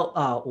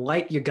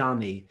 Light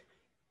Yagami,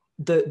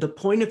 the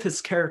point of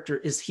his character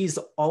is he's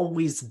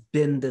always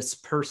been this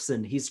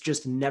person. He's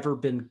just never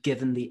been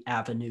given the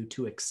avenue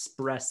to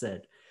express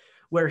it.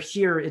 Where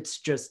here it's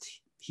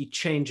just he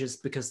changes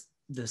because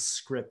the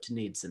script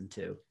needs him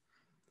to.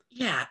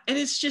 Yeah, and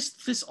it's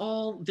just this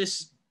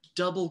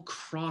double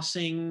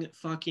crossing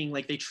fucking,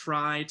 like they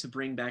try to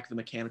bring back the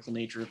mechanical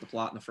nature of the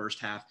plot in the first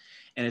half,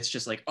 and it's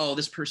just like, oh,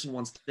 this person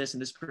wants this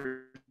and this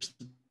person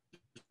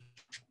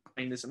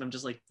this, and I'm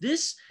just like,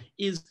 this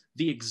is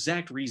the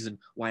exact reason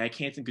why I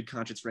can't in good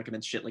conscience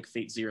recommend shit like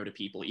Fate Zero to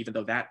people, even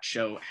though that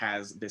show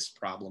has this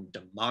problem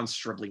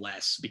demonstrably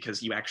less,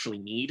 because you actually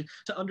need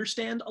to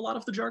understand a lot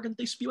of the jargon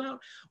they spew out.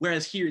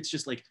 Whereas here it's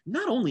just like,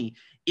 not only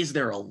is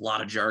there a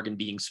lot of jargon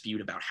being spewed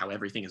about how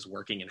everything is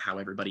working and how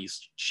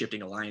everybody's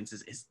shifting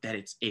alliances, is that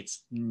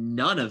it's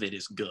none of it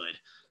is good.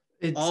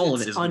 All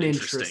of it is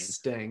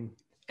uninteresting,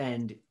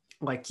 and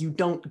like you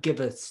don't give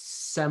a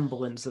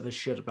semblance of a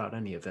shit about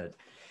any of it.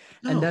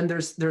 No. And then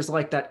there's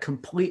like that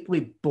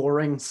completely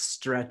boring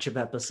stretch of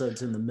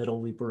episodes in the middle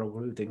we were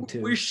alluding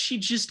to, where she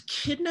just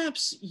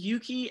kidnaps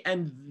Yuki,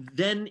 and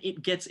then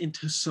it gets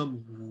into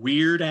some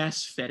weird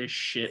ass fetish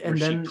shit where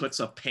she puts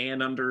a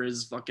pan under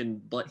his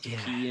fucking butt to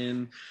pee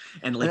in,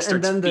 and like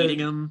starts feeding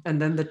him. And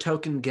then the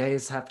token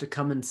gays have to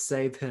come and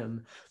save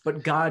him,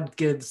 but God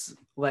gives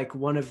like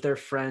one of their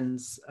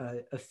friends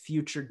a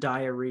future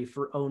diary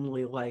for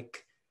only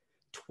like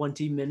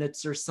 20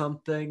 minutes or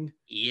something.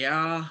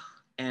 Yeah.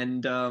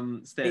 And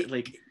Yuno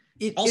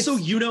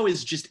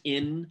is just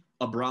in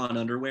a bra and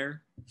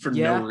underwear for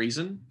no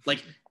reason,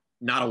 like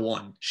not a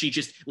one. She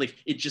just like,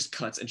 it just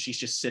cuts and she's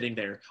just sitting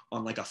there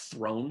on like a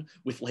throne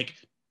with like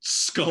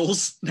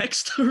skulls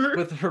next to her,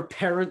 with her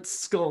parents'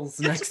 skulls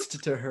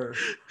next to her.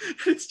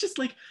 It's just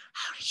like,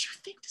 how did you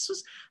think this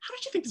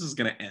was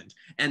gonna end?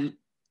 And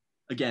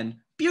again,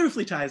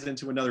 beautifully ties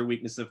into another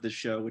weakness of this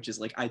show, which is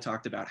like, I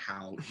talked about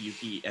how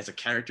Yuki as a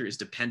character is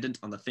dependent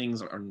on the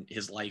things on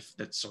his life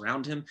that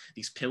surround him,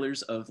 these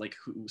pillars of like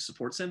who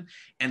supports him.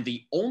 And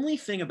the only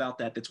thing about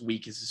that that's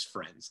weak is his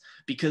friends,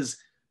 because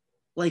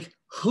like,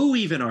 who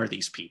even are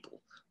these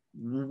people?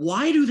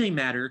 Why do they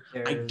matter?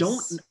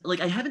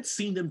 I haven't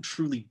seen them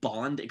truly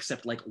bond,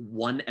 except like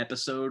one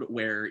episode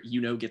where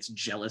Yuno gets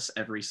jealous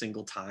every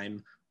single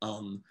time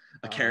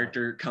a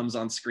character comes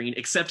on screen,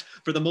 except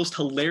for the most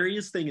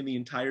hilarious thing in the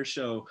entire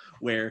show,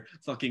 where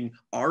fucking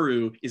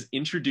Aru is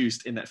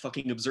introduced in that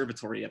fucking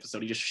observatory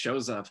episode. He just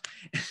shows up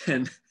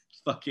and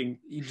fucking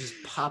he just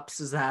pops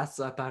his ass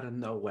up out of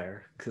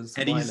nowhere,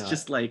 and he's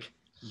just like,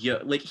 yeah,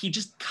 like he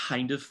just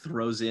kind of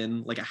throws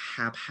in like a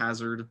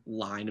haphazard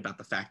line about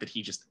the fact that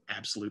he just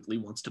absolutely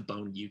wants to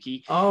bone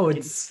Yuki. Oh,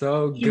 it's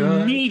so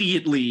good.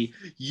 Immediately,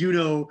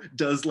 Yuno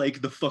does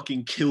like the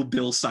fucking Kill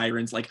Bill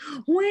sirens, like,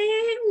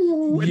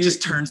 and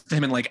just turns to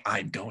him and like,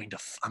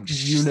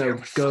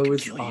 Yuno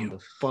goes on the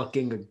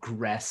fucking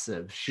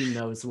aggressive. She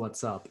knows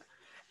what's up.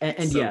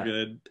 And so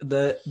good.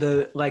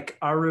 The like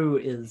Aru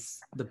is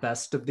the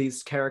best of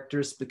these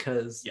characters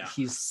because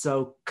he's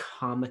so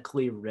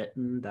comically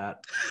written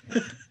that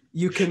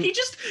you can. He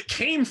just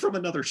came from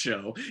another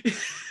show.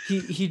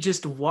 he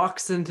just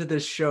walks into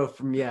this show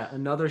from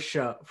another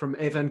show from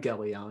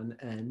Evangelion,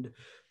 and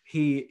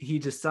he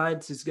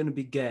decides he's going to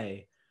be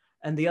gay,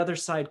 And the other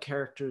side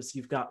characters,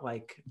 you've got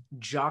like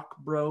Jock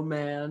Bro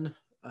Man,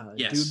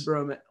 Yes. Dude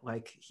Bro Man,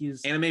 like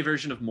he's anime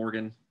version of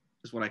Morgan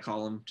is what I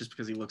call him, just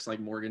because he looks like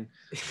Morgan.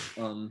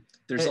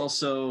 There's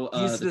also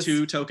the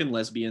two token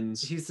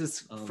lesbians. He's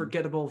this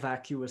forgettable,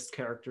 vacuous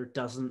character.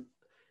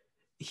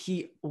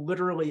 He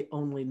literally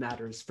only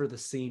matters for the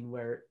scene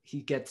where he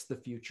gets the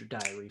future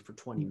diary for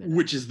 20 minutes.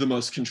 Which is the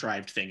most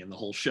contrived thing in the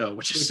whole show,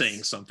 which is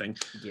saying something.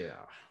 Yeah.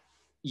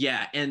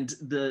 Yeah, and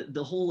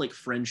the whole like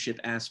friendship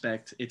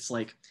aspect, it's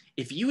like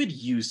if you had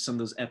used some of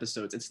those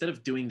episodes instead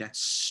of doing that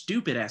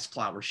stupid ass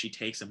plot where she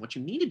takes him, what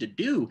you needed to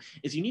do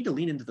is you need to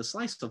lean into the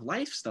slice of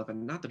life stuff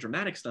and not the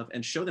dramatic stuff,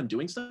 and show them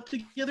doing stuff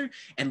together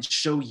and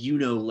show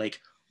like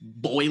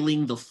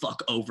boiling the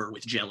fuck over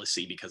with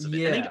jealousy because of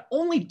it. And they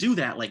only do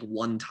that like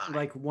one time.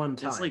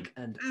 It's like,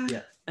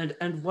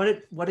 and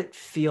what it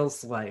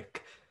feels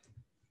like.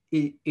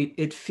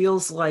 It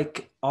feels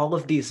like all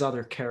of these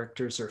other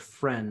characters are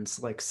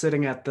friends, like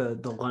sitting at the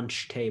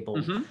lunch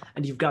table,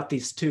 and you've got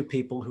these two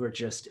people who are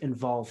just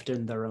involved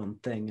in their own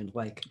thing and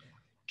like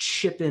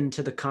chip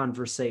into the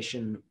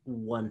conversation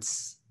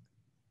once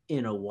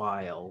in a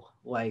while.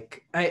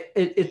 Like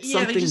it's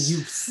something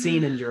you've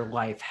seen in your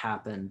life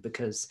happen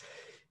because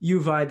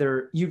you've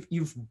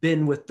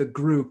been with the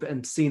group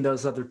and seen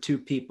those other two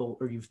people,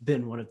 or you've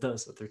been one of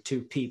those other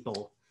two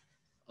people.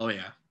 Oh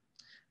yeah.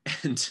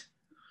 And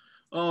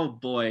oh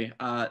boy,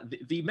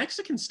 the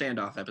Mexican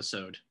standoff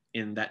episode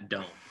in that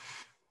dome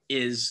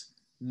is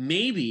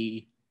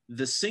maybe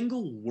the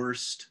single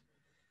worst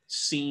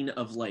scene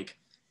of like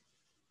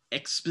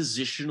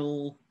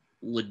expositional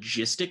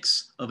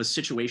logistics of a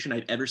situation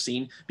I've ever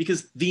seen,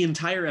 because the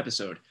entire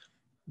episode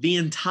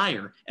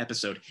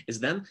is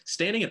them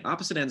standing at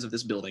opposite ends of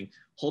this building,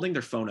 holding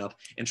their phone up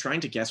and trying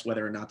to guess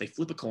whether or not they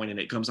flip a coin and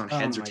it comes on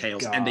heads or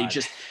tails. God. And they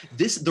just,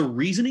 the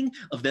reasoning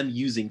of them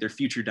using their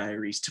future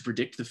diaries to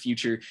predict the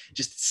future,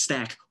 just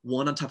stack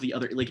one on top of the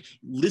other. Like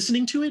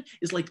listening to it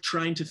is like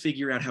trying to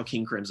figure out how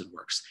King Crimson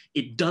works.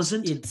 It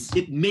doesn't,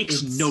 it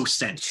makes no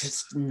sense.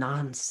 Just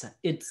nonsense.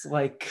 It's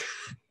like,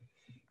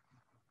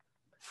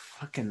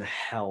 fucking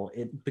hell.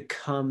 It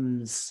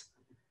becomes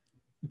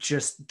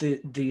just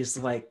these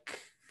like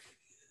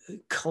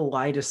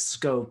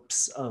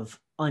kaleidoscopes of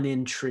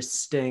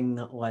uninteresting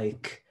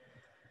like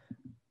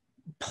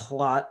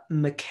plot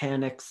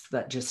mechanics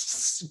that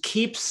just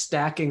keep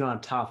stacking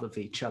on top of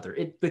each other.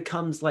 It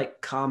becomes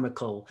like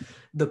comical,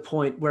 the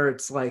point where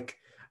it's like,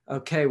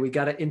 okay, we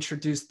got to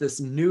introduce this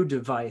new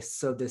device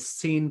so this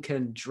scene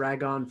can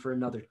drag on for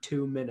another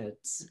 2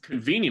 minutes.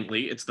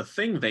 Conveniently, it's the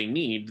thing they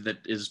need that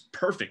is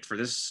perfect for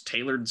this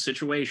tailored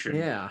situation.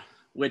 Yeah.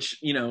 Which,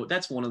 you know,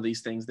 that's one of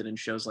these things that in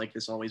shows like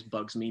this always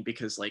bugs me,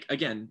 because like,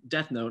 again,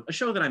 Death Note, a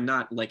show that I'm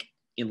not like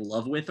in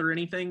love with or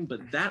anything,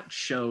 but that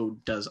show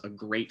does a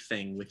great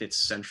thing with its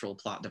central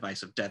plot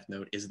device of Death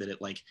Note, is that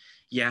it like,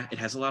 yeah, it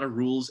has a lot of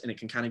rules and it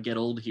can kind of get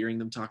old hearing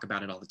them talk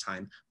about it all the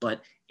time,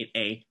 but it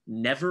A,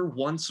 never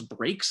once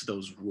breaks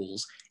those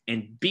rules,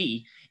 and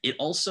B, it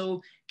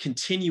also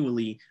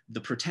continually, the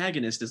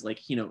protagonist is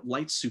like, you know,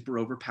 Light's super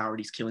overpowered,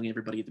 he's killing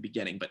everybody at the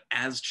beginning, but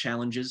as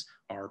challenges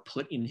are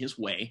put in his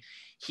way,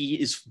 he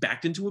is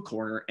backed into a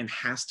corner and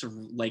has to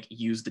like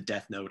use the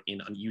Death Note in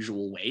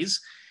unusual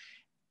ways.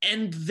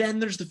 And then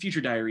there's the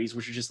future diaries,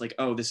 which are just like,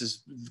 oh, this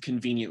is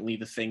conveniently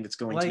the thing that's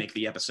going to make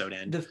the episode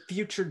end. The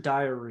future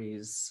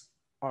diaries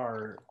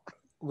are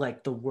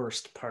like the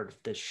worst part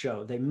of this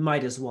show. They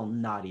might as well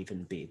not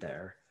even be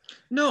there.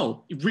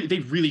 No, they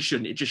really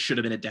shouldn't. It just should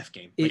have been a death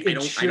game. Like,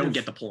 I don't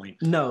get the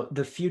point. No,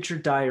 the future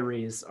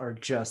diaries are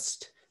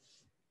just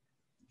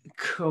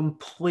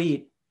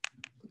complete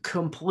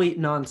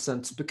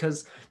nonsense,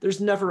 because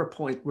there's never a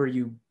point where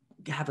you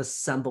have a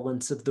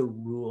semblance of the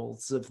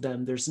rules of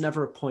them. There's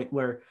never a point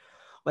where,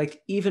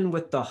 like, even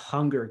with the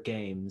Hunger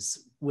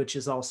Games, which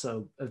is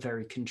also a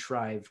very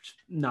contrived,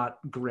 not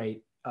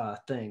great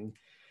thing,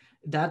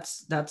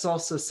 that's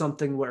also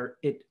something where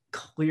it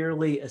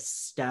clearly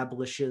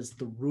establishes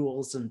the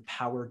rules and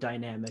power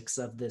dynamics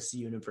of this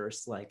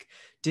universe. Like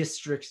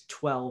District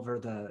 12 are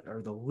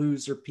the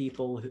loser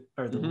people who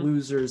are the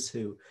losers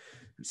who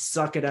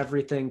suck at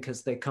everything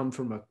because they come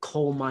from a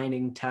coal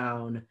mining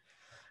town,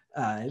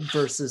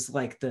 versus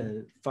like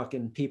the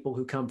fucking people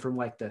who come from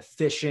like the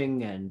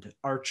fishing and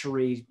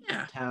archery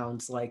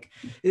towns. Like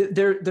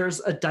there's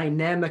a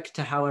dynamic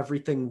to how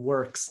everything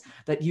works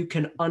that you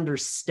can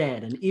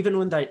understand, and even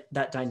when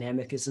that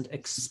dynamic isn't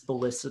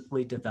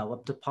explicitly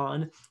developed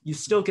upon, you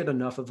still get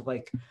enough of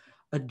like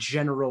a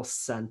general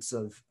sense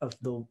of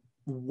the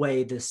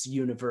way this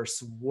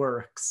universe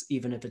works,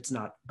 even if it's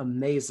not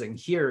amazing.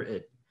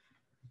 Here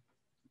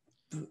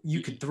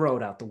you could throw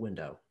it out the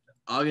window.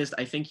 August,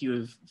 I think you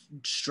have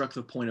struck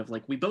the point of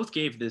like, we both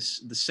gave this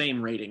the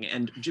same rating,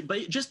 and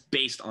but just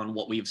based on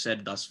what we've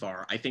said thus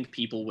far, I think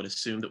people would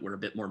assume that we're a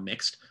bit more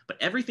mixed, but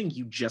everything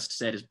you just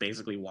said is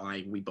basically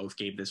why we both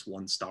gave this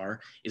 1 star,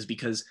 is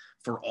because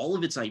for all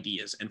of its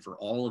ideas and for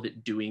all of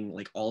it doing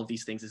like all of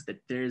these things, is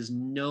that there's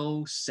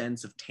no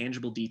sense of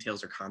tangible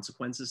details or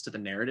consequences to the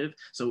narrative.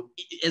 So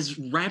as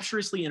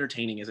rapturously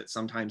entertaining as it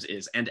sometimes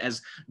is, and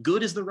as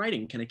good as the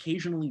writing can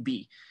occasionally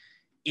be,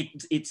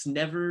 it's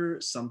never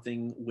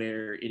something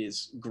where it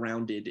is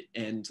grounded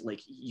and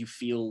like you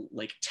feel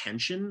like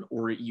tension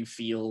or you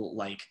feel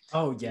like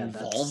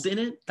involved in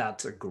it.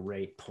 That's a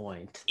great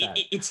point.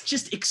 It's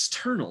just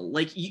external.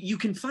 Like you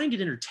can find it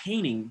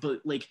entertaining,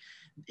 but like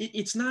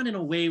it's not in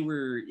a way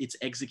where it's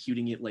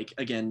executing it like,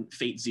 again,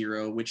 Fate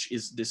Zero, which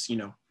is this,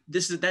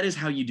 that is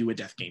how you do a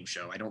death game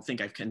show. I don't think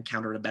I've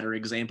encountered a better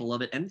example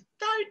of it, and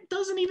that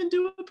doesn't even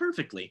do it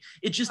perfectly.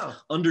 It just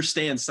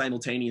understands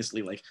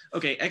simultaneously, like,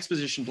 okay,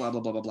 exposition, blah blah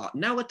blah blah blah.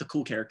 Now let the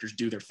cool characters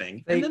do their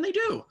thing, and then they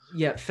do.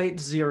 Yeah,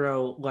 Fate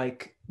Zero,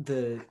 like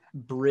the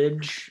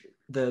bridge,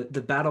 the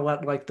battle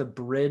at like the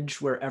bridge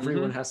where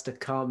everyone has to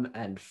come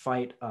and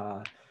fight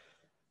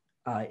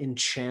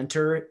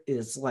Enchanter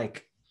is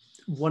like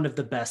one of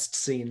the best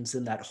scenes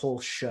in that whole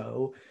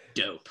show.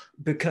 Dope.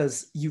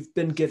 Because you've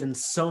been given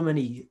so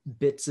many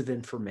bits of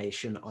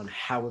information on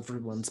how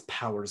everyone's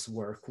powers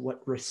work,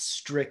 what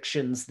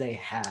restrictions they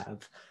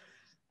have.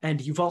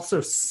 And you've also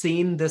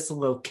seen this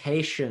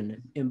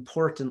location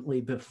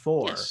importantly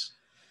before. Yes.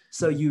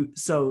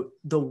 So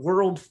the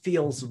world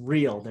feels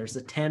real. There's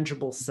a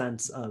tangible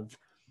sense of,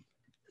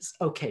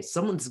 okay,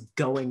 someone's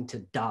going to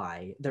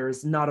die. There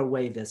is not a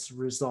way this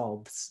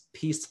resolves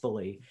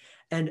peacefully.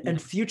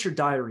 And Future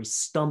Diary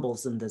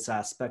stumbles in this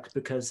aspect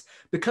because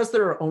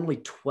there are only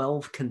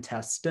 12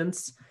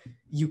 contestants,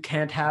 you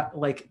can't have,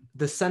 like,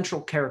 the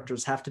central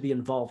characters have to be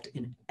involved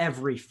in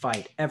every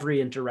fight, every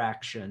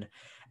interaction,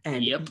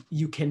 and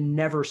you can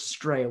never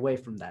stray away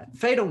from that.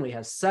 Fate only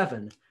has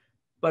 7,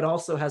 but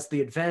also has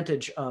the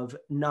advantage of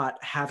not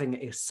having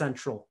a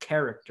central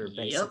character,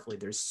 basically.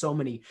 There's so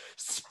many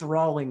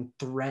sprawling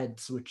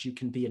threads which you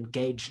can be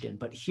engaged in,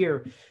 but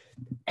here,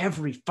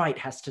 every fight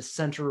has to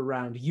center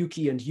around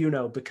Yuki and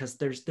Yuno because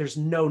there's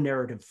no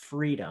narrative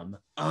freedom.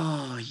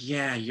 Oh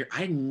yeah,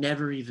 I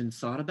never even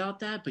thought about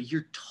that, but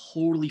you're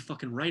totally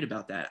fucking right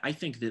about that. I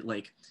think that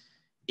like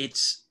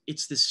it's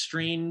this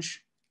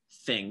strange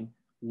thing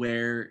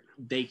where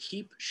they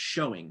keep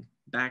showing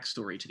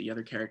backstory to the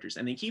other characters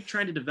and they keep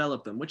trying to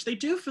develop them, which they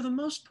do for the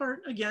most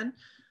part, again.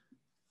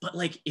 But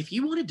like, if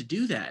you wanted to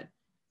do that,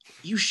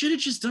 you should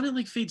have just done it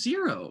like Fate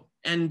Zero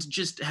and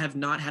just have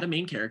not had a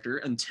main character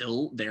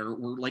until there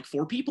were like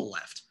 4 people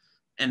left.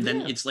 And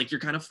then it's like you're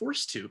kind of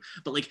forced to.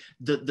 But like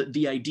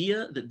the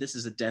idea that this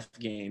is a death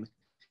game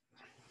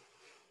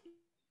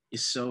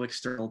is so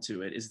external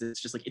to it, is that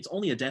it's just like, it's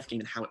only a death game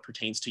in how it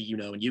pertains to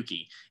Yuno and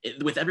Yuki.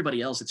 With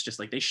everybody else, it's just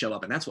like they show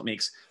up, and that's what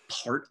makes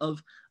part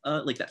of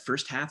like that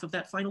first half of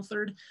that final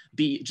third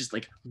be just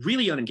like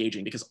really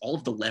unengaging, because all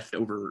of the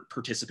leftover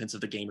participants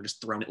of the game are just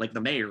thrown at, like,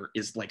 the mayor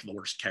is like the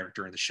worst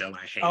character in the show, and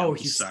I hate him.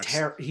 He sucks.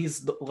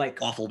 He's like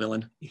awful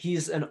villain.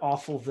 He's an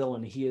awful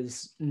villain. He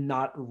is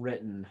not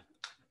written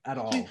at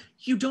all.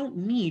 You don't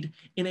need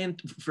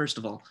first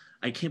of all,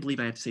 I can't believe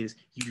I have to say this,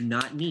 you do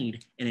not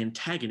need an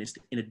antagonist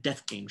in a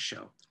death game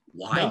show.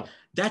 Why? No.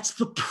 That's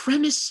the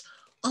premise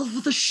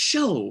of the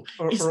show.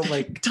 Or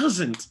like, it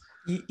doesn't.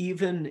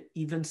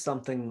 Even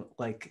something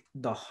like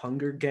the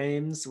Hunger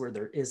Games, where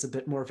there is a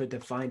bit more of a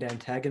defined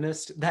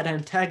antagonist, that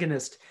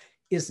antagonist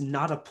is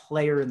not a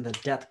player in the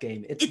death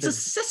game. It's a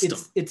system.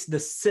 It's the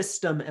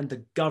system and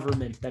the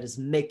government that is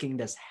making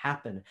this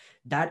happen.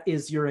 That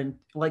is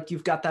like,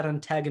 you've got that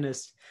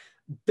antagonist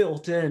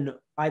built in,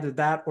 either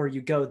that or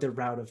you go the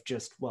route of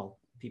just, well,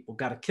 people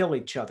got to kill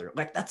each other.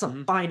 Like, that's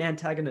a fine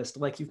antagonist,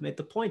 like you've made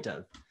the point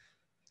of.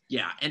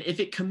 Yeah, and if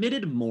it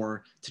committed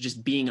more to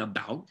just being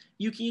about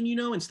Yuki and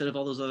Yuno instead of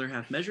all those other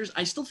half measures,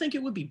 I still think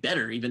it would be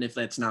better, even if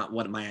that's not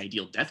what my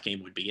ideal death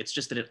game would be. It's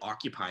just that it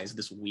occupies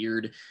this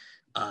weird,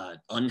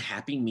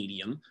 unhappy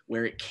medium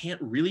where it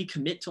can't really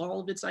commit to all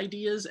of its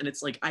ideas. And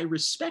it's like, I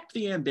respect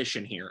the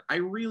ambition here. I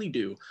really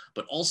do.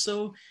 But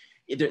also,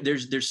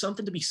 there's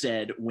something to be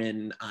said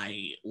when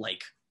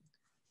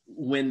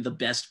the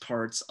best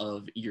parts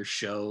of your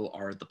show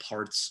are the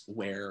parts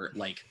where,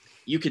 like,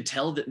 you could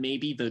tell that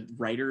maybe the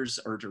writers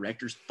or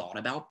directors thought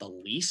about the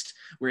least,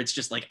 where it's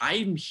just like,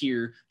 I'm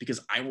here because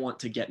I want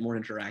to get more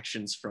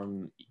interactions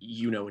from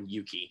Yuno and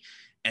Yuki.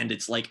 And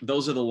it's like,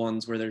 those are the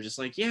ones where they're just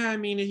like, yeah, I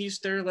mean,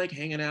 they're like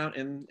hanging out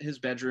in his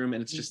bedroom,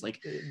 and it's just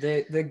like,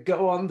 they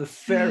go on the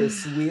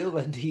Ferris wheel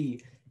and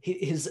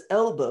his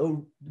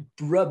elbow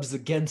rubs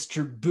against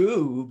her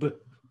boob.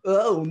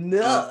 Oh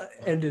no!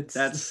 And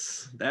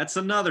that's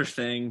another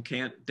thing.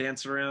 Can't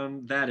dance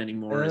around that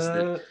anymore.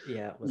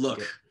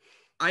 Look,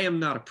 I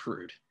am not a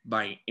prude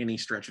by any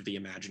stretch of the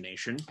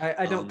imagination.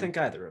 I don't think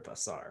either of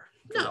us are.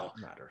 No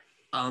matter.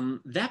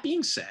 That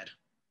being said,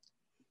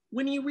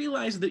 when you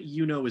realize that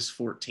Yuno is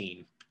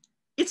 14,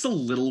 it's a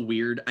little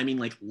weird. I mean,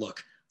 like,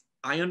 look,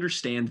 I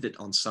understand that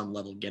on some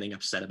level getting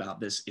upset about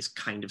this is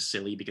kind of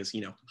silly because,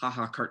 you know,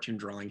 haha, cartoon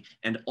drawing.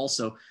 And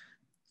also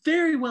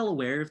very well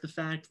aware of the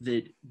fact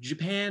that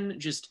Japan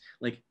just,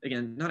 like,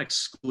 again, not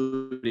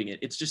excluding it,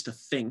 it's just a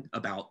thing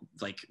about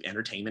like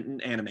entertainment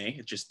and anime.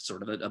 It's just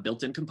sort of a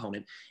built-in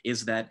component,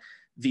 is that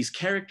these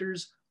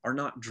characters are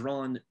not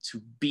drawn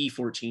to be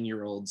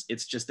 14-year-olds.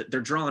 It's just that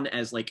they're drawn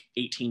as like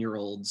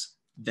 18-year-olds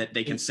that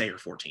they can say are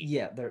 14.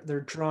 Yeah,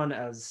 they're drawn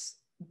as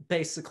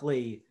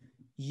basically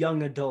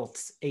young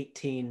adults,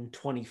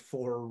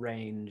 18-24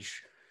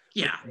 range.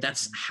 Yeah,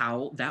 that's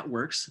how that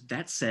works.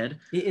 That said,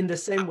 in the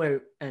same way,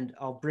 and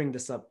I'll bring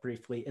this up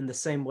briefly, in the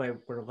same way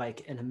where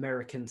like an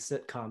American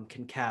sitcom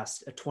can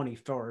cast a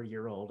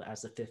 24-year-old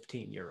as a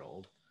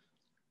 15-year-old.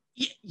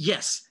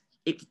 Yes,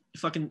 it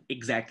fucking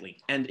exactly.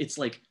 And it's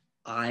like,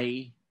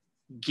 I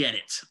get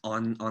it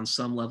on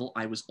some level.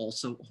 I was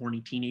also a horny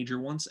teenager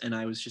once, and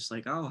I was just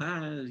like,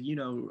 oh, you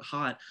know,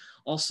 hot.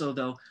 Also,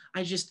 though,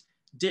 I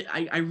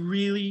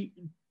really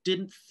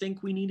didn't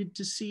think we needed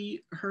to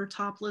see her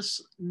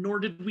topless, nor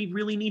did we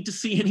really need to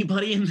see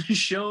anybody in the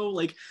show.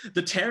 Like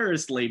the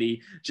terrorist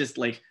lady, just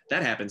like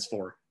that happens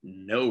for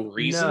no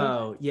reason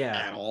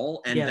at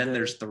all. And then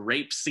there's the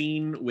rape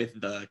scene with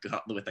the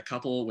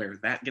couple where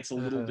that gets a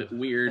little bit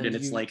weird, and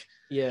it's like,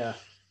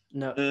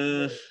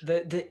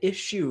 the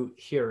issue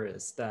here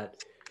is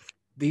that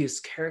these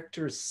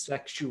characters'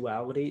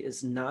 sexuality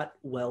is not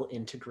well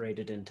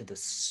integrated into the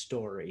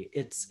story.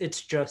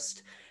 It's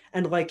just,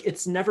 and like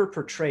it's never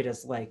portrayed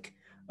as like,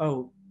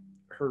 oh,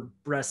 her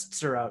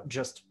breasts are out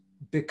just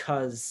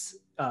because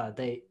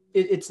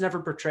it's never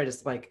portrayed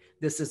as like,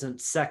 this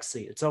isn't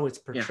sexy. It's always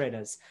portrayed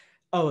as,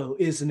 oh,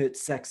 isn't it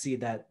sexy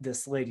that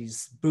this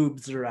lady's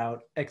boobs are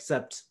out,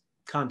 except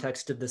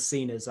context of the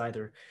scene is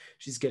either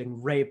she's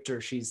getting raped or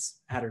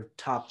she's had her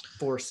top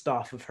forced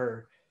off of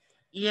her.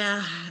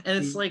 Yeah, and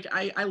it's like,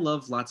 I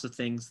love lots of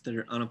things that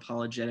are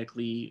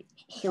unapologetically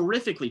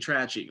horrifically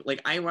trashy.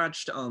 Like I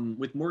watched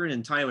with Morgan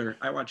and Tyler,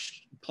 I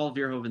watched Paul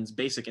Verhoeven's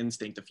Basic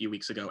Instinct a few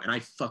weeks ago, and I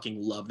fucking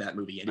love that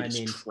movie, and it's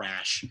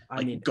trash,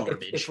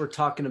 garbage. If we're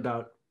talking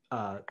about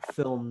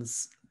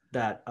films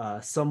that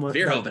someone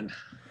Verhoeven,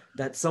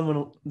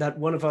 that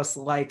one of us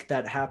like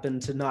that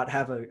happened to not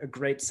have a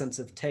great sense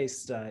of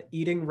taste,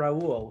 Eating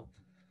Raoul.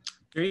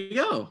 There you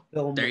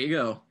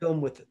go. Film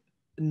with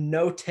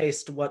no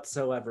taste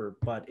whatsoever,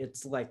 but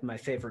it's like my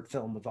favorite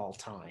film of all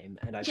time,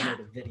 and I've made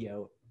a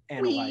video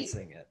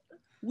analyzing it.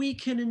 We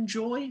can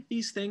enjoy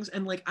these things,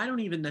 and like I'm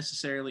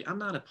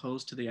not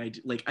opposed to the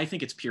idea. Like I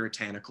think it's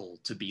puritanical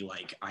to be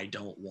like, I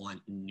don't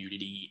want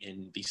nudity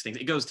in these things.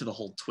 It goes to the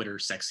whole Twitter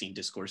sex scene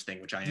discourse thing,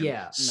 which I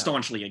am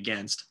staunchly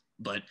against.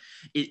 But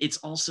it's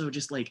also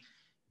just like,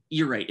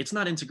 you're right, it's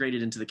not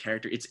integrated into the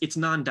character. It's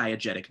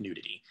non-diegetic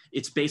nudity.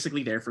 It's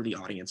basically there for the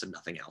audience and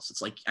nothing else.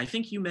 It's like, I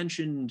think you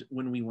mentioned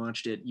when we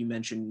watched it, you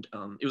mentioned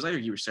it was either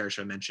you or Sarah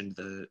Show mentioned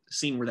the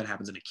scene where that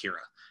happens in Akira,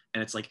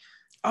 and it's like,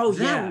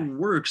 that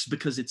works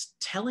because it's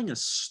telling a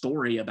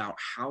story about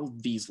how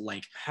these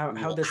like how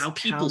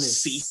people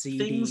see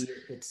things.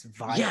 It's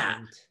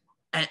violent.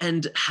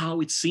 And how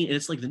it's seen, and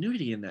it's like the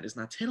nudity in that is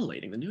not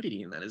titillating. The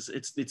nudity in that is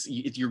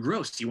you're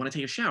gross. You want to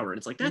take a shower, and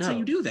it's like, that's how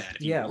you do that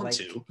if you want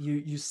to.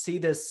 You see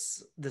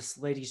this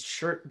lady's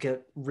shirt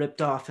get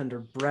ripped off and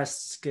her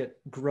breasts get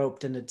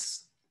groped, and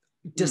it's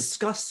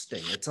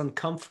disgusting. It's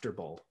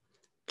uncomfortable,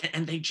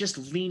 and they just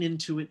lean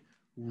into it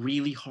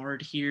really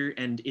hard here.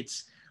 And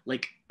it's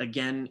like,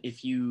 again,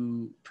 if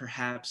you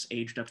perhaps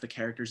aged up the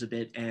characters a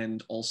bit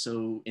and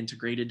also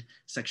integrated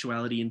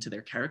sexuality into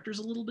their characters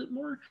a little bit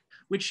more,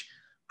 which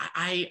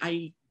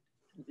I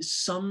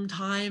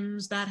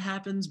sometimes that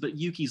happens, but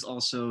Yuki's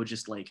also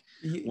just like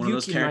one of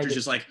those characters,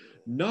 just like,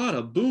 not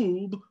a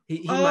boob.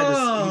 He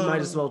might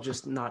as well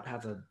just not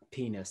have a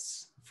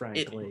penis,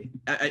 frankly.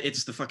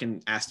 It's the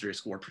fucking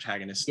asterisk war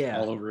protagonist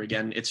all over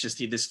again. It's just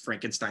this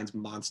Frankenstein's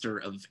monster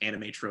of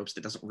anime tropes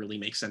that doesn't really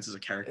make sense as a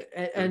character.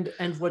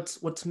 And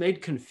what's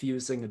made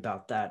confusing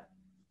about that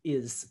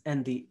is,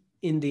 in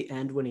the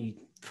end when he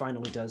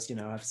finally does,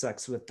 have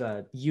sex with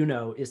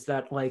Yuno, is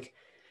that like,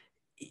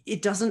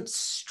 it doesn't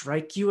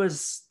strike you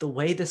as the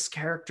way this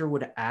character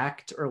would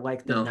act or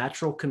like the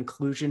natural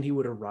conclusion he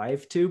would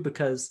arrive to,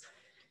 because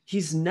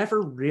he's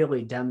never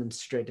really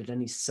demonstrated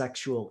any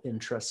sexual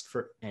interest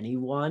for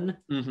anyone.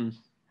 Mm-hmm.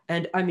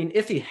 And I mean,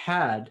 if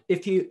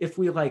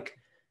we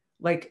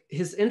like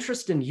his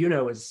interest in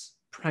Yuno is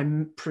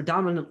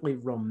predominantly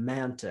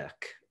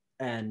romantic,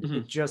 and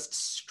it just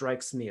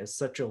strikes me as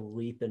such a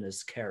leap in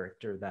his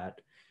character that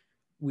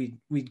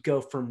we'd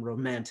go from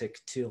romantic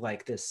to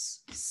like this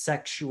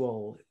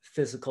sexual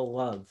physical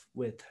love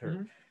with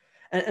her.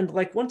 And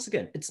like, once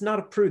again, it's not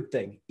a prude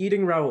thing,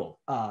 Eating Raoul,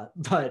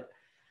 but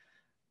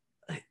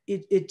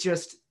it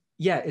just,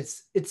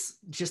 it's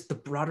just the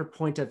broader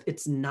point of,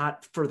 it's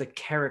not for the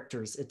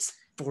characters, it's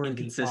for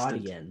the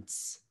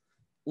audience.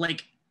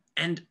 Like,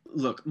 and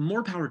look,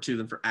 more power to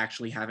them for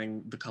actually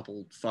having the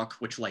couple fuck,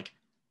 which like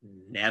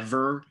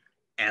never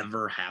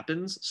ever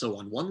happens. So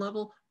on one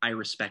level, I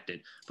respect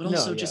it, but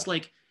also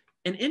like,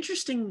 an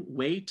interesting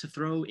way to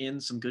throw in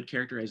some good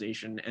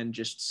characterization and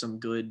just some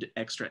good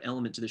extra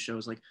element to the show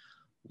is like,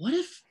 what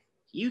if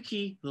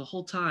Yuki the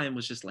whole time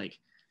was just like,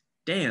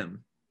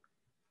 damn,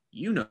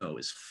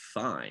 is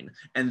fine,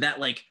 and that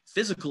like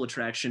physical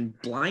attraction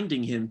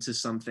blinding him to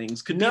some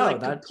things could be like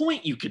the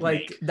point you could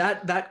like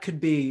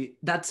make.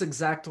 That's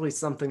exactly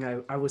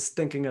something I was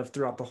thinking of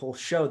throughout the whole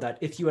show, that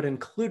if you had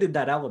included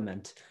that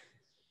element,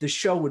 the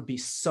show would be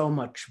so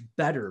much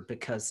better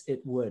because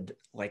it would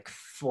like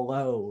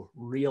flow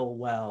real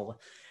well,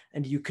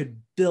 and you could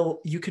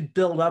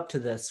build up to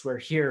this, where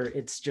here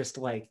it's just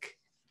like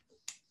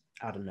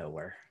out of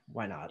nowhere.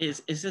 Why not?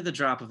 Is it the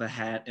drop of a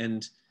hat?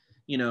 And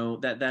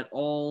that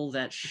all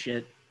that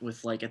shit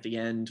with like at the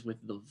end with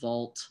the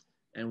vault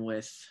and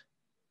with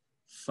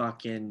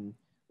fucking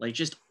like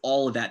just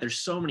all of that, there's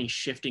so many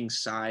shifting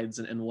sides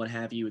and what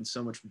have you, and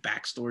so much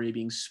backstory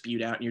being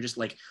spewed out, and you're just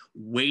like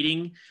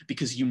waiting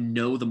because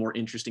the more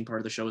interesting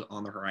part of the show is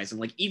on the horizon.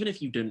 Like even if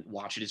you didn't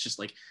watch it, it's just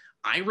like,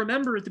 I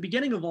remember at the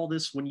beginning of all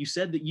this when you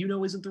said that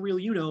isn't the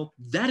real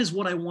that is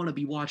what I want to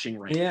be watching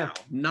right now,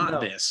 not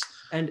this.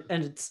 And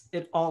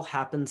it all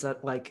happens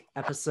at like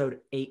episode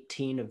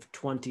 18 of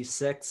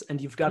 26,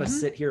 and you've got to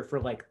sit here for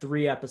like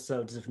 3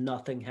 episodes of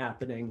nothing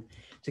happening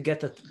to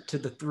get to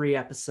the 3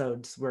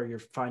 episodes where you're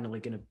finally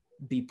going to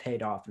be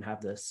paid off and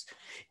have this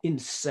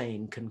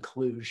insane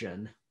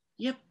conclusion.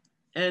 Yep.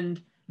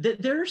 And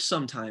there are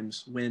some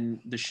times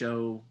when the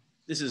show,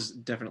 this is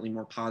definitely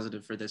more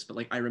positive for this, but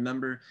like I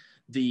remember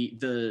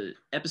the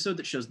episode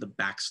that shows the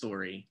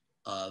backstory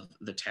of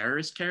the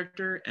terrorist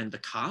character and the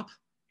cop,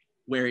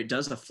 where it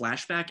does a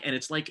flashback and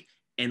it's like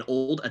an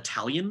old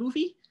Italian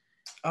movie.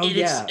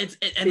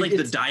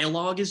 The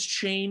dialogue is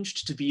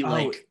changed to be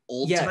like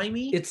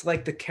old-timey. It's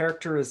like the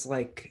character is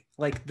like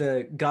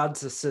the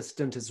God's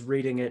assistant is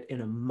reading it in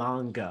a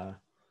manga.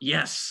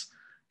 Yes.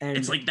 And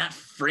it's like that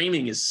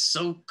framing is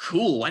so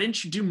cool. Why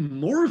didn't you do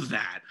more of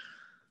that?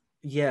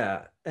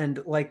 Yeah, and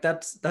like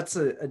that's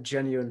a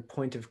genuine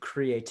point of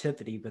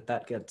creativity, but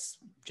that gets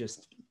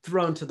just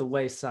thrown to the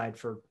wayside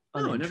for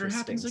uninteresting it never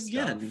happens stuff.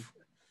 Again.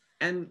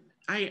 And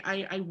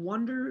I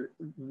wonder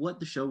what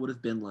the show would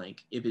have been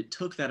like if it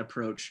took that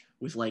approach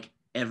with like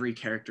every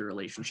character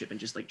relationship and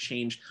just like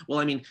changed. Well,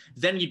 I mean,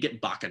 then you'd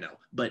get Bakano,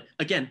 but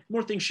again,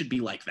 more things should be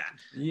like that.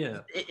 Yeah,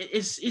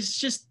 it's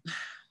just.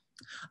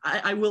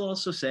 I will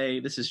also say,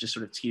 this is just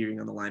sort of teetering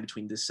on the line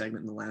between this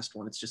segment and the last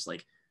one. It's just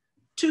like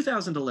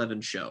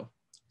 2011 show.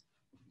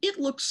 It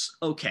looks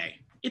okay.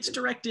 It's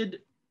directed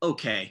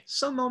okay.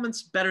 Some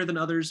moments better than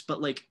others,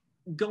 but like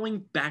going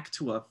back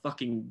to a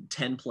fucking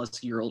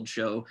 10-plus-year-old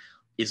show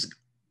is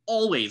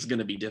always going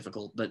to be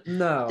difficult. But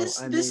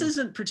this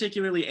isn't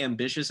particularly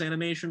ambitious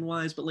animation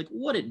wise, but like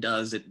what it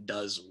does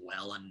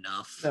well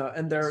enough. No,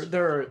 and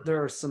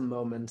there are some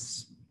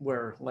moments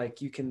where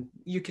like you can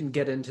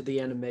get into the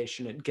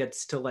animation. It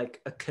gets to like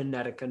a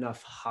kinetic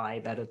enough high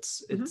that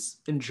it's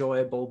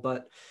enjoyable.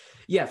 But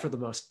yeah, for the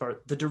most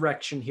part, the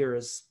direction here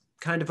is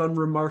kind of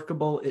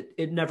unremarkable.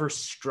 It never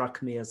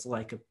struck me as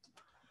like a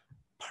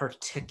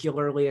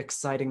particularly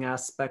exciting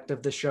aspect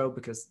of the show,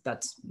 because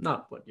that's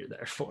not what you're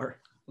there for.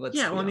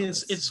 I mean,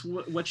 it's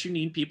what you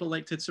need people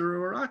like Tetsuro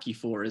Araki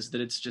for, is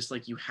that it's just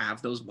like you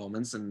have those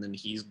moments and then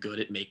he's good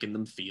at making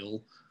them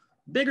feel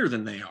bigger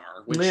than they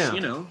are, which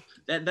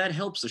that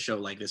helps a show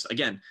like this.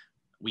 Again,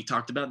 we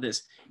talked about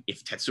this.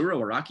 If Tetsuro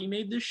Araki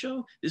made this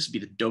show, this would be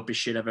the dopest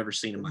shit I've ever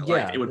seen in my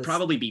life. It would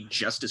probably be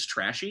just as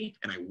trashy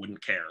and I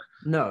wouldn't care.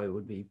 No, it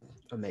would be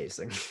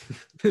amazing.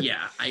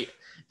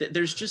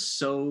 There's just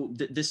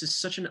this is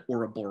such an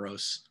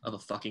Ouroboros of a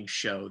fucking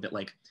show that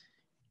like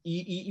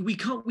we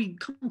come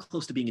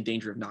close to being in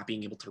danger of not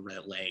being able to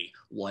relay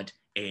what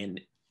a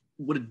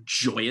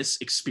joyous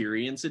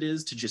experience it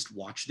is to just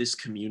watch this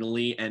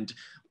communally. And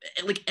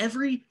like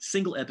every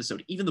single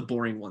episode, even the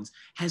boring ones,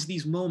 has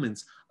these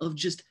moments of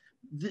just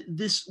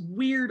this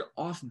weird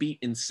offbeat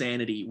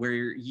insanity where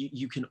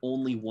you can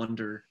only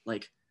wonder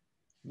like,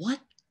 what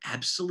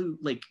absolute,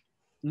 like,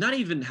 not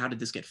even how did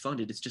this get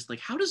funded, it's just like,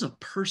 how does a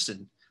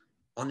person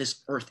on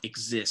this earth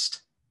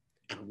exist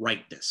and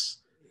write this?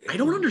 I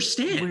don't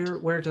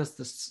understand. Where does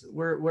this,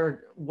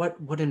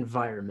 what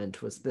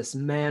environment was this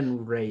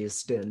man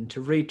raised in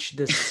to reach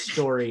this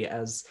story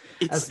as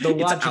the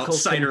logical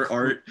it's outsider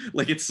art?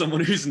 Like it's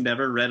someone who's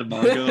never read a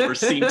manga or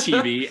seen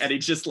TV, and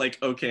he's just like,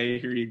 okay,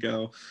 here you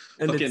go.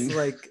 And it's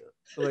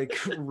like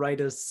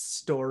write a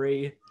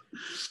story.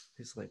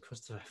 He's like, what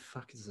the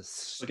fuck is this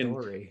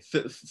story?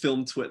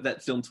 Film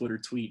Twitter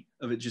tweet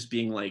of it just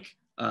being like,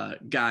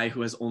 guy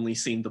who has only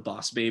seen The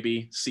Boss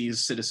Baby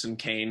sees Citizen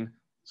Kane.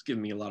 It's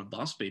giving me a lot of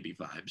Boss Baby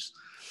vibes.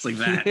 It's like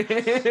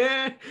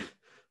that.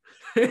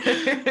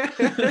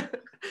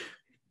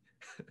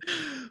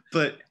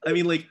 But I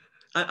mean, like,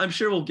 I'm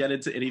sure we'll get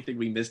into anything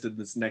we missed in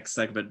this next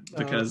segment,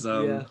 because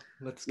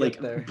let's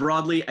get there.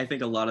 Broadly, I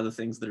think a lot of the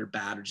things that are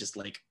bad are just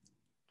like,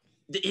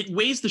 it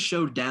weighs the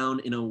show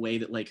down in a way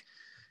that like,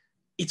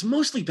 it's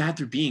mostly bad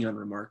through being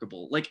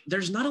unremarkable. Like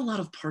there's not a lot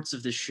of parts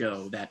of this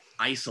show that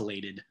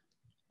isolated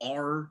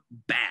are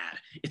bad.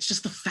 It's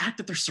just the fact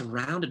that they're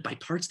surrounded by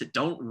parts that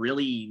don't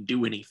really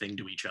do anything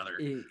to each other.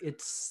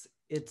 It's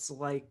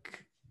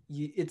like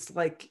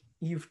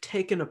you've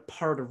taken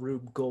apart a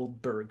Rube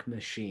Goldberg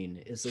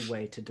machine is a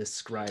way to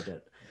describe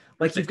it.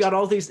 Like, you've got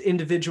all these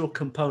individual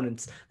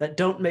components that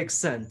don't make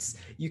sense.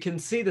 You can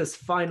see this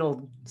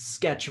final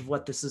sketch of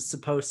what this is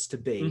supposed to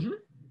be. Mm-hmm.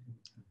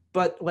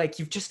 But like,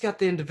 you've just got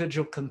the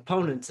individual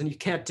components and you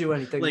can't do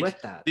anything like,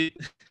 with that.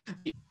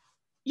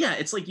 Yeah,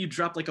 it's like you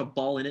drop like a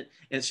ball in it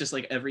and it's just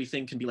like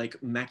everything can be like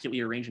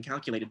immaculately arranged and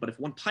calculated. But if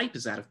one pipe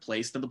is out of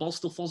place, then the ball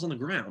still falls on the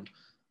ground.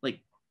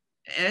 Like,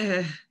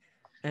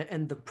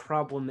 And the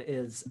problem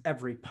is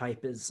every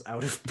pipe is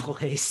out of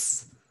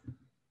place.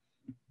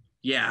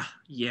 Yeah.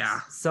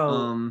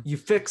 So you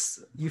fix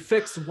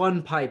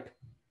one pipe,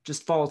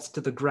 just falls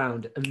to the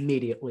ground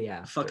immediately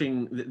after.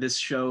 Fucking this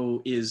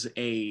show is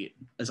a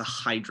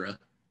hydra.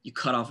 You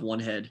cut off one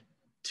head,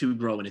 two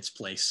grow in its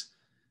place.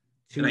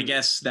 And I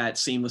guess that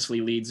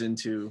seamlessly leads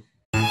into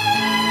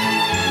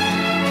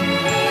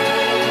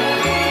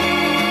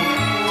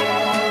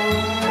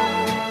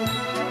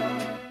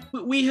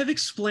we have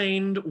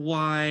explained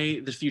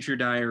why the future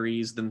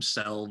diaries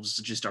themselves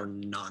just are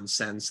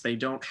nonsense. They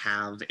don't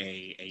have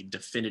a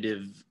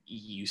definitive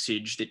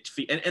usage that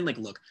and like,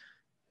 look,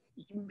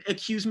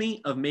 accuse me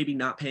of maybe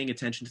not paying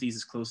attention to these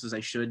as close as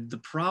I should. The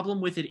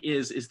problem with it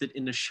is that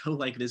in a show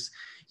like this,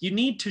 you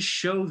need to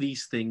show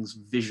these things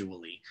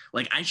visually.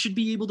 Like, I should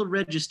be able to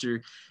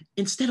register.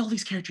 Instead, all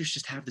these characters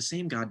just have the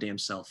same goddamn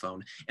cell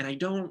phone. And I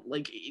don't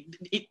like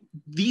it.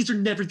 These are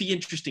never the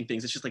interesting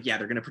things. It's just like, yeah,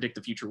 they're going to predict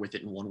the future with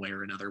it in one way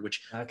or another,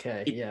 which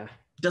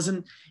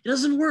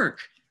doesn't work.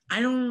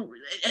 I don't,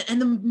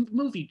 and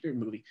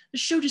the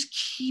show just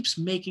keeps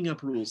making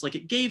up rules. Like,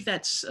 it gave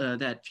that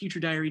future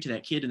diary to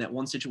that kid in that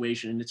one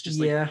situation, and it's just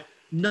like,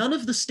 none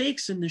of the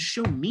stakes in this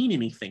show mean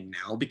anything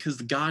now, because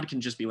the God can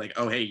just be like,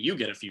 oh, hey, you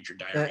get a future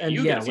diary,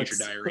 you get a future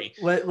diary.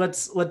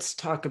 Let's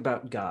talk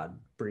about God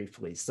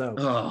briefly.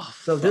 So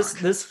this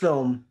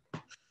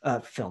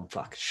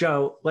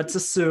show, let's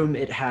assume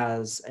it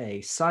has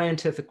a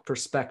scientific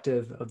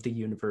perspective of the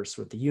universe,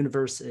 where the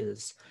universe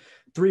is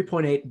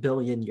 3.8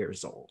 billion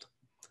years old.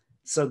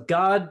 So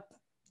God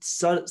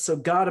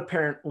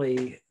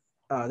apparently,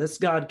 this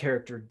God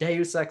character,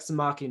 Deus Ex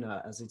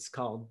Machina, as it's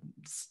called,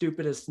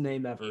 stupidest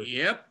name ever.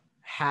 Yep.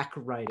 Hack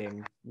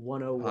writing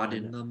 101. God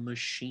in the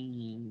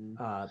machine.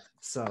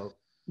 So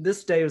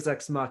this Deus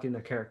Ex Machina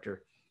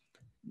character,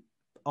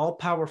 all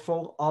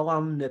powerful, all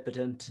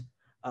omnipotent,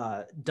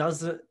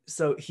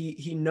 so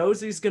he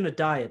knows he's gonna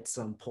die at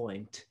some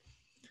point.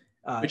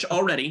 Which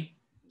already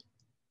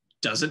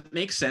doesn't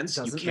make sense.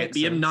 You can't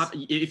be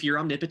if you're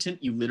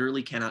omnipotent, you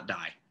literally cannot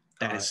die.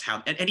 That is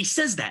how, and he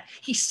says that.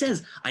 He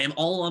says, I am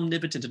all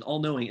omnipotent and all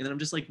knowing. And then I'm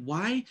just like,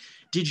 why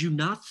did you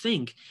not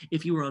think,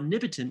 if you were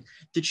omnipotent,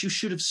 that you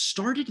should have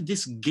started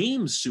this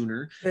game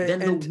sooner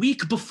than the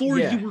week before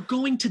you were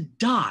going to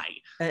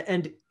die?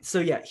 And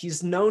so,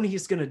 he's known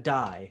he's going to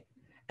die.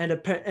 And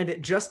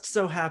it just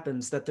so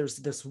happens that there's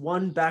this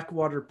one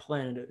backwater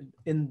planet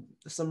in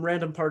some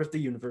random part of the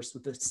universe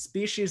with a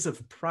species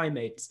of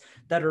primates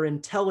that are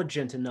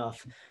intelligent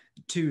enough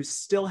to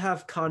still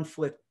have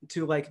conflict,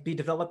 to like be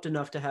developed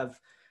enough to have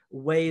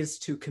ways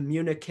to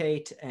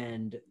communicate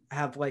and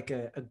have like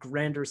a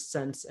grander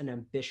sense and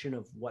ambition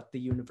of what the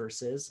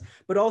universe is.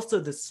 But also,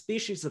 the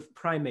species of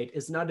primate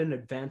is not an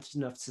advanced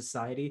enough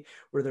society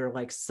where they're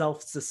like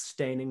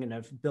self-sustaining and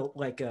have built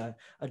like a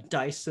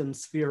Dyson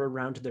sphere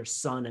around their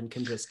sun and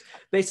can just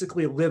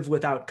basically live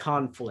without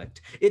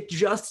conflict. It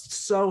just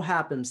so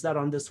happens that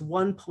on this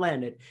one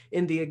planet,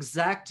 in the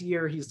exact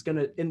year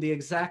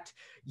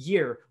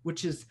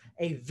which is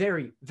a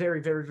very,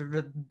 very, very,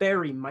 very,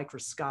 very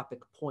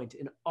microscopic point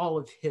in all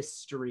of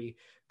history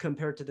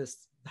compared to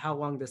this, how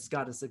long this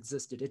God has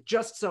existed. It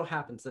just so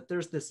happens that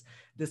there's this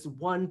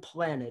one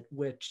planet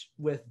which,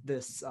 with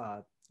this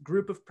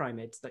group of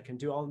primates that can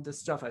do all of this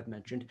stuff I've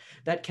mentioned,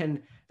 that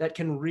can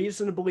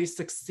reasonably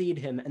succeed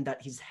him, and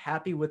that he's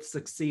happy with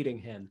succeeding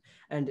him.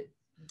 And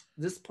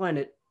this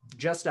planet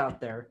just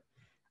out there,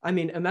 I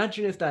mean,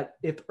 imagine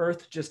if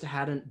Earth just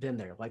hadn't been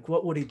there. Like,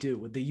 what would he do?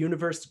 Would the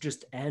universe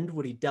just end?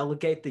 Would he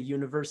delegate the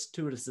universe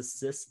to his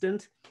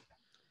assistant?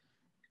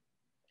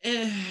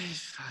 I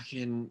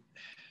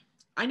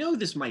know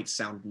this might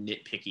sound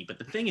nitpicky, but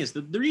the thing is,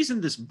 the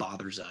reason this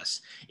bothers us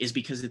is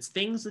because it's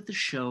things that the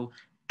show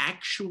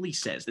actually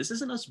says. This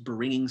isn't us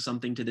bringing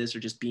something to this or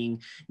just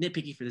being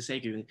nitpicky for the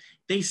sake of it.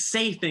 They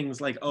say things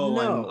like, oh,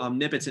 I'm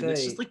omnipotent.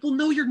 It's just like, well,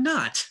 no, you're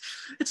not.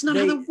 It's not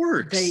how that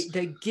works.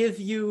 They give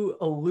you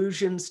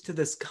allusions to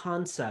this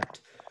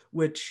concept,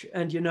 which,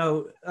 and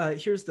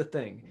here's the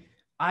thing.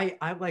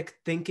 I like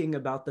thinking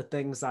about the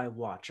things I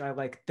watch. I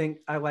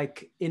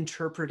like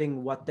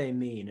interpreting what they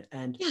mean.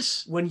 And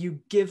when you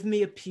give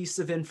me a piece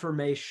of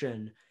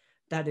information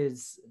that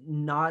is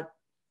not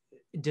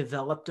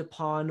developed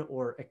upon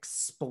or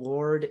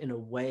explored in a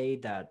way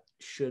that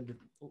should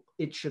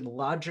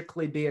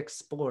logically be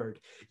explored,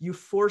 you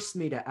force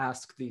me to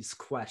ask these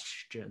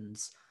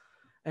questions.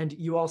 And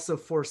you also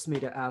forced me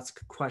to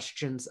ask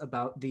questions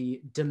about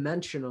the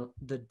dimension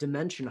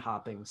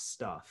hopping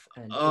stuff.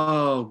 And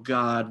oh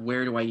God,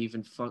 where do I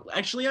even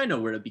Actually, I know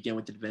where to begin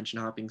with the dimension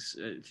hopping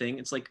thing.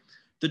 It's like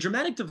the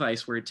dramatic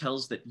device where it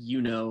tells that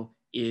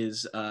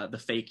is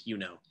the fake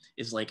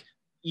is like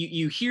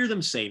you hear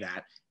them say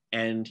that,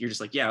 and you're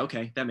just like, yeah,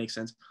 okay, that makes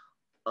sense.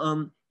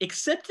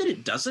 Except that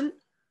it doesn't,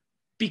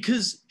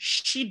 because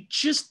she'd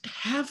just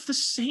have the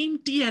same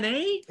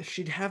DNA.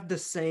 She'd have the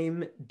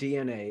same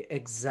DNA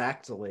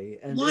exactly.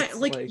 And why? it's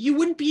Like you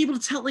wouldn't be able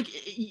to tell. Like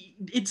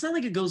it's not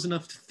like it goes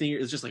enough to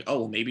think. It's just like, oh,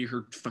 well, maybe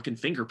her fucking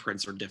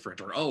fingerprints are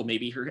different, or oh,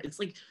 maybe her. It's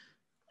like,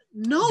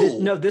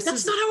 no,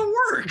 that's not how it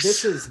works.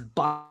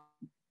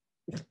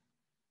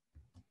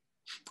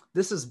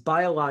 This is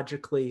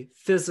biologically,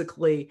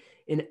 physically,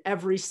 in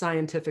every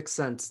scientific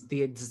sense,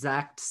 the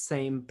exact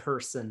same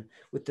person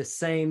with the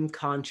same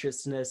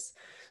consciousness,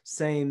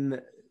 same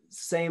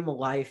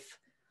life.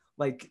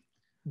 Like,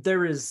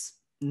 there is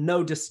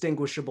no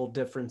distinguishable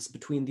difference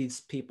between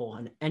these people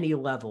on any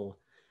level.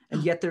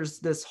 And yet there's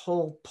this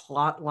whole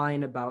plot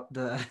line about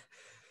the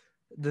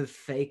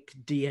fake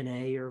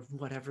DNA or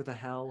whatever the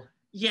hell.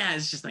 Yeah,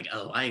 it's just like,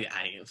 oh, I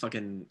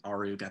fucking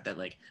Aru got that,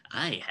 like,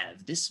 I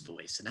have this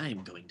voice and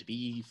I'm going to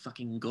be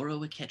fucking Goro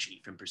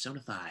Akechi from Persona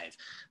 5,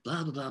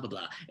 blah, blah, blah, blah,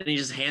 blah. And he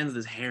just hands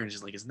this hair and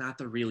just like, it's not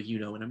the real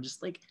And I'm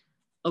just like,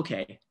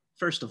 okay,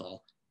 first of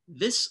all,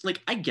 this, like,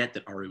 I get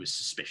that Aru is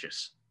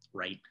suspicious,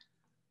 right?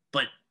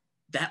 But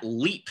that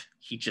leap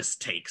he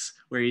just takes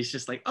where he's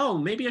just like, oh,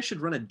 maybe I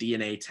should run a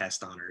DNA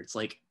test on her. It's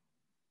like,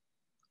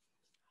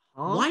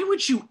 why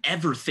would you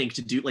ever think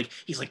to do, like,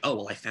 he's like, oh,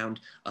 well, I found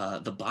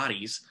the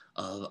bodies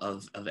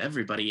of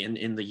everybody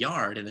in the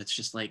yard. And it's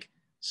just like,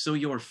 so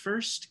your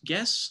first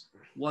guess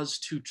was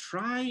to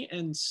try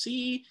and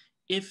see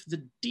if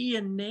the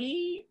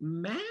DNA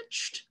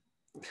matched?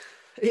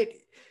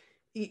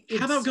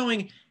 How about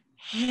going,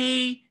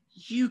 hey,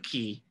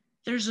 Yuki,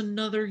 there's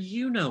another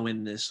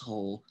in this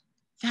hole.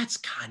 That's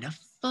kind of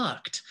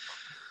fucked.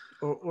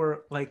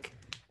 Or like,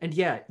 and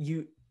yeah,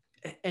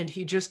 and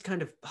he just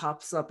kind of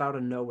pops up out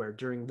of nowhere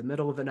during the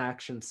middle of an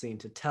action scene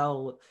to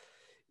tell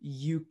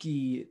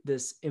Yuki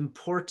this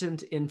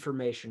important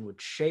information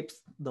which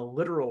shapes the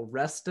literal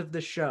rest of the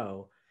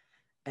show,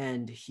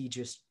 and he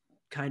just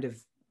kind of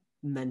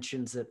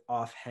mentions it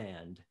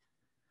offhand.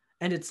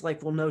 And it's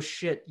like, well, no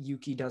shit,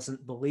 Yuki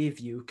doesn't believe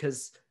you,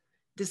 because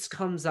this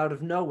comes out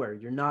of nowhere.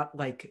 You're not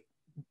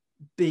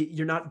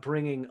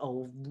bringing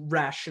a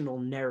rational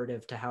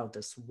narrative to how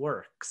this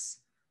works.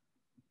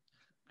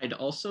 I'd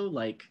also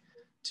like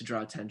to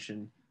draw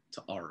attention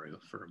to Aru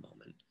for a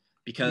moment,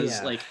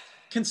 because like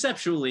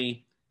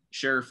conceptually,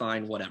 sure,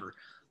 fine, whatever,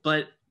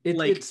 but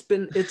it's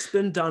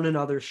been done in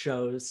other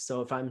shows,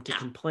 so if I'm to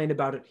complain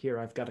about it here,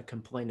 I've got to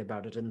complain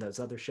about it in those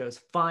other shows.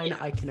 Fine,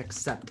 I can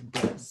accept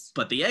this.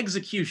 But the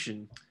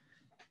execution,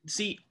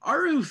 see,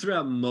 Aru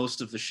throughout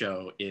most of the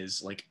show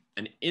is like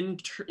an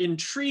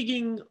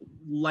intriguing,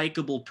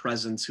 likable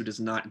presence who does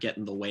not get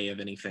in the way of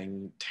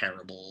anything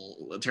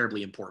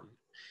terribly important.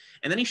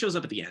 And then he shows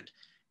up at the end.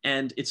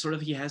 And it's sort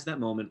of, he has that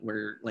moment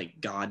where like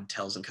God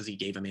tells him, because he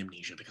gave him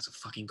amnesia, because of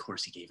fucking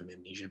course he gave him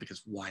amnesia,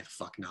 because why the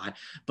fuck not?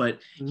 But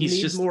he's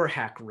just more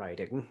hack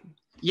writing.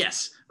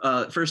 Yes.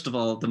 First of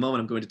all, the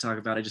moment I'm going to talk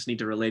about, I just need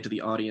to relay to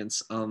the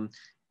audience.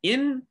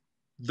 In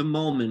the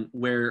moment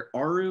where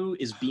Aru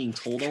is being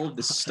told all of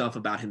this stuff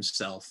about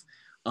himself,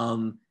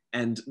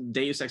 and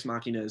Deus Ex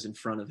Machina is in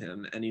front of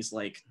him, and he's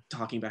like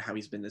talking about how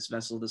he's been this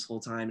vessel this whole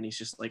time, and he's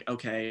just like,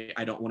 okay,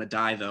 I don't want to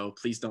die though.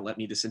 Please don't let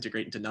me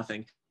disintegrate into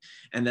nothing.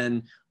 And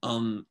then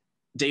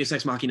Deus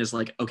Ex Machina is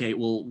like, okay,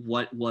 well,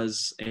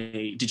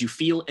 did you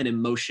feel an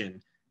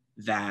emotion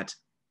that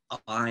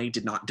I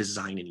did not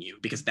design in you?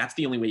 Because that's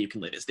the only way you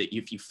can live, is that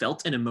if you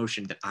felt an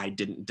emotion that I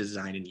didn't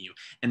design in you.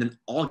 And then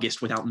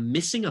August, without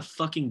missing a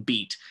fucking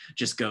beat,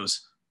 just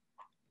goes,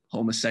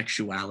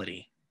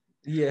 homosexuality.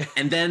 Yeah.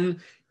 And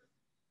then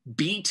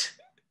beat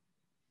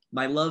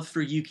my love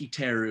for Yuki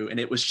Teru, and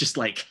it was just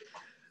like,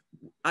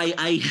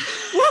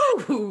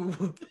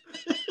 Woo!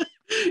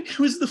 It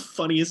was the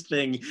funniest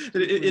thing.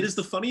 It is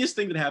the funniest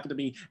thing that happened to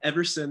me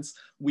ever since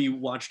we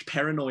watched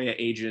Paranoia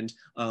Agent.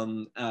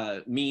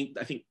 Me,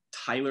 I think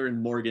Tyler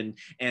and Morgan,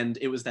 and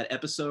it was that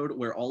episode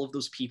where all of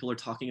those people are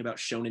talking about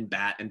Shonen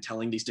Bat and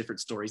telling these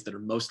different stories that are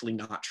mostly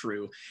not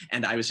true.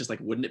 And I was just like,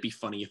 wouldn't it be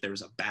funny if there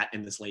was a bat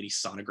in this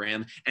lady's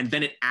sonogram? And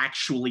then it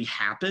actually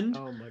happened.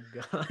 Oh my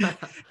god!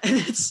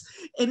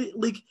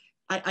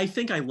 I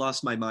think I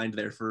lost my mind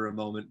there for a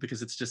moment,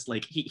 because it's just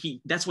like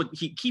that's what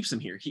keeps him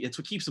here. It's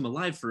what keeps him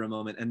alive for a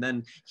moment, and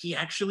then he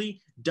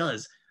actually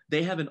does.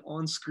 They have an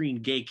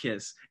on-screen gay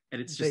kiss,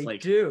 and it's just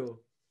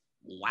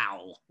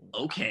wow,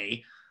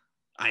 okay.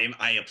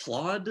 I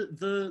applaud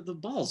the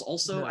balls.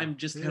 Also, I'm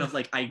just kind of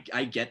like,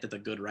 I get that the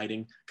good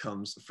writing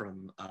comes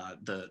from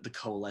the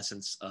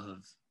coalescence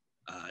of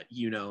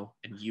Yuno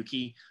and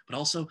Yuki, but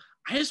also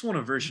I just want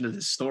a version of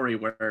this story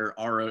where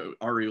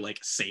Aru like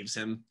saves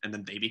him and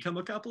then they become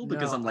a couple,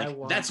 because I'm like,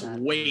 that's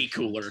way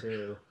cooler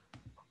too.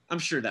 I'm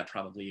sure that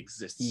probably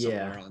exists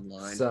somewhere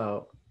online.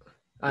 So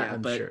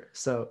I'm sure.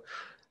 So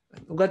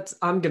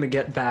I'm gonna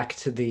get back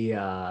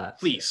to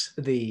Please.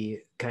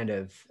 the kind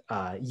of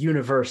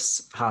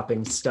universe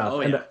hopping stuff.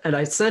 Oh, and yeah. and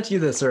I sent you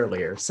this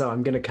earlier, so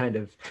I'm gonna kind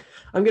of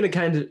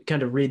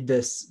read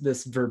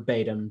this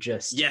verbatim,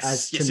 just as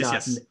Yes, to yes, yes, not.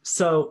 yes.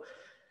 So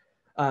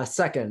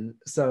second,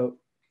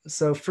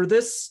 so for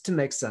this to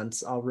make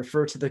sense, I'll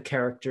refer to the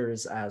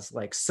characters as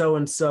like so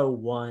and so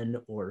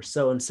one or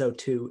so and so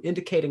two,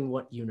 indicating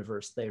what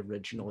universe they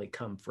originally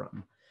come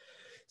from.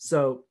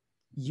 So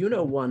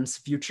Yuno 1's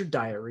future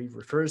diary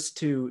refers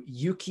to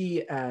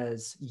Yuki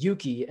as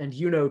Yuki, and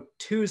Yuno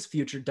 2's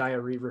future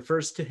diary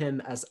refers to him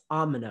as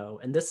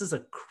Amino. And this is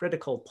a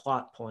critical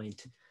plot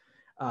point.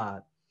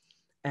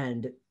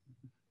 And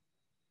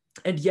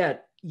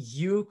yet,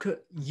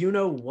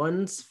 Yuno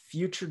 1's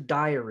future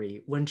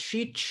diary, when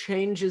she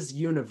changes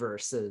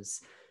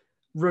universes,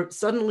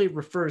 suddenly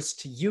refers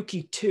to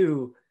Yuki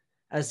 2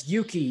 as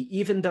Yuki,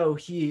 even though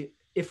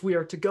if we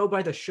are to go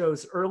by the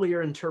show's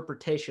earlier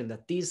interpretation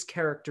that these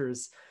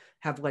characters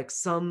have like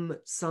some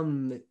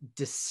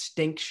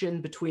distinction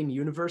between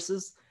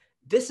universes,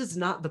 this is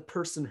not the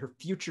person her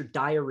future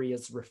diary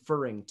is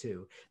referring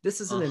to. This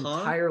is an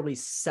entirely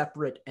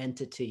separate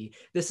entity.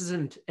 This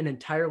isn't an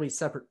entirely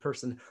separate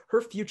person.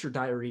 Her future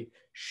diary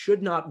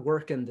should not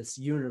work in this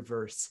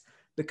universe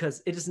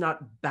because it is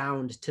not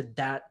bound to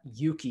that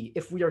Yuki.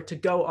 If we are to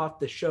go off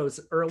the show's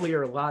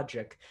earlier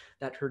logic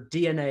that her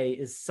DNA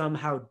is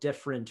somehow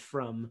different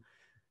from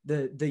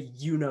the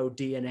Yuno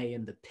DNA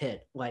in the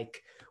pit,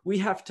 like we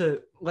have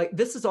to, like,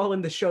 this is all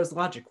in the show's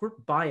logic. We're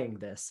buying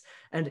this.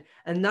 And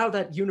now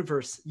that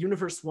universe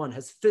 1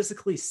 has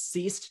physically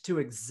ceased to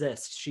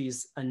exist,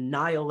 she's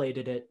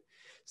annihilated it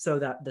so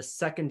that the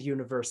second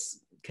universe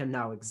can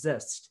now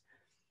exist,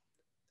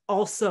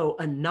 also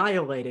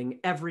annihilating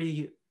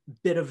every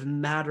bit of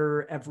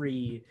matter,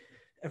 every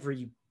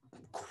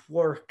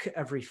quark,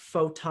 every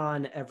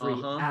photon, every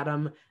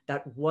atom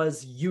that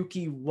was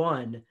Yuki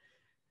 1.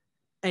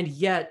 And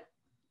yet,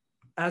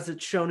 as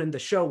it's shown in the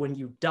show, when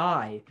you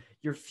die,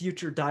 your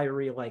future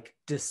diary like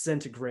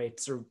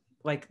disintegrates, or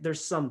like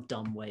there's some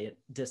dumb way it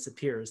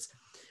disappears.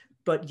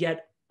 But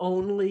yet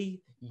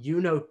only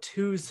Yuno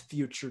 2's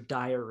future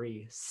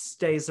diary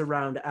stays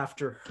around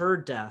after her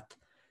death.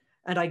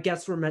 And I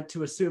guess we're meant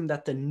to assume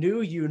that the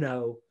new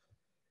Yuno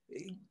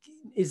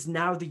is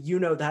now the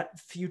Yuno that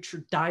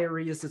future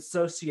diary is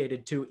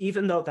associated to,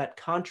 even though that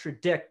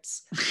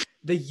contradicts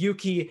the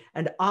Yuki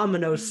and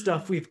Amino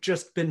stuff we've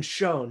just been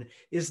shown.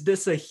 Is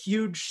this a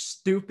huge,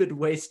 stupid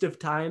waste of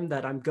time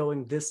that I'm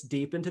going this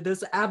deep into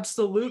this?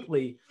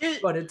 Absolutely,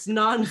 but it's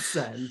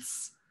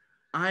nonsense.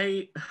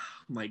 Oh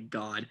my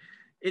God.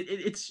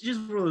 It's just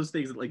one of those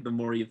things that, like, the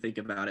more you think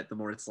about it, the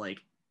more it's like,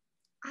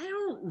 I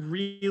don't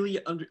really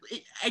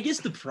I guess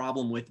the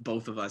problem with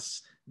both of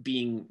us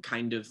being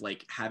kind of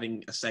like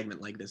having a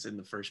segment like this in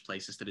the first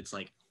place is that it's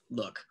like,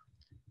 look,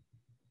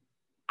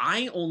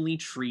 I only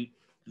treat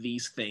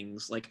these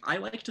things like I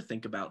like to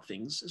think about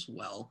things as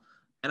well,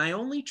 and I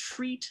only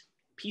treat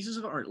pieces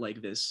of art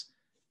like this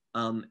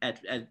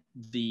at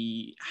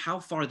the how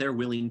far they're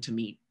willing to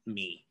meet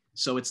me.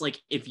 So it's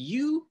like, if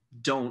you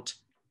don't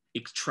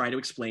try to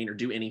explain or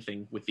do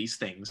anything with these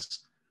things,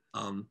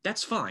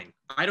 that's fine.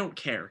 I don't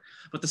care.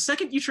 But the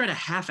second you try to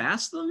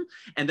half-ass them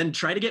and then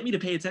try to get me to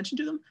pay attention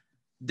to them,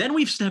 then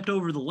we've stepped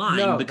over the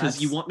line because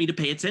you want me to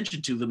pay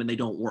attention to them and they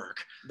don't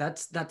work.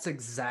 That's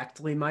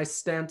exactly my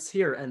stance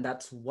here, and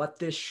that's what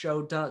this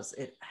show does.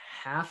 It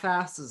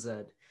half-asses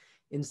it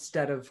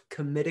instead of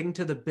committing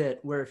to the bit,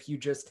 where if you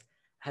just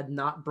had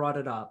not brought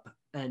it up,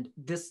 and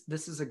this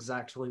is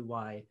exactly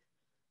why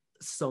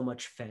so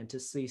much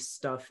fantasy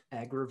stuff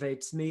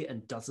aggravates me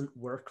and doesn't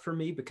work for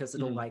me, because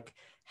it'll like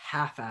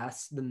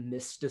half-ass the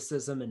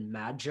mysticism and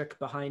magic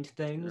behind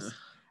things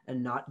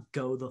and not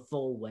go the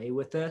full way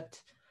with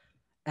it.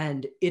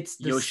 And it's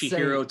the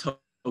Yoshihiro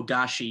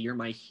Togashi, you're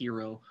my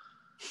hero.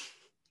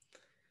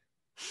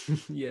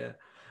 Yeah,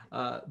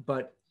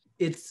 but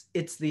it's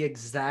the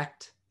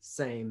exact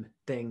same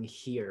thing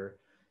here,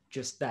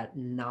 just that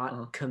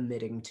not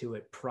committing to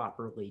it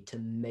properly to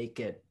make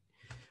it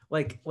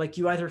like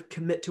you either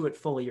commit to it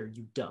fully or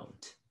you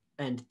don't.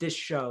 And this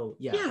show,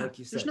 like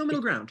you said, there's no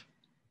middle ground.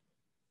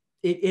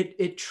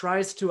 It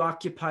tries to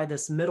occupy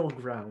this middle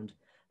ground,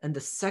 and the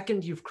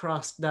second you've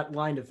crossed that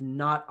line of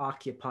not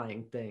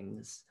occupying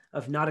things,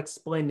 of not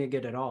explaining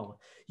it at all,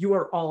 you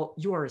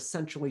are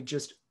essentially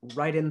just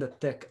right in the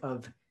thick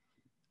of,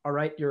 all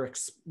right,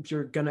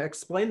 you're gonna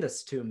explain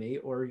this to me,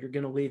 or you're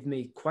gonna leave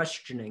me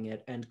questioning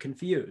it and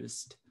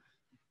confused.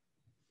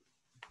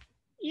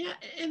 Yeah,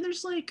 and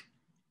there's like,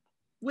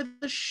 with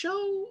a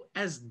show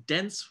as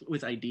dense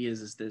with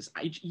ideas as this,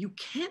 you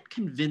can't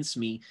convince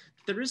me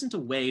that there isn't a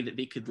way that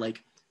they could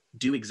like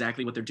do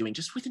exactly what they're doing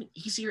just with an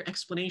easier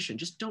explanation.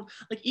 Just don't,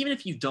 like, even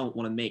if you don't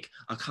want to make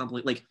a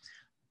complete, like,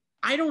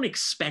 I don't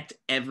expect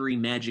every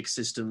magic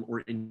system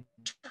or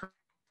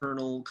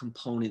internal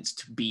components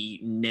to be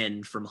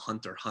Nen from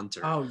Hunter x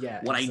Hunter. Oh yeah.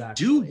 What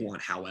exactly. I do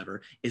want,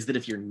 however, is that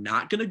if you're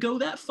not going to go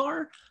that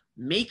far,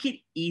 make it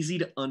easy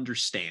to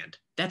understand.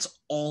 That's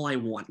all I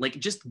want. Like,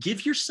 just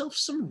give yourself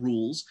some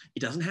rules. It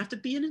doesn't have to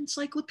be an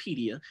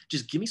encyclopedia.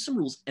 Just give me some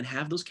rules and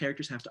have those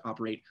characters have to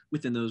operate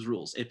within those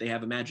rules. If they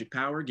have a magic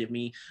power, give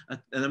me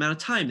an amount of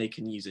time they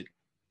can use it.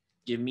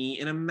 Give me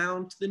an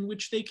amount in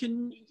which they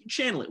can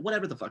channel it,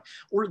 whatever the fuck.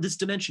 Or this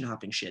dimension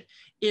hopping shit.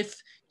 If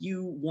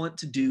you want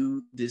to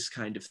do this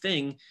kind of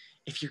thing,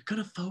 if you're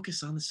going to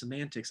focus on the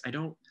semantics,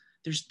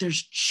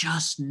 there's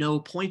just no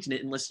point in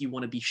it unless you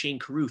want to be Shane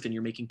Carruth and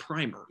you're making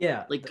Primer.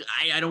 Yeah. Like,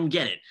 I don't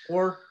get it.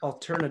 Or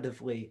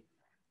alternatively,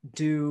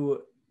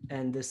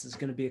 and this is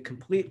going to be a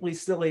completely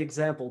silly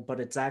example,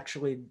 but it's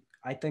actually,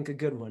 I think, a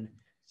good one.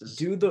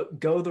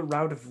 Go the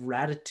route of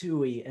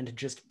Ratatouille and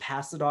just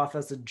pass it off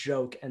as a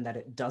joke and that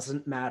it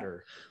doesn't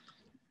matter.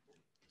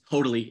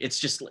 Totally. It's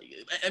just like,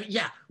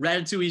 yeah,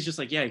 Ratatouille is just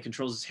like, yeah, he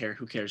controls his hair.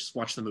 Who cares?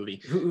 Watch the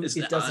movie.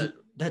 It doesn't,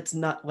 that's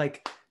not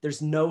like,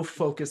 there's no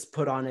focus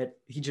put on it.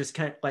 He just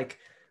can't, like,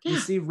 you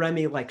see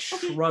Remy like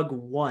shrug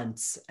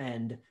once,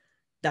 and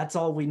that's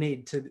all we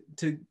need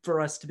for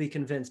us to be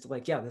convinced,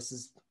 like,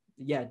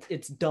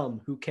 it's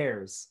dumb. Who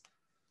cares?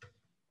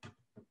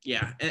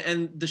 Yeah.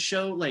 And the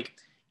show, like,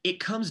 it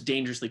comes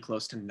dangerously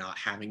close to not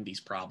having these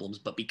problems,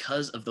 but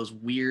because of those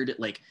weird,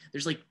 like,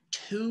 there's like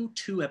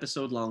two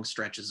episode long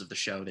stretches of the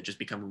show that just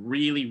become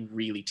really,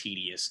 really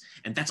tedious.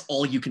 And that's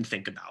all you can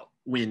think about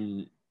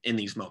when in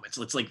these moments.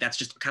 It's like, that's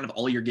just kind of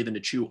all you're given to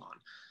chew on.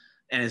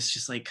 And it's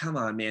just like, come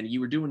on, man,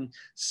 you were doing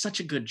such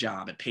a good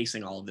job at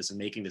pacing all of this and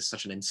making this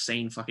such an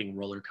insane fucking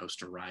roller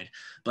coaster ride.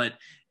 But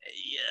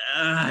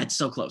it's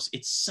so close.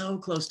 It's so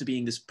close to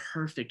being this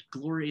perfect,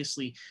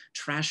 gloriously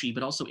trashy,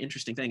 but also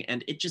interesting thing.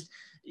 And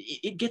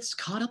it gets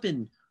caught up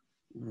in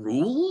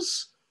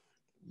rules.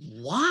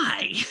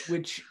 Why?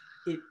 Which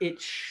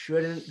it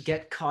shouldn't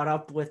get caught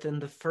up with in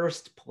the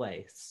first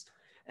place.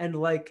 And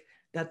like,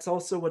 that's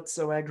also what's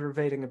so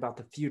aggravating about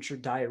the Future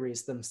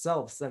Diaries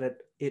themselves, that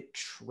it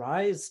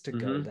tries to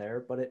go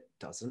there, but it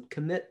doesn't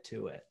commit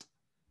to it.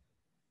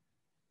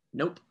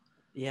 Nope.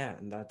 Yeah,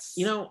 and that's,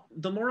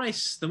 the more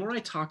I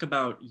talk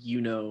about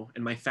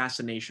and my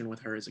fascination with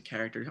her as a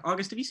character.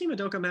 August, have you seen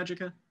Madoka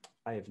Magica?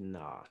 I have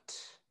not.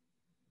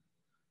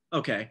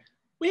 Okay,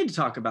 we need to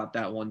talk about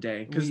that one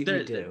day, because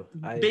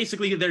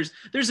basically there's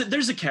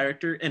a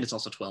character, and it's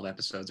also 12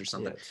 episodes or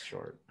something. Yeah, it's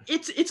short.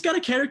 It's got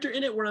a character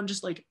in it where I'm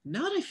just like,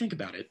 now that I think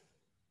about it,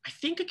 I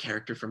think a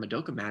character from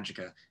Madoka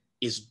Magica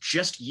is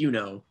just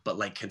but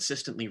like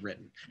consistently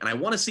written, and I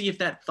want to see if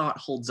that thought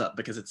holds up,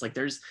 because it's like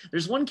there's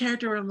one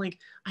character where I'm like,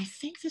 I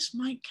think this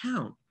might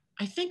count.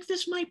 I think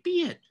this might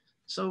be it.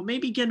 So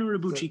maybe Gen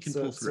Urobuchi can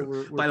pull through.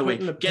 We're By the way,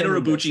 Gen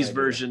Urobuchi's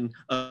version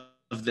of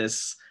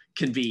this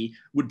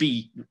would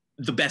be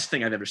the best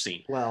thing I've ever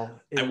seen. Well,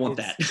 I want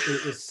that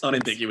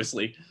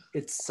unambiguously.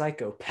 It's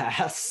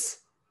Psychopaths.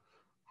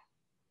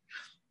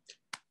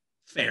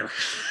 Fair.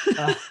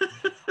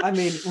 I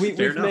mean, we've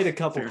made a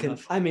couple.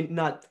 I mean,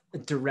 not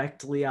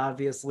directly,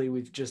 obviously.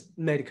 We've just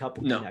made a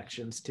couple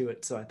connections to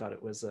it, so I thought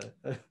it was a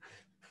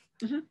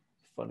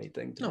funny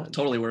thing to mention.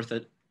 Totally worth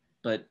it.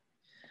 But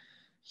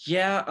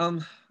yeah,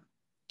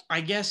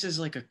 I guess as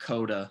like a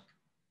coda,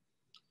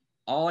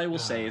 all I will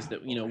say is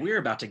that we're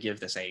about to give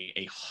this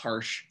a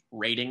harsh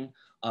rating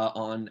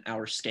on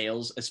our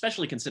scales,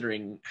 especially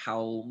considering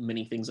how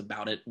many things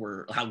about it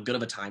how good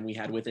of a time we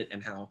had with it,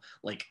 and how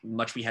like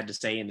much we had to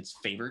say in its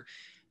favor.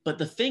 But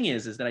the thing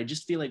is that I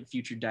just feel like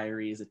Future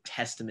Diary is a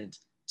testament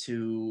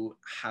to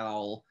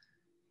how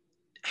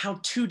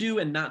to do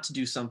and not to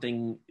do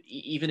something,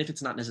 even if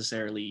it's not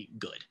necessarily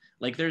good.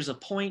 Like, there's a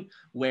point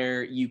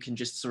where you can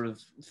just sort of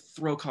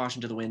throw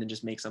caution to the wind and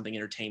just make something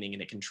entertaining,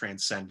 and it can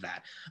transcend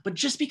that. But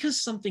just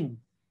because something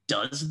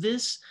does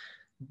this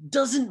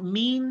doesn't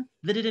mean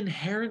that it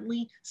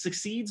inherently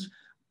succeeds.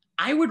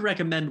 I would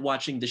recommend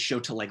watching this show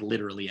to like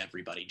literally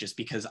everybody, just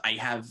because I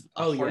have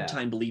a hard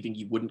time believing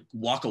you wouldn't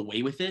walk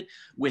away with it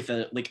with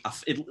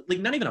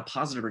not even a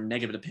positive or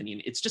negative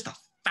opinion. It's just a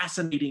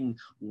fascinating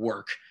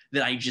work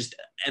that I just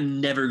am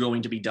never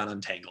going to be done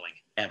untangling,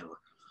 ever.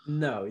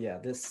 No, yeah,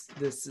 this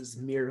is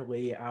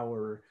merely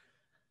our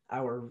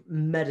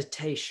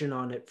meditation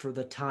on it for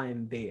the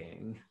time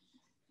being.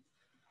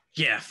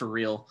 Yeah, for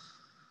real.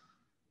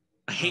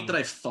 I hate that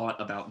I've thought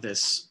about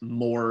this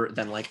more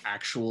than like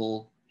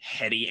actual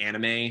heady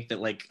anime that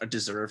like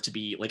deserve to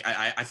be like.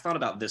 I thought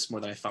about this more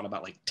than I thought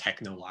about like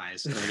Techno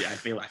Lies. And I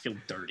feel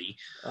dirty.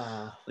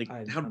 How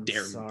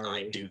dare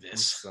I do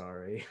this? I'm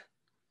sorry.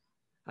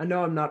 I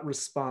know I'm not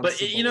responsible,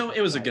 but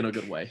it was in a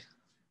good way.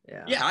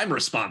 Yeah, I'm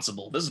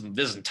responsible. This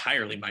is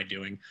entirely my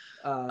doing.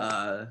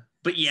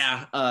 But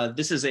yeah,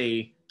 this is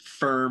a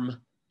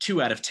firm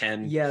 2 out of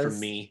 10 from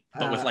me,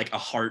 but with like a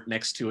heart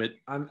next to it.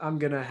 I'm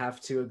gonna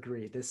have to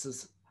agree. This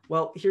is,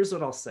 well, here's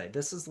what I'll say.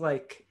 This is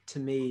like, to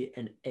me,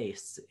 an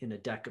ace in a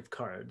deck of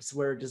cards,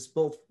 where it is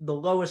both the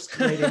lowest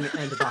rating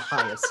and the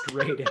highest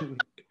rating.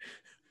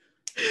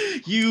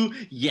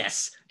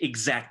 Yes,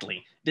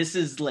 exactly. This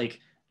is like,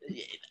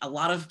 a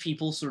lot of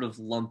people sort of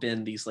lump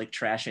in these like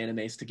trash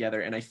animes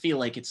together, and I feel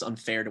like it's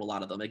unfair to a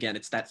lot of them. Again,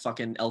 it's that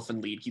fucking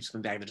elfin lead keeps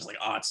coming back. They're just like,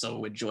 oh, it's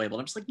so enjoyable.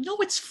 And I'm just like, no,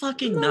 it's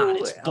fucking not.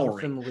 It's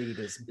boring. Elfin lead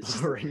is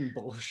boring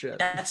bullshit.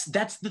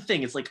 That's the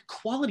thing. It's like,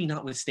 quality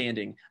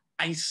notwithstanding,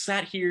 I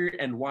sat here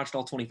and watched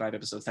all 25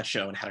 episodes of that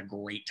show and had a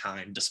great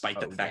time, despite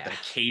the fact that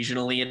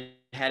occasionally it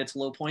had its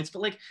low points.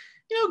 But like,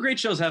 great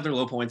shows have their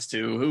low points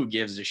too. Who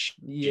gives a shit?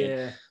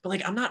 Yeah. But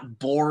like, I'm not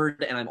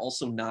bored, and I'm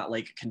also not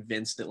like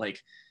convinced that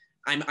like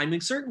I'm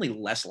certainly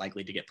less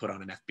likely to get put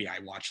on an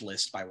FBI watch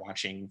list by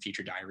watching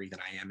Future Diary than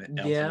I am at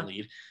Elfin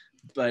Lead.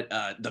 But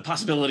the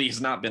possibility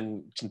has not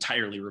been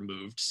entirely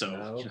removed.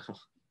 So,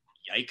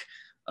 yike.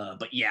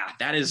 But yeah,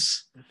 that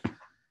is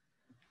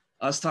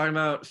us talking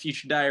about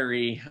Future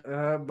Diary.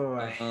 Oh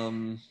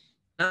boy.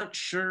 Not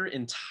sure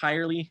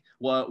entirely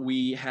what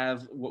we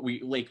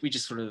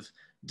just sort of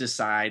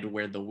decide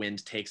where the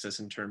wind takes us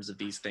in terms of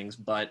these things,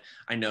 but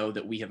I know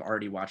that we have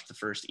already watched the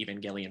first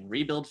Evangelion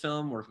Rebuild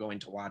film. We're going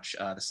to watch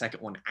the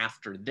second one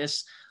after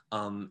this,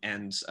 and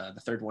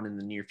the third one in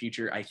the near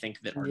future. I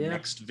think that our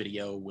next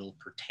video will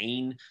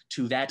pertain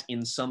to that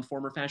in some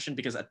form or fashion,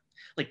 because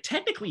like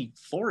technically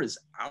 4 is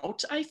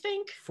out. I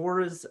think 4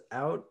 is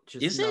out,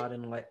 just is not it?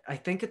 in like, I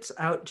think it's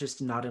out,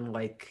 just not in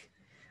like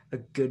a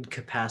good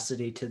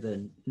capacity to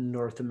the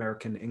North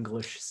American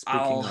English speaking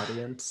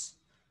audience.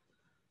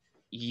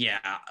 Yeah,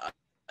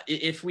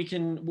 if we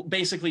can,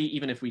 basically,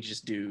 even if we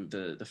just do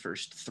the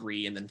first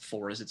 3 and then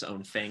 4 is its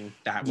own thing,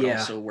 that would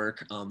also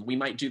work. We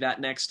might do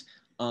that next.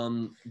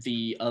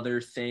 The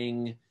other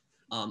thing,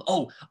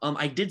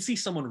 I did see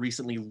someone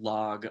recently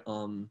log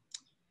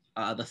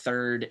the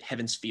third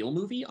Heaven's Feel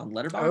movie on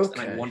Letterboxd,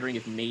 and I'm wondering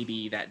if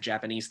maybe that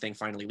Japanese thing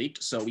finally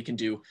leaked, so we can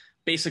do.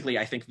 Basically,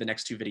 I think the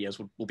next 2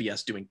 videos will be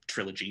us doing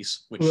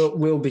trilogies. Which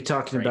we'll be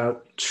talking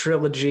about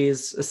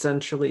trilogies,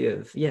 essentially,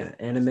 of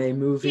anime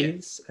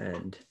movies,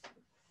 and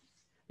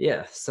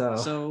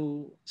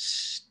so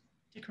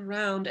stick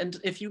around, and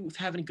if you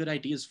have any good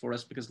ideas for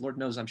us, because Lord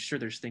knows I'm sure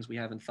there's things we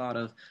haven't thought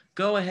of,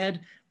 go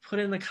ahead, put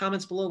in the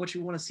comments below what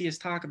you want to see us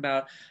talk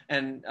about,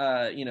 and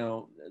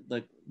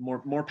like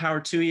more power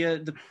to you.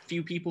 The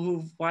few people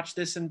who've watched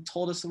this and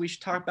told us that we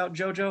should talk about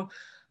JoJo,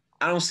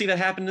 I don't see that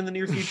happening in the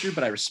near future,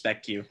 but I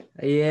respect you.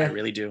 I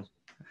really do.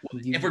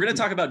 If we're going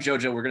to talk about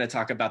JoJo, we're going to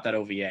talk about that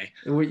OVA.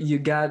 You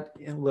got,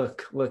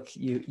 look,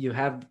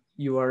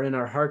 you are in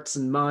our hearts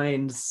and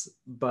minds,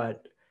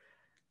 but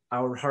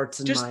our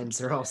hearts and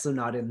minds are also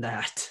not in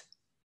that.